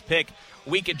want this pick.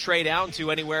 We could trade down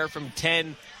to anywhere from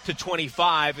 10 to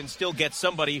 25 and still get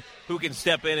somebody who can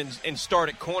step in and start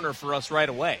at corner for us right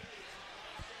away.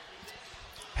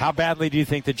 How badly do you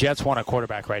think the Jets want a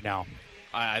quarterback right now?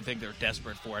 I think they're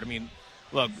desperate for it. I mean,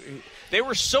 look, they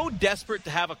were so desperate to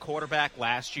have a quarterback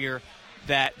last year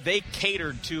that they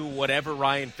catered to whatever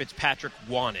Ryan Fitzpatrick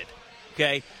wanted.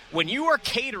 Okay? When you are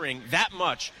catering that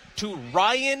much to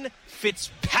Ryan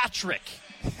Fitzpatrick,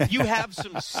 you have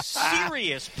some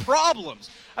serious problems.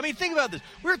 I mean, think about this.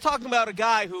 We're talking about a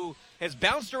guy who has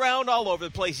bounced around all over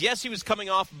the place. Yes, he was coming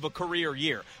off of a career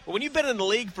year. But when you've been in the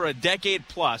league for a decade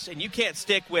plus and you can't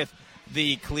stick with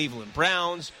the Cleveland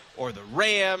Browns or the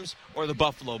Rams or the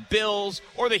Buffalo Bills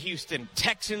or the Houston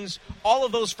Texans, all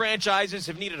of those franchises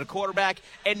have needed a quarterback,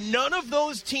 and none of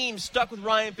those teams stuck with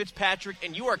Ryan Fitzpatrick,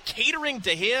 and you are catering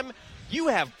to him, you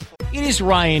have... It is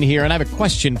Ryan here, and I have a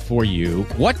question for you.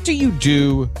 What do you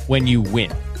do when you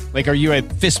win? Like, are you a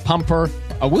fist pumper,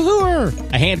 a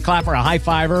woohooer, a hand clapper, a high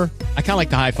fiver? I kind of like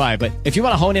the high five, but if you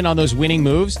want to hone in on those winning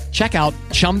moves, check out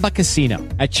Chumba Casino.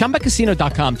 At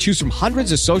ChumbaCasino.com, choose from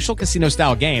hundreds of social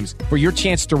casino-style games for your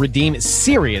chance to redeem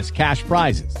serious cash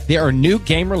prizes. There are new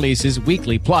game releases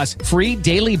weekly, plus free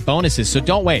daily bonuses, so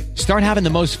don't wait. Start having the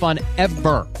most fun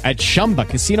ever at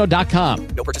ChumbaCasino.com.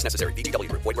 No purchase necessary. VGW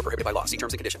Group. Void where prohibited by law. See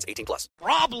terms and conditions. 18+.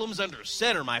 Problems under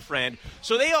center, my friend.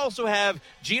 So they also have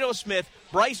Geno Smith,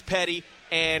 Bryce Petty,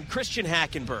 and Christian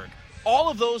Hackenberg. All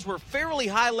of those were fairly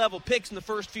high-level picks in the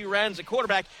first few rounds at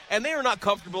quarterback, and they are not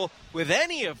comfortable with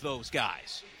any of those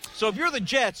guys. So if you're the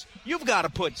Jets, you've got to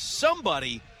put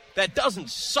somebody that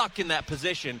doesn't suck in that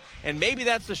position, and maybe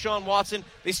that's Deshaun Watson.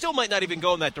 They still might not even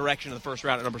go in that direction in the first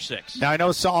round at number 6. Now, I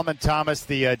know Solomon Thomas,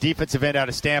 the defensive end out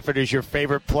of Stanford, is your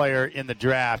favorite player in the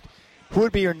draft. Who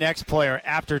would be your next player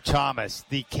after Thomas,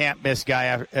 the can't-miss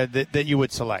guy that you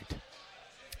would select?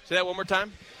 Say that one more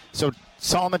time. So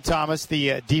Solomon Thomas,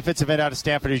 the defensive end out of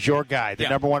Stanford, is your guy, the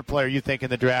number one player you think in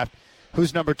the draft.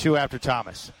 Who's number 2 after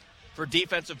Thomas? For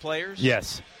defensive players?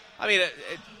 Yes. I mean,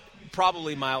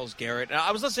 probably Myles Garrett.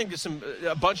 I was listening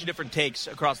to a bunch of different takes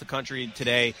across the country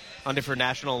today on different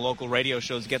national and local radio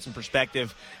shows to get some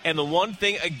perspective. And the one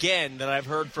thing, again, that I've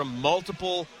heard from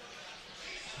multiple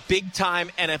big-time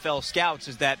NFL scouts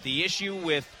is that the issue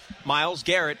with Myles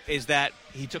Garrett is that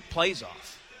he took plays off.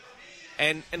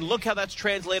 And look how that's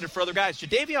translated for other guys.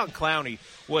 Jadeveon Clowney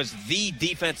was the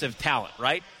defensive talent,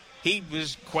 right? He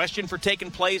was questioned for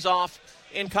taking plays off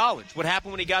in college. What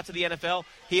happened when he got to the NFL?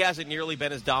 He hasn't nearly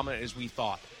been as dominant as we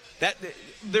thought.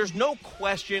 There's no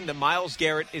question that Myles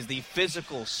Garrett is the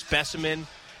physical specimen,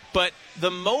 but the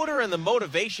motor and the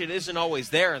motivation isn't always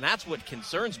there, and that's what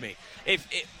concerns me.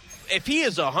 If he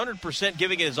is 100%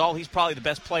 giving it his all, he's probably the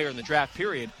best player in the draft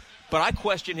period, but I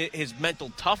question his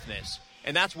mental toughness.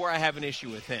 And that's where I have an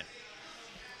issue with him.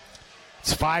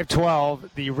 It's 5:12,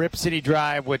 the Rip City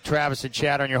Drive with Travis and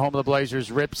Chad on your home of the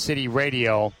Blazers, Rip City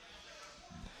Radio.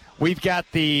 We've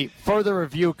got the further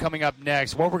review coming up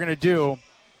next. What we're going to do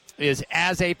is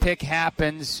as a pick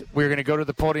happens, we're going to go to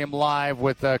the podium live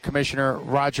with Commissioner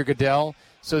Roger Goodell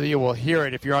so that you will hear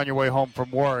it if you're on your way home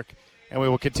from work, and we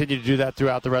will continue to do that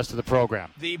throughout the rest of the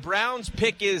program. The Browns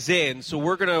pick is in, so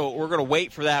we're gonna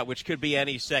wait for that, which could be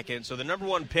any second. So the number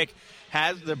one pick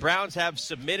the Browns have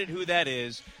submitted who that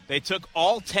is. They took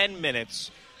all 10 minutes.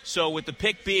 So with the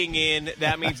pick being in,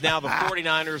 that means now the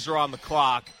 49ers are on the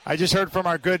clock. I just heard from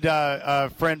our good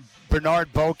friend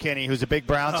Bernard Bokenny, who's a big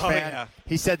Browns fan. Yeah.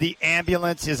 He said the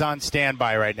ambulance is on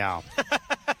standby right now.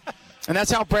 And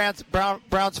that's how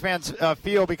Browns fans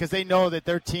feel, because they know that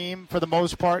their team, for the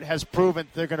most part, has proven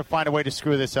they're going to find a way to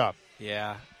screw this up.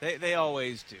 Yeah, they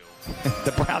always do.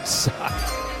 The Browns suck.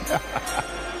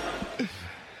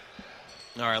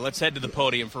 All right, let's head to the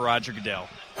podium for Roger Goodell.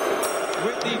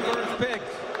 With the first pick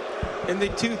in the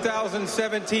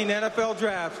 2017 NFL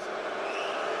Draft,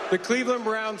 the Cleveland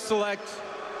Browns select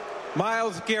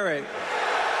Myles Garrett,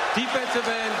 defensive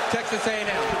end, Texas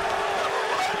A&M.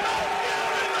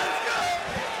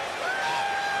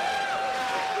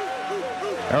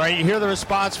 All right, you hear the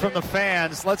response from the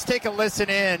fans. Let's take a listen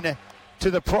in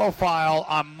to the profile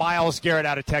on Myles Garrett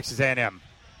out of Texas A&M.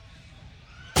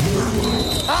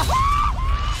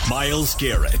 Myles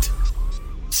Garrett,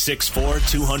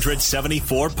 6'4",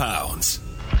 274 pounds,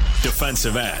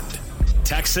 defensive end,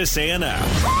 Texas A&M.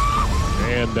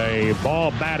 And a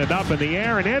ball batted up in the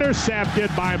air and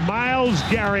intercepted by Myles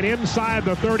Garrett inside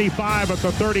the 35 at the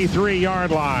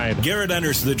 33-yard line. Garrett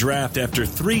enters the draft after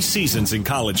 3 seasons in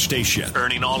College Station,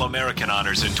 earning All-American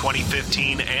honors in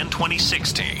 2015 and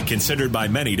 2016. Considered by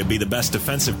many to be the best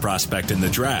defensive prospect in the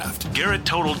draft, Garrett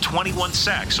totaled 21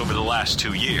 sacks over the last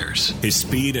 2 years. His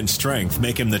speed and strength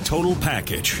make him the total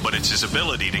package, but it's his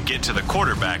ability to get to the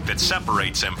quarterback that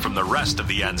separates him from the rest of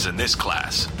the ends in this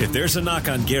class. If there's a knock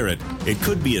on Garrett, it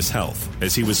could be his health,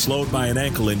 as he was slowed by an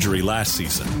ankle injury last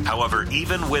season. However,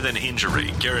 even with an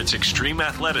injury, Garrett's extreme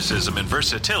athleticism and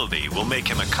versatility will make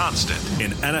him a constant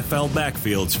in NFL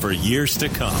backfields for years to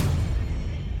come.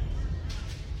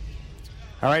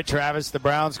 All right, Travis, the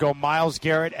Browns go Myles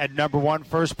Garrett at number 1,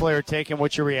 first player taken.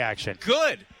 What's your reaction?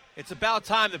 Good. It's about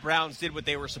time the Browns did what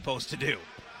they were supposed to do.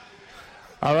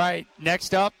 All right,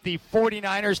 next up, the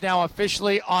 49ers now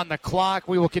officially on the clock.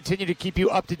 We will continue to keep you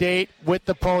up to date with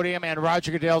the podium and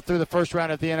Roger Goodell through the first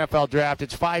round of the NFL Draft.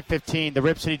 It's 5:15, the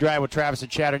Rip City Drive with Travis and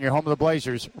Chad on your home of the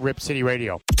Blazers, Rip City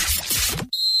Radio.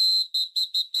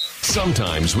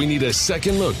 Sometimes we need a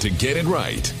second look to get it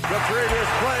right. The previous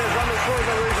play is under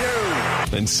further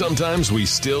review. And sometimes we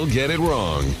still get it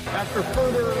wrong. After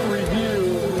further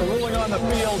review, the ruling on the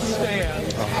field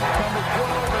stands. Number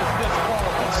 12 is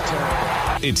disqualified.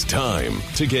 It's time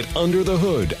to get under the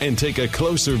hood and take a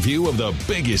closer view of the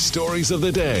biggest stories of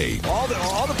the day. All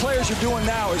the players are doing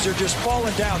now is they're just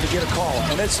falling down to get a call,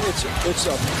 and it's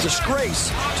a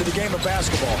disgrace to the game of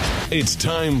basketball. It's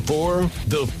time for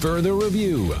The Further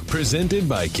Review, presented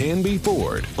by Canby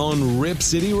Ford on Rip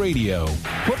City Radio.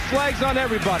 Put flags on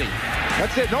everybody.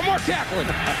 That's it. No more tackling.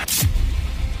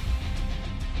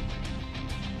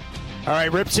 All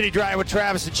right, Rip City Drive with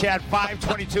Travis and Chad,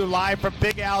 5:22 live from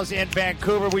Big Al's in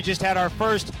Vancouver. We just had our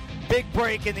first big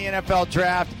break in the NFL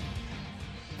Draft.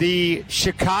 The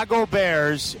Chicago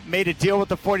Bears made a deal with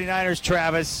the 49ers,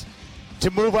 Travis, to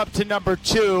move up to number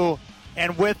 2,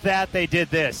 and with that, they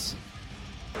did this.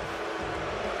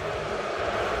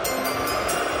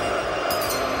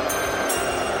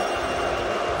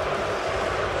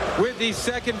 With the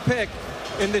second pick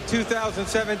in the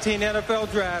 2017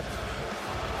 NFL Draft,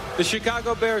 the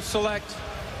Chicago Bears select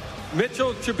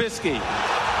Mitchell Trubisky,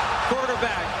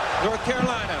 quarterback, North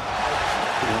Carolina.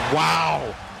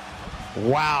 Wow.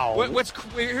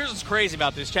 Here's what's crazy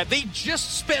about this, Chad. They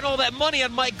just spent all that money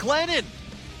on Mike Glennon.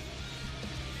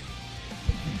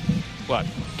 What?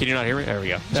 Can you not hear me? There we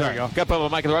go. There we go. Got to put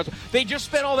my mic in the right spot. They just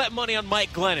spent all that money on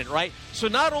Mike Glennon, right? So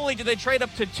not only did they trade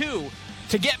up to 2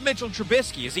 to get Mitchell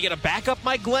Trubisky, is he going to back up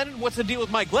Mike Glennon? What's the deal with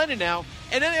Mike Glennon now?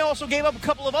 And then they also gave up a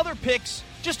couple of other picks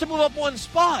just to move up 1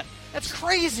 spot. That's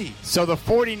crazy. So the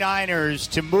 49ers,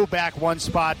 to move back 1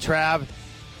 spot, Trav,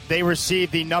 they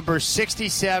received the number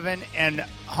 67 and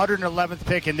 111th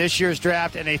pick in this year's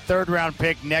draft and a 3rd-round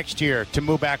pick next year to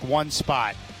move back 1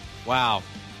 spot. Wow.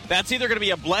 That's either going to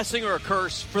be a blessing or a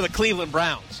curse for the Cleveland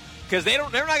Browns, because they're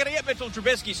not going to get Mitchell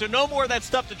Trubisky, so no more of that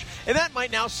stuff. And that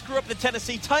might now screw up the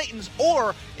Tennessee Titans,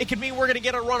 or it could mean we're going to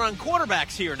get a run on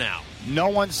quarterbacks here now. No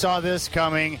one saw this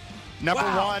coming. Number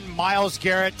 1, Myles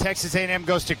Garrett, Texas A&M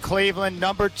goes to Cleveland.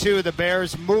 Number 2, the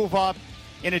Bears move up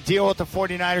in a deal with the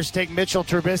 49ers to take Mitchell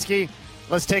Trubisky.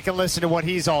 Let's take a listen to what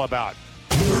he's all about.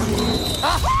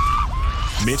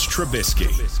 Mitch Trubisky,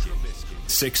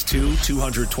 6'2",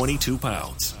 222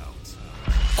 pounds.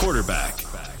 Quarterback,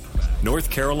 North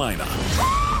Carolina.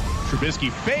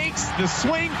 Trubisky fakes the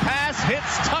swing pass,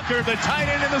 hits Tucker, the tight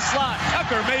end in the slot.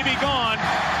 Tucker may be gone.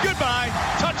 Goodbye.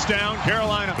 Touchdown,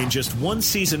 Carolina. In just one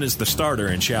season as the starter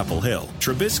in Chapel Hill,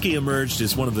 Trubisky emerged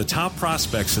as one of the top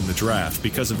prospects in the draft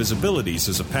because of his abilities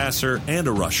as a passer and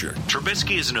a rusher.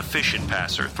 Trubisky is an efficient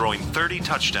passer, throwing 30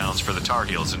 touchdowns for the Tar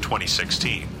Heels in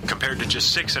 2016, compared to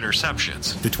just 6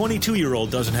 interceptions. The 22-year-old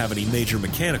doesn't have any major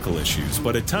mechanical issues,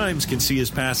 but at times can see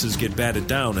his passes get batted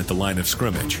down at the line of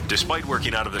scrimmage. Despite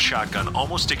working out of the shotgun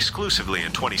almost exclusively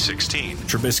in 2016,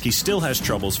 Trubisky still has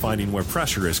troubles finding where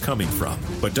pressure is coming from,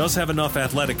 but does have enough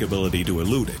athletic ability to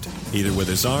elude it, either with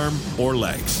his arm or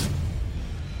legs.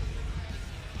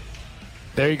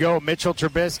 There you go, Mitchell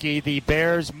Trubisky. The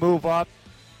Bears move up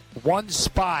one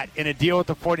spot in a deal with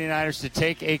the 49ers to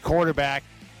take a quarterback.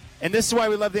 And this is why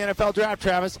we love the NFL draft,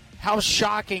 Travis. How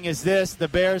shocking is this? The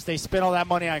Bears, they spent all that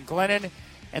money on Glennon,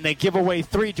 and they give away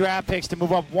 3 draft picks to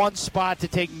move up one spot to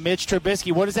take Mitch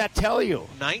Trubisky. What does that tell you?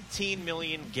 $19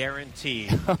 million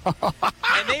guaranteed.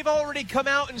 And they've already come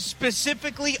out and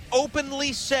specifically,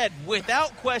 openly said,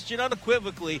 without question,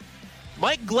 unequivocally,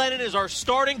 Mike Glennon is our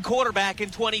starting quarterback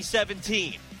in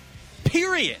 2017.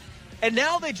 Period. And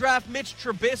now they draft Mitch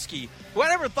Trubisky, who I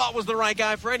never thought was the right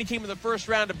guy for any team in the first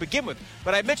round to begin with.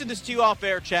 But I mentioned this to you off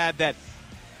air, Chad, that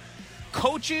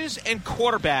coaches and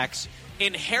quarterbacks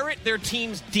inherit their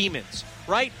team's demons,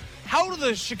 right? How do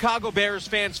the Chicago Bears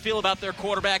fans feel about their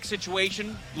quarterback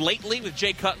situation lately with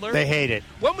Jay Cutler? They hate it.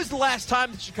 When was the last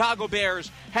time the Chicago Bears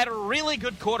had a really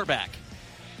good quarterback?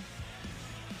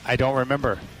 I don't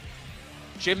remember.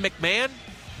 Jim McMahon?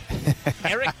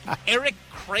 Eric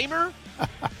Kramer?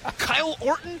 Kyle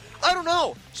Orton? I don't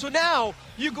know. So now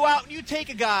you go out and you take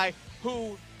a guy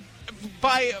who,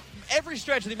 by every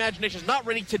stretch of the imagination, is not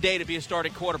ready today to be a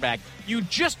starting quarterback. You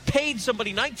just paid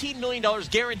somebody $19 million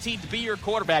guaranteed to be your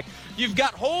quarterback. You've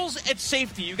got holes at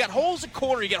safety. You've got holes at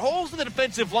corner. You got holes in the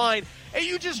defensive line. And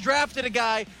you just drafted a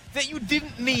guy that you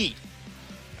didn't need.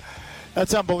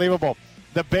 That's unbelievable.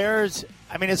 The Bears,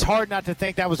 I mean, it's hard not to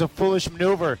think that was a foolish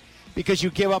maneuver because you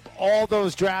give up all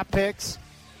those draft picks,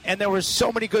 and there were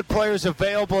so many good players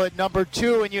available at number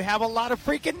 2, and you have a lot of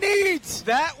freaking needs.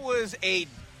 That was a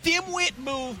dimwit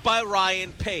move by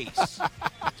Ryan Pace.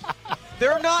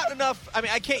 There are not enough. I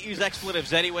mean, I can't use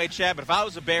expletives anyway, Chad, but if I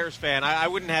was a Bears fan, I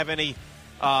wouldn't have any.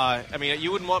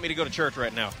 You wouldn't want me to go to church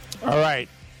right now. All right.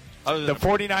 The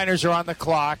 49ers are on the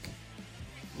clock.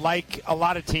 Like a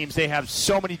lot of teams, they have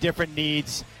so many different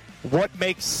needs. What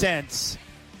makes sense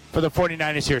for the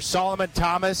 49ers here? Solomon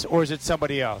Thomas, or is it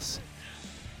somebody else?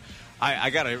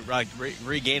 I got to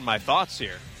regain my thoughts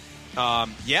here.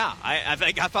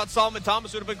 I thought Solomon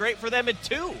Thomas would have been great for them at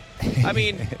 2. I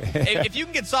mean, if you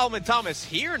can get Solomon Thomas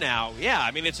here now,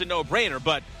 it's a no-brainer.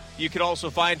 But you could also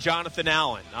find Jonathan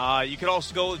Allen. You could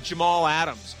also go with Jamal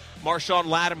Adams, Marshawn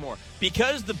Lattimore.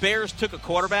 Because the Bears took a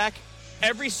quarterback,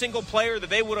 every single player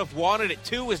that they would have wanted at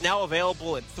 2 is now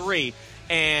available at 3.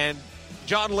 And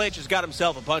John Lynch has got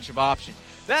himself a bunch of options.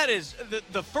 That is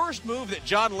the first move that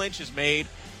John Lynch has made.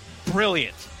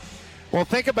 Brilliant. Well,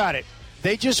 think about it.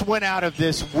 They just went out of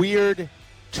this weird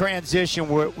transition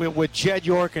with Jed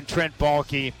York and Trent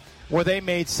Baalke, where they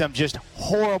made some just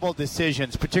horrible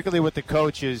decisions, particularly with the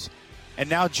coaches. And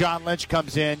now John Lynch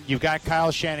comes in. You've got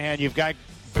Kyle Shanahan. You've got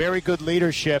very good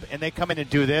leadership, and they come in and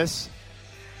do this.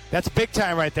 That's big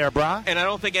time right there, brah. And I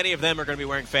don't think any of them are going to be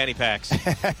wearing fanny packs.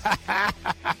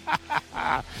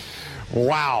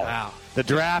 Wow. The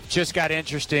draft just got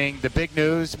interesting. The big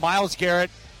news, Myles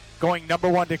Garrett going number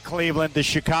 1 to Cleveland. The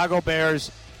Chicago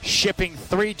Bears shipping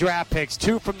 3 draft picks,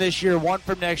 2 from this year, 1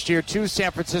 from next year, 2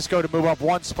 San Francisco to move up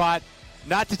 1 spot.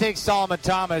 Not to take Solomon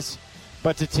Thomas,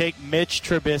 but to take Mitch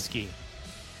Trubisky.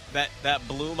 That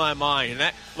blew my mind.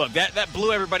 And that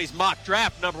blew everybody's mock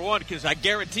draft, number 1, because I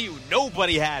guarantee you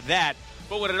nobody had that.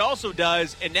 But what it also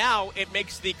does, and now it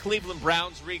makes the Cleveland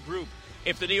Browns regroup.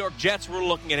 If the New York Jets were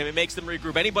looking at him, it makes them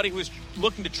regroup. Anybody who's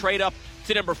looking to trade up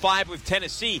to number 5 with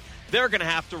Tennessee, they're going to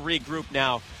have to regroup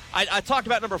now. I talked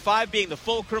about number 5 being the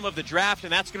fulcrum of the draft,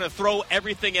 and that's going to throw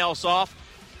everything else off.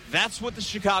 That's what the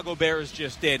Chicago Bears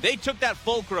just did. They took that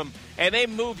fulcrum, and they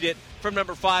moved it from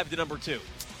number 5 to number 2.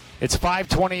 It's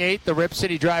 5:28, the Rip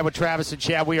City Drive with Travis and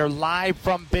Chad. We are live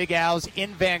from Big Al's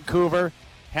in Vancouver.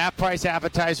 Half-price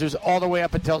appetizers all the way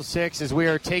up until 6 as we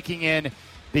are taking in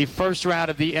the first round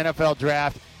of the NFL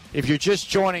Draft. If you're just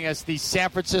joining us, the San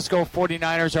Francisco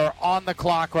 49ers are on the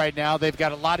clock right now. They've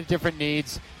got a lot of different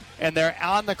needs, and they're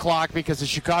on the clock because the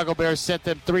Chicago Bears sent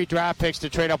them 3 draft picks to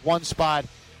trade up 1 spot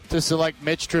to select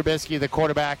Mitch Trubisky, the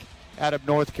quarterback out of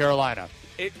North Carolina.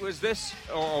 It was this.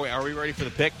 Oh, are we ready for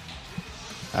the pick?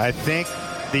 I think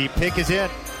the pick is in.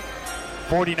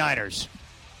 49ers.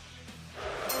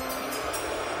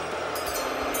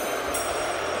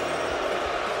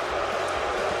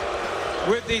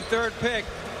 With the third pick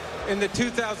in the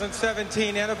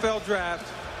 2017 NFL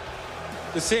Draft,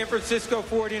 the San Francisco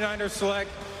 49ers select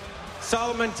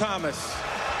Solomon Thomas,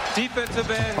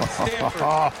 defensive end, Stanford.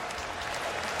 All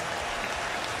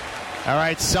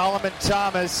right, Solomon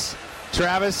Thomas.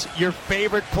 Travis, your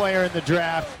favorite player in the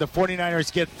draft. The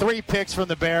 49ers get 3 picks from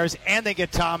the Bears, and they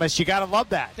get Thomas. You got to love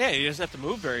that. Yeah, he doesn't have to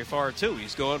move very far, too.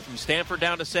 He's going from Stanford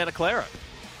down to Santa Clara.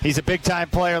 He's a big-time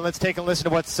player. Let's take a listen to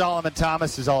what Solomon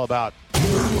Thomas is all about.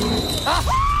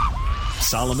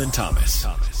 Solomon Thomas.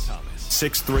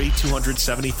 6'3",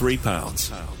 273 pounds.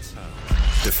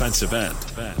 Defensive end.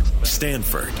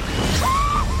 Stanford.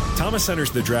 Thomas enters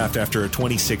the draft after a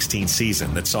 2016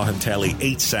 season that saw him tally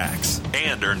 8 sacks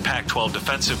and earn Pac-12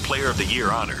 Defensive Player of the Year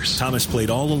honors. Thomas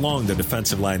played all along the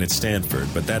defensive line at Stanford,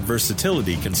 but that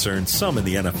versatility concerns some in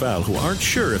the NFL who aren't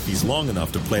sure if he's long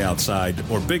enough to play outside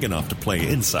or big enough to play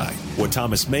inside. What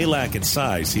Thomas may lack in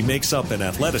size, he makes up in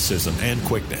athleticism and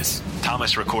quickness.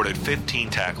 Thomas recorded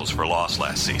 15 tackles for loss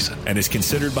last season and is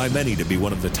considered by many to be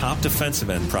one of the top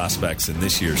defensive end prospects in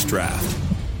this year's draft.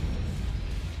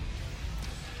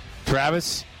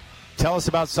 Travis, tell us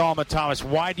about Solomon Thomas.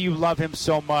 Why do you love him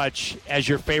so much as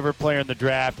your favorite player in the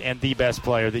draft and the best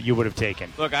player that you would have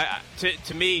taken? Look,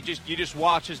 to me, you just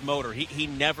watch his motor. He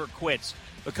never quits.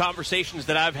 The conversations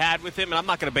that I've had with him, and I'm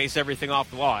not going to base everything off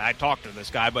the wall. I talked to this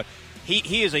guy, but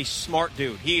he is a smart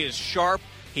dude. He is sharp.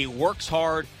 He works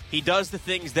hard. He does the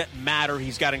things that matter.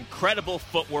 He's got incredible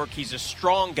footwork. He's a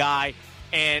strong guy.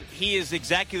 And he is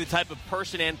exactly the type of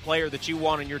person and player that you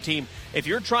want on your team. If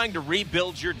you're trying to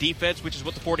rebuild your defense, which is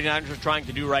what the 49ers are trying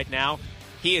to do right now,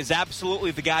 he is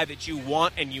absolutely the guy that you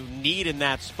want and you need in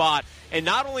that spot. And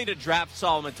not only to draft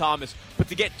Solomon Thomas, but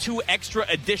to get 2 extra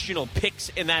additional picks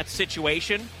in that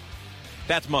situation,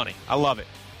 that's money. I love it.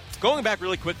 Going back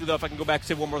really quickly, though, if I can go back and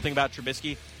say one more thing about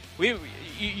Trubisky.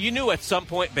 You knew at some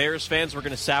point Bears fans were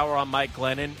going to sour on Mike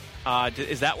Glennon.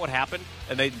 Is that what happened?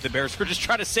 And the Bears were just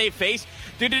trying to save face?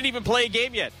 Dude didn't even play a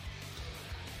game yet.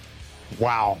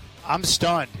 Wow. I'm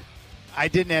stunned. I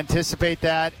didn't anticipate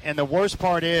that. And the worst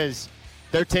part is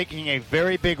they're taking a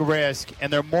very big risk,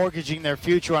 and they're mortgaging their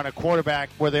future on a quarterback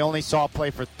where they only saw play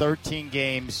for 13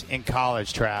 games in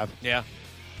college, Trav. Yeah.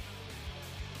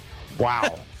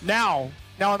 Wow. Now,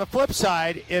 on the flip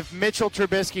side, if Mitchell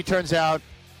Trubisky turns out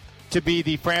to be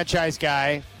the franchise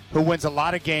guy who wins a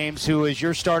lot of games, who is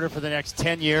your starter for the next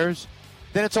 10 years,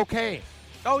 then it's okay.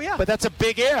 Oh, yeah. But that's a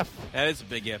big if. That is a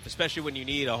big if, especially when you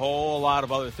need a whole lot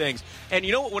of other things. And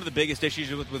you know what one of the biggest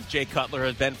issues with Jay Cutler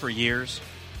has been for years?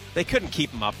 They couldn't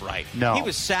keep him upright. No. He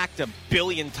was sacked a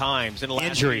billion times in the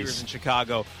last 2 years in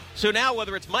Chicago. So now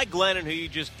whether it's Mike Glennon, who you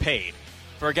just paid,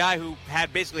 for a guy who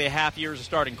had basically a half year as a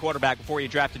starting quarterback before you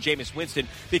drafted Jameis Winston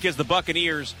because the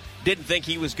Buccaneers didn't think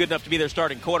he was good enough to be their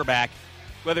starting quarterback,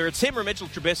 whether it's him or Mitchell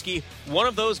Trubisky, one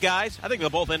of those guys, I think they'll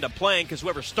both end up playing because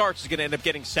whoever starts is going to end up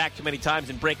getting sacked too many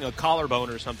times and breaking a collarbone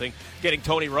or something, getting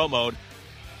Tony Romo'd.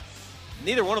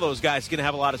 Neither one of those guys is going to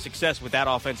have a lot of success with that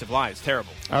offensive line. It's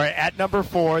terrible. All right, at number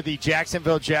 4, the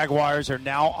Jacksonville Jaguars are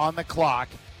now on the clock.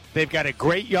 They've got a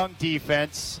great young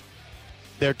defense.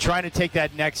 They're trying to take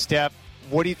that next step.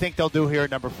 What do you think they'll do here at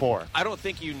number 4? I don't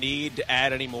think you need to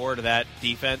add any more to that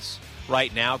defense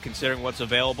right now, considering what's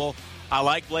available. I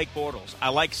like Blake Bortles. I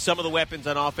like some of the weapons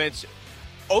on offense.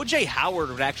 O.J. Howard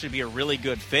would actually be a really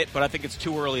good fit, but I think it's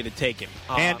too early to take him.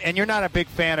 And you're not a big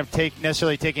fan of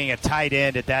necessarily taking a tight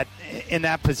end in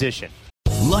that position.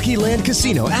 Lucky Land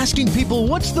Casino, asking people,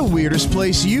 what's the weirdest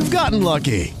place you've gotten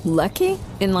lucky? Lucky?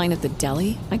 In line at the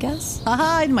deli, I guess?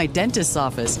 Aha, in my dentist's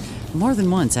office. More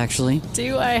than once, actually.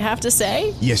 Do I have to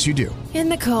say? Yes, you do. In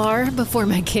the car before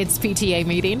my kids' PTA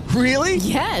meeting. Really?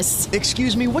 Yes.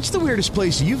 Excuse me, what's the weirdest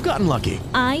place you've gotten lucky?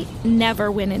 I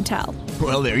never win and tell.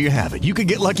 Well, there you have it. You can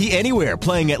get lucky anywhere,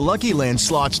 playing at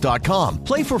LuckyLandSlots.com.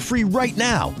 Play for free right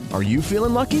now. Are you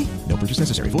feeling lucky? No purchase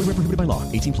necessary. Void where prohibited by law.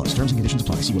 18+. Terms and conditions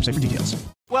apply. See website for details.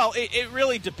 Well, it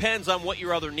really depends on what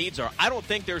your other needs are. I don't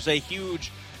think there's a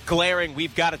huge glaring,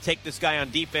 we've got to take this guy on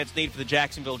defense need for the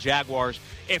Jacksonville Jaguars.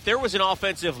 If there was an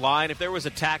offensive line, if there was a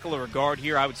tackle or a guard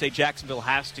here, I would say Jacksonville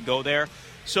has to go there.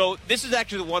 So this is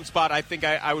actually the one spot I think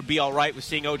I would be all right with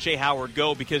seeing O.J. Howard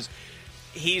go because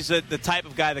he's the type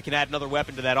of guy that can add another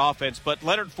weapon to that offense. But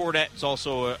Leonard Fournette is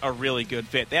also a really good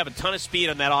fit. They have a ton of speed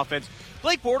on that offense.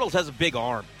 Blake Bortles has a big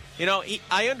arm. You know,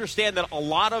 I understand that a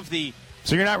lot of the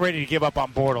So you're not ready to give up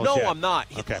on Bortles No, yet? I'm not.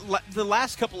 Okay. The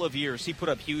last couple of years, he put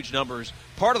up huge numbers.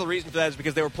 Part of the reason for that is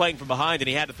because they were playing from behind and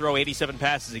he had to throw 87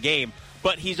 passes a game.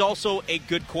 But he's also a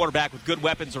good quarterback with good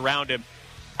weapons around him.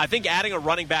 I think adding a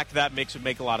running back to that mix would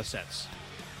make a lot of sense.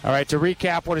 All right, to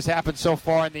recap what has happened so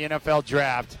far in the NFL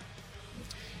draft,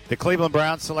 the Cleveland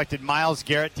Browns selected Myles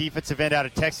Garrett, defensive end out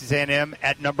of Texas A&M,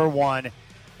 at number 1.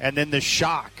 And then the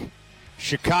shock,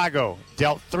 Chicago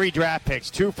dealt 3 draft picks,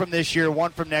 2 from this year,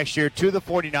 1 from next year, to the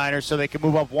 49ers so they can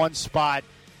move up 1 spot.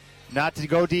 Not to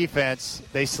go defense,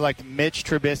 they select Mitch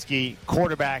Trubisky,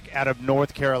 quarterback out of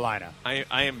North Carolina. I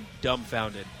am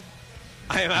dumbfounded.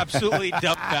 I am absolutely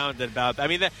dumbfounded about that. I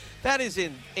mean, that is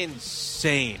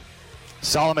insane.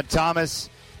 Solomon Thomas,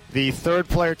 the 3rd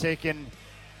player taken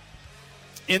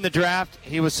in the draft,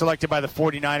 he was selected by the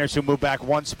 49ers, who moved back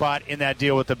 1 spot in that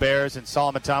deal with the Bears. And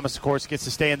Solomon Thomas, of course, gets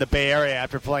to stay in the Bay Area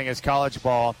after playing his college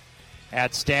ball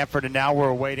at Stanford. And now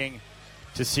we're waiting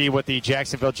to see what the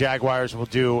Jacksonville Jaguars will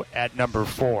do at number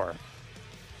 4.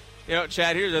 You know,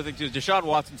 Chad, here's the other thing, too. Deshaun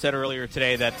Watson said earlier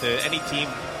today that any team...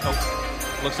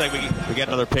 looks like we get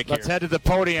another pick Let's here. head to the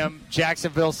podium.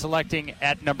 Jacksonville selecting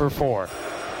at number 4.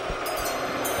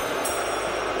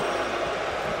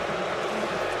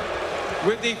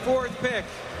 With the 4th pick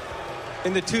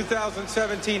in the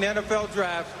 2017 NFL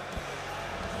Draft,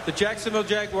 the Jacksonville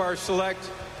Jaguars select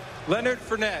Leonard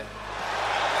Fournette,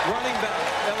 running back,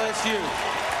 LSU.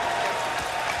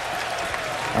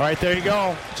 All right, there you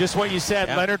go. Just what you said,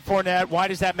 Yeah. Leonard Fournette. Why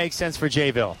does that make sense for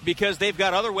Jayville? Because they've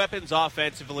got other weapons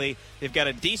offensively. They've got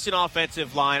a decent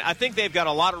offensive line. I think they've got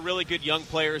a lot of really good young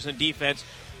players in defense.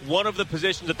 One of the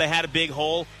positions that they had a big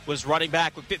hole was running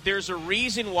back. There's a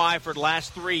reason why for the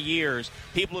last 3 years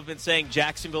people have been saying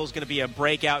Jacksonville is going to be a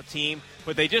breakout team,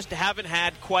 but they just haven't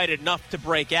had quite enough to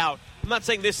break out. I'm not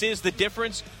saying this is the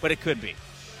difference, but it could be.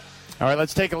 All right,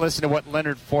 let's take a listen to what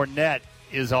Leonard Fournette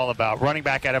is all about. Running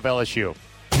back out of LSU.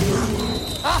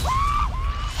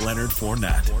 Leonard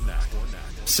Fournette.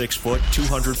 6 foot,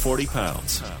 240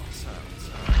 pounds.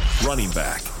 Running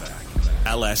back.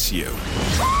 LSU.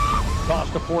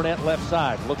 Toss to Fournette left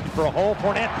side. Looking for a hole.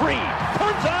 Fournette free.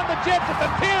 Turns on the Jets at the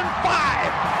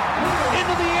 10-5.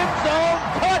 Into the end zone.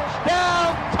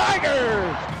 Touchdown,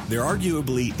 Tigers. There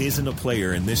arguably isn't a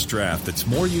player in this draft that's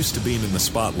more used to being in the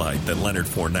spotlight than Leonard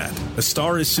Fournette. A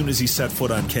star as soon as he set foot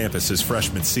on campus his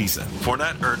freshman season.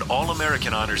 Fournette earned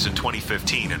All-American honors in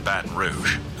 2015 in Baton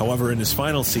Rouge. However, in his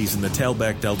final season, the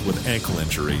tailback dealt with ankle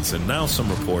injuries, and now some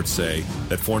reports say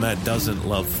that Fournette doesn't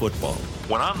love football.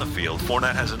 When on the field,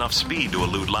 Fournette has enough speed to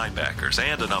elude linebackers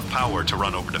and enough power to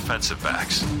run over defensive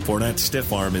backs. Fournette's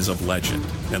stiff arm is of legend,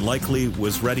 and likely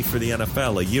was ready for the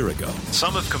NFL a year ago.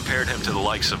 Some have compared him to the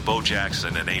likes of Bo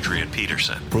Jackson and Adrian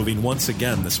Peterson, proving once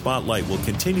again the spotlight will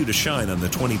continue to shine on the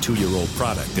 22-year-old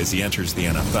product as he enters the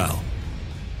NFL.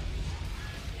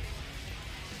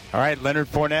 All right,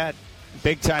 Leonard Fournette,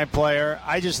 big-time player.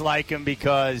 I just like him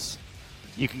because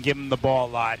you can give him the ball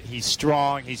a lot. He's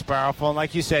strong, he's powerful, and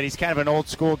like you said, he's kind of an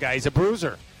old-school guy. He's a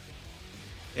bruiser.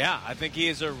 Yeah, I think he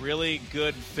is a really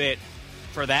good fit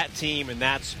for that team in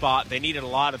that spot. They needed a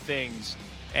lot of things,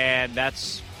 and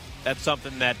that's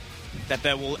something that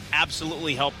will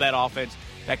absolutely help that offense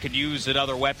that could use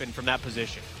another weapon from that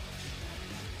position.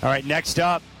 All right, next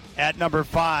up at number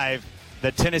 5,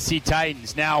 the Tennessee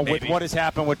Titans. Now, with what has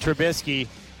happened with Trubisky,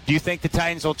 do you think the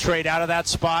Titans will trade out of that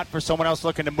spot for someone else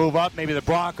looking to move up, maybe the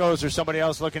Broncos or somebody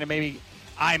else looking to maybe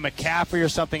eye McCaffrey or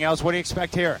something else? What do you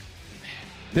expect here?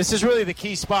 This is really the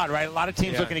key spot, right? A lot of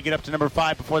teams looking to get up to number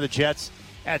 5 before the Jets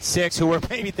at 6, who were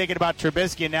maybe thinking about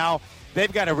Trubisky, and now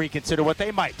they've got to reconsider what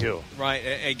they might do. Right.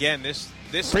 Again, this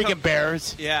freaking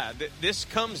Bears. Yeah, this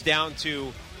comes down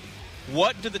to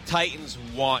what do the Titans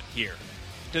want here?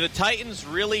 Do the Titans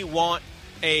really want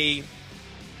a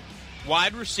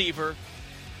wide receiver,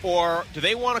 or do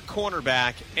they want a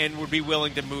cornerback and would be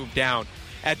willing to move down?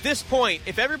 At this point,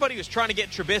 if everybody was trying to get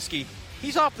Trubisky,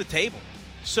 he's off the table.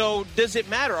 So does it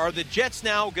matter? Are the Jets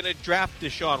now going to draft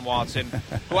Deshaun Watson,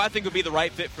 who I think would be the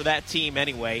right fit for that team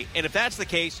anyway? And if that's the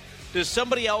case, does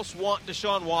somebody else want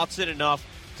Deshaun Watson enough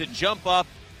to jump up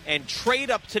and trade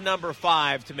up to number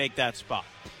 5 to make that spot?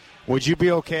 Would you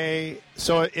be okay?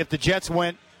 So if the Jets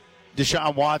went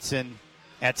Deshaun Watson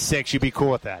at 6, you'd be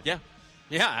cool with that? Yeah.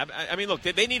 Yeah, I mean, look,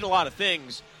 they need a lot of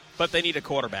things, but they need a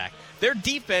quarterback. Their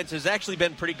defense has actually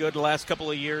been pretty good the last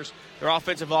couple of years. Their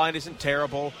offensive line isn't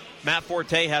terrible. Matt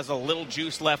Forte has a little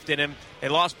juice left in him. They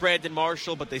lost Brandon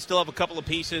Marshall, but they still have a couple of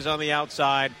pieces on the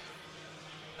outside.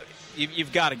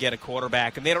 You've got to get a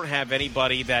quarterback, and they don't have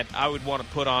anybody that I would want to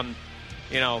put on,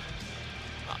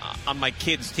 on my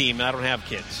kids' team, and I don't have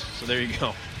kids. So there you go.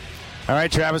 All All right,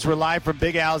 Travis, we're live from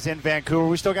Big Al's in Vancouver.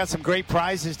 We still got some great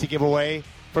prizes to give away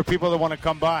for people that want to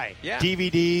come by. Yeah.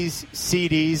 DVDs,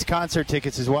 CDs, concert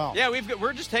tickets as well. Yeah,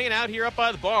 we're just hanging out here up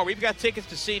by the bar. We've got tickets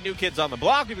to see New Kids on the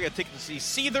Block. We've got tickets to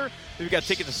see Seether. We've got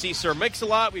tickets to see Sir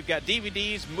Mix-a-Lot. We've got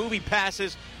DVDs, movie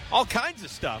passes, all kinds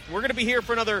of stuff. We're going to be here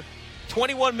for another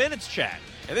 21 minutes, Chad.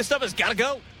 And this stuff has got to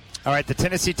go. All right, the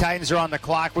Tennessee Titans are on the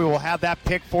clock. We will have that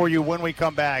pick for you when we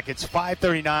come back. It's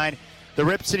 5:39. The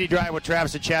Rip City Drive with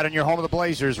Travis and Chad on your home of the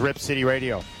Blazers, Rip City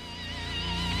Radio.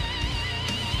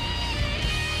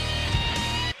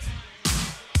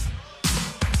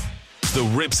 The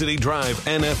Rip City Drive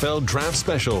NFL Draft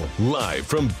Special, live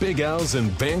from Big Al's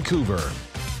in Vancouver.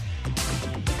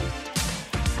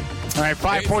 All right,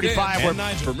 5:45. We're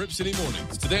Nigel from Rip City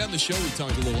Mornings. Today on the show, we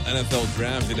talked a little NFL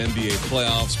draft and NBA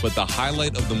playoffs, but the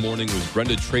highlight of the morning was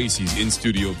Brenda Tracy's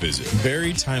in-studio visit.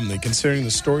 Very timely, considering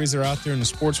the stories that are out there in the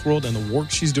sports world and the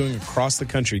work she's doing across the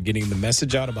country, getting the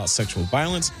message out about sexual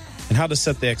violence and how to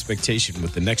set the expectation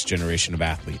with the next generation of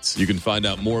athletes. You can find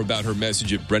out more about her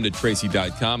message at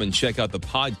BrendaTracy.com and check out the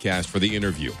podcast for the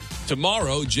interview.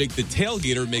 Tomorrow, Jake the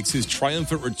Tailgater makes his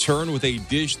triumphant return with a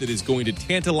dish that is going to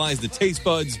tantalize the taste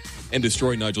buds and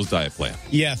destroy Nigel's diet plan.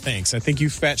 Yeah, thanks. I think you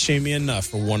fat-shamed me enough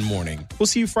for one morning. We'll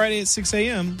see you Friday at 6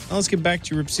 a.m. Now let's get back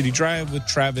to Rip City Drive with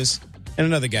Travis and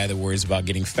another guy that worries about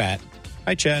getting fat.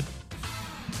 Hi, Chad.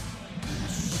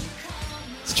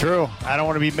 It's true. I don't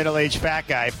want to be middle-aged fat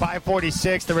guy.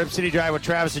 5:46, the Rip City Drive with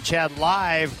Travis and Chad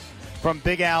live from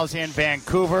Big Al's in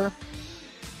Vancouver.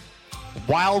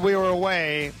 While we were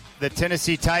away, the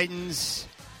Tennessee Titans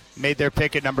made their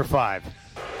pick at number 5.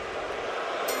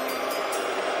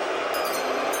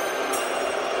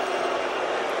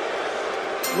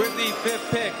 With the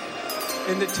 5th pick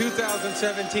in the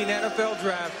 2017 NFL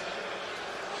Draft,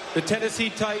 the Tennessee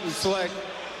Titans select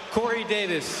Corey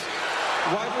Davis,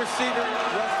 wide receiver,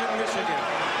 Western Michigan.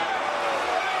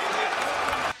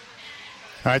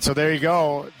 All right, so there you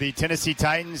go. The Tennessee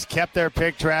Titans kept their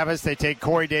pick, Travis. They take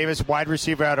Corey Davis, wide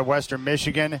receiver out of Western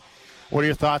Michigan. What are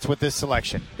your thoughts with this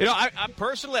selection? You know, I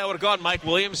personally, I would have gone Mike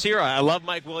Williams here. I love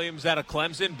Mike Williams out of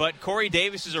Clemson, but Corey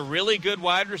Davis is a really good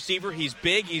wide receiver. He's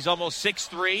big. He's almost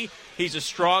 6'3". He's a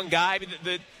strong guy. I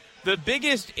mean, the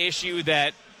biggest issue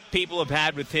that people have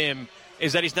had with him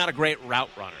is that he's not a great route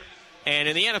runner. And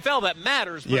in the NFL, that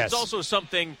matters, but It's also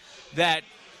something that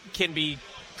can be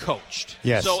coached.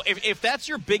 Yes. So if that's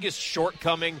your biggest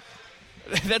shortcoming,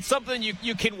 that's something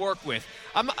you can work with.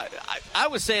 I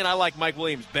was saying I like Mike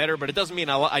Williams better, but it doesn't mean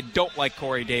I don't like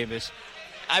Corey Davis.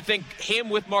 I think him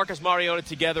with Marcus Mariota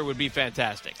together would be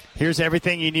fantastic. Here's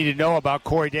everything you need to know about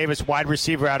Corey Davis, wide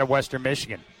receiver out of Western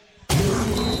Michigan.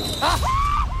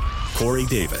 Corey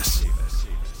Davis,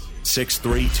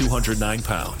 6'3", 209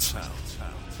 pounds.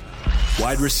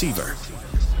 Wide receiver,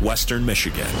 Western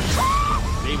Michigan.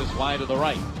 Davis wide to the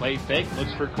right. Play fake.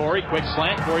 Looks for Corey. Quick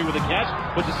slant. Corey with a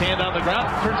catch. Puts his hand on the ground.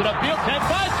 Turns it upfield. 10-5.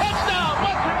 Touchdown.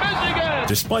 Western Michigan.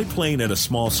 Despite playing at a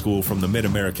small school from the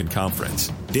Mid-American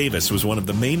Conference, Davis was one of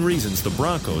the main reasons the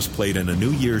Broncos played in a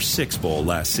New Year's Six Bowl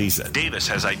last season. Davis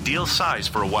has ideal size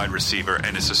for a wide receiver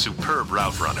and is a superb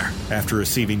route runner. After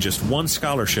receiving just one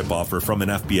scholarship offer from an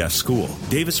FBS school,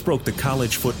 Davis broke the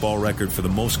college football record for the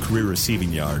most career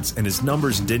receiving yards, and his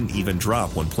numbers didn't even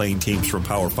drop when playing teams from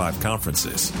Power 5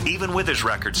 conferences. Even with his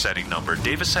record-setting number,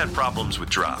 Davis had problems with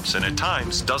drops and at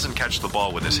times doesn't catch the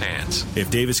ball with his hands.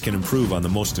 If Davis can improve on the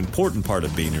most important part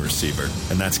of being a receiver,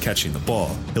 and that's catching the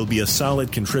ball, he'll be a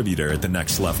solid contributor at the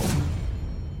next level.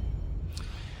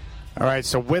 All right,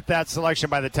 so with that selection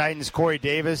by the Titans, Corey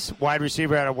Davis, wide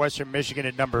receiver out of Western Michigan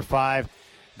at number 5.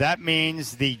 That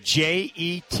means the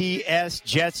Jets,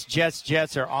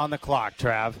 Jets are on the clock,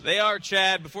 Trav. They are,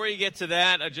 Chad. Before you get to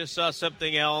that, I just saw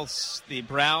something else. The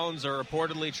Browns are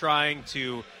reportedly trying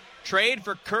to trade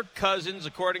for Kirk Cousins,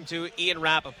 according to Ian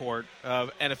Rappaport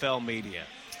of NFL Media.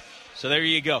 So there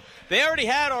you go. They already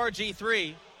had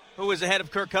RG3, who was ahead of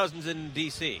Kirk Cousins in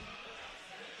D.C.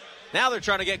 Now they're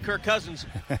trying to get Kirk Cousins,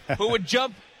 who would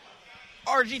jump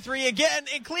RG3 again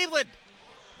in Cleveland.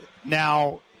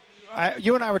 Now,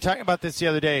 you and I were talking about this the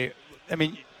other day. I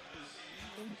mean,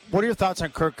 what are your thoughts on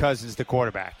Kirk Cousins, the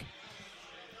quarterback?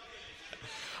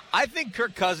 I think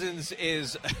Kirk Cousins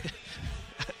is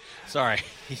sorry,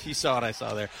 you saw what I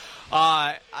saw there.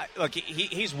 Look,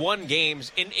 he's won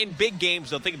games in big games.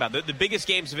 Don't think about it. The biggest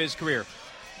games of his career.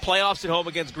 Playoffs at home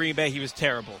against Green Bay, he was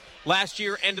terrible. Last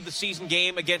year, end of the season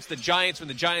game against the Giants when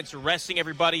the Giants were resting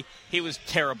everybody, he was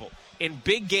terrible. In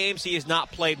big games, he has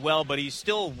not played well, but he's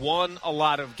still won a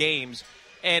lot of games.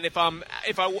 And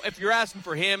if you're asking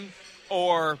for him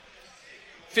or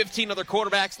 15 other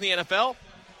quarterbacks in the NFL,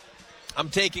 I'm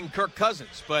taking Kirk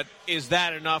Cousins, but is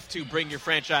that enough to bring your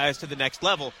franchise to the next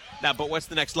level? Now, but what's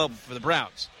the next level for the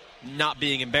Browns? Not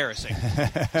being embarrassing.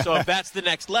 So if that's the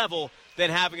next level, then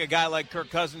having a guy like Kirk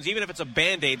Cousins, even if it's a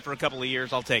Band-Aid for a couple of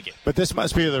years, I'll take it. But this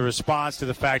must be the response to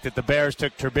the fact that the Bears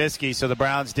took Trubisky, so the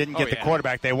Browns didn't get the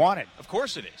quarterback they wanted. Of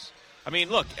course it is. I mean,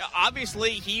 look,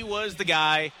 obviously he was the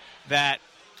guy that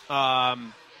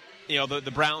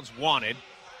the Browns wanted.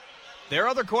 There are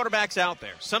other quarterbacks out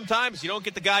there. Sometimes you don't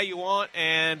get the guy you want,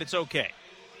 and it's okay.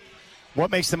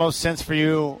 What makes the most sense for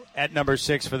you at number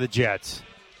 6 for the Jets?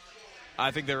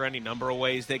 I think there are any number of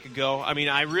ways they could go. I mean,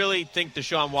 I really think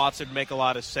Deshaun Watson would make a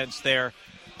lot of sense there,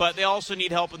 but they also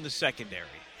need help in the secondary.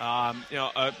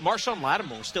 Marshawn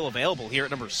Lattimore is still available here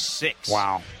at number 6.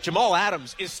 Wow. Jamal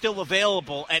Adams is still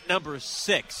available at number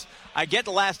 6. I get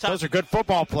the last time. Those are good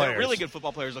football players. They're really good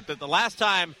football players. Look, the last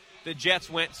time the Jets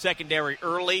went secondary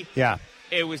early,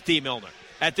 it was D. Milner.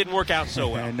 That didn't work out so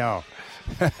well. No.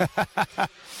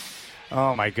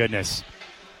 Oh, my goodness.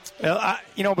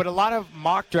 But a lot of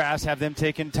mock drafts have them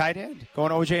taking tight end,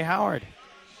 going O.J. Howard.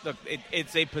 Look,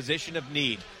 it's a position of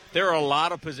need. There are a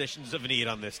lot of positions of need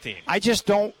on this team. I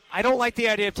don't like the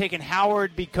idea of taking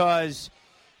Howard because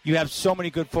you have so many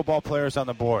good football players on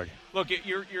the board. Look,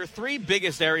 your 3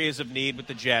 biggest areas of need with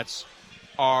the Jets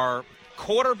are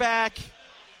quarterback,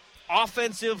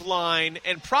 offensive line,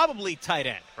 and probably tight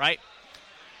end, right?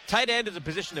 Tight end is a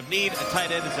position of need. A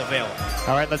tight end is available.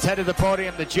 All right, let's head to the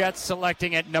podium. The Jets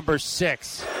selecting at number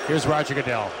 6. Here's Roger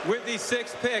Goodell. With the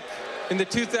 6th pick in the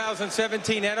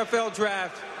 2017 NFL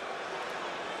Draft,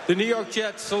 the New York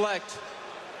Jets select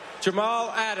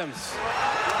Jamal Adams,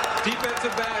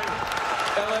 defensive back,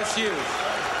 LSU.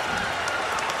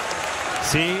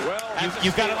 See,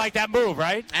 you've got to like that move,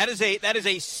 right? That is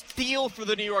a steal for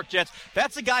the New York Jets.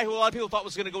 That's a guy who a lot of people thought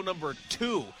was going to go number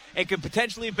 2 and could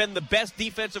potentially have been the best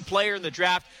defensive player in the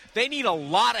draft. They need a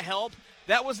lot of help.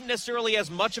 That wasn't necessarily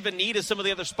as much of a need as some of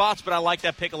the other spots, but I like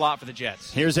that pick a lot for the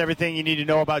Jets. Here's everything you need to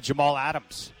know about Jamal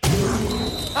Adams.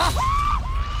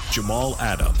 Jamal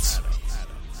Adams,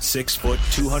 6 foot,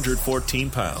 214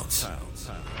 pounds.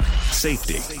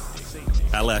 Safety,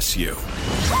 LSU.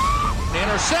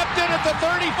 Intercepted at the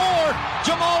 34.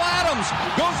 Jamal Adams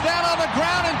goes down on the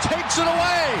ground and takes it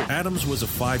away. Adams was a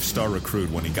 5-star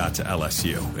recruit when he got to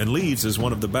LSU and leaves as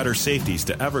one of the better safeties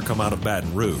to ever come out of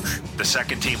Baton Rouge. The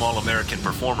second-team All-American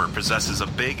performer possesses a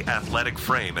big athletic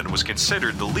frame and was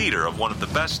considered the leader of one of the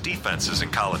best defenses in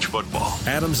college football.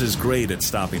 Adams is great at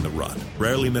stopping the run,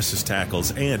 rarely misses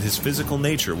tackles, and his physical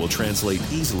nature will translate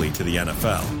easily to the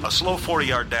NFL. A slow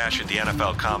 40-yard dash at the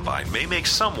NFL Combine may make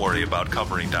some worry about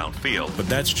covering downfield, but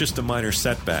that's just a minor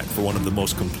setback for one of the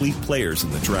most complete players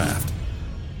in the draft.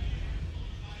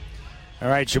 All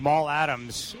right, Jamal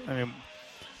Adams. I mean,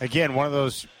 again, one of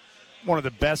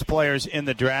the best players in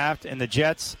the draft, and the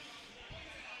Jets.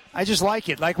 I just like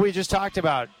it, like we just talked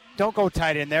about. Don't go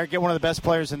tight in there. Get one of the best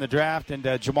players in the draft,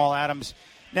 and Jamal Adams.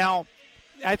 Now,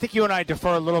 I think you and I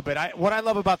defer a little bit. What I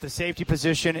love about the safety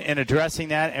position and addressing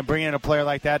that and bringing in a player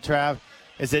like that, Trav,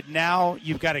 is that now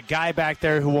you've got a guy back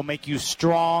there who will make you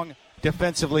strong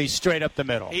defensively straight up the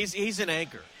middle. He's an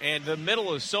anchor, and the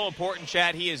middle is so important,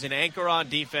 Chad. He is an anchor on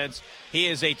defense. He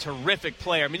is a terrific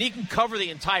player. I mean, he can cover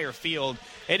the entire field,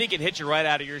 and he can hit you right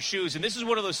out of your shoes. And this is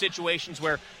one of those situations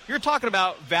where you're talking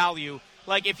about value.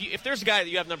 Like if there's a guy that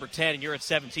you have number 10 and you're at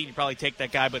 17, you probably take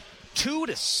that guy. But 2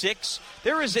 to 6,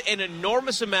 there is an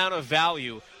enormous amount of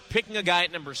value picking a guy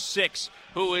at number 6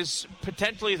 who is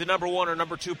potentially the number 1 or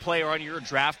number 2 player on your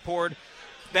draft board.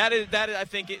 That is, I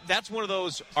think that's one of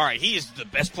those, all right, he is the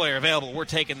best player available. We're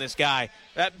taking this guy.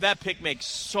 That pick makes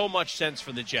so much sense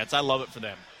for the Jets. I love it for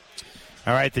them.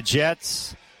 All right, the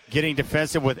Jets getting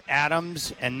defensive with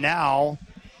Adams, and now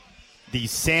the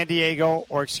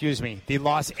the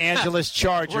Los Angeles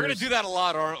Chargers. We're going to do that a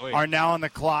lot, aren't we? Are now on the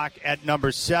clock at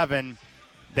number 7.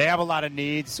 They have a lot of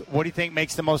needs. What do you think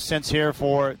makes the most sense here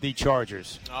for the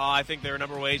Chargers? I think there are a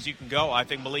number of ways you can go. I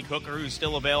think Malik Hooker, who's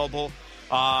still available.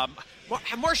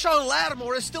 Marshawn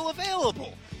Lattimore is still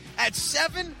available. At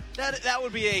 7, that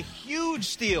would be a huge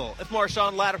steal if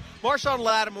Marshawn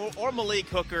Lattimore or Malik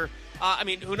Hooker. I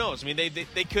mean, who knows? I mean,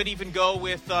 they could even go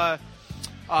with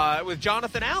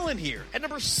Jonathan Allen here at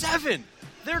number 7.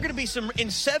 There are going to be some in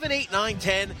 7, 8, 9,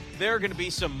 10. There are going to be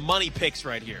some money picks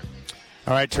right here.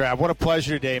 All right, Trav, what a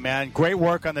pleasure today, man. Great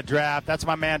work on the draft. That's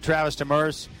my man, Travis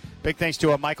Demers. Big thanks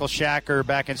to Michael Shacker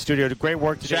back in studio. Great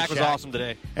work today. Shaq was awesome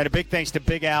today. And a big thanks to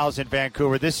Big Al's in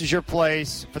Vancouver. This is your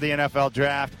place for the NFL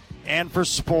draft and for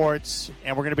sports.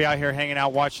 And we're going to be out here hanging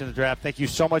out watching the draft. Thank you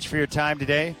so much for your time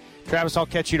today. Travis, I'll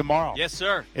catch you tomorrow. Yes,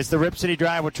 sir. It's the Rip City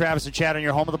Drive with Travis and Chad on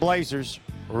your home of the Blazers,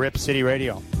 Rip City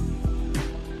Radio.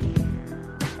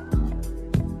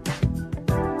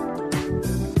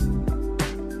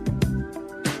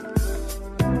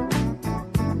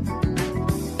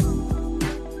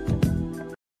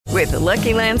 With the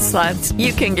Lucky Land Slots,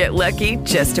 you can get lucky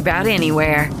just about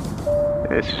anywhere.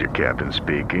 This is your captain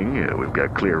speaking. We've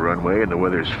got clear runway and the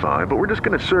weather's fine, but we're just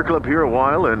going to circle up here a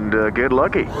while and get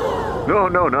lucky.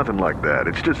 No, nothing like that.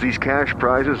 It's just these cash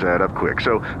prizes add up quick.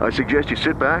 So I suggest you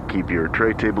sit back, keep your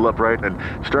tray table upright, and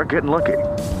start getting lucky.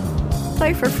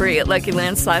 Play for free at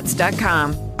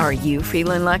LuckyLandSlots.com. Are you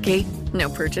feeling lucky? No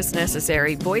purchase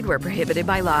necessary. Void where prohibited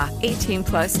by law.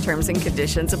 18+ terms and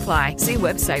conditions apply. See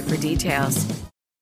website for details.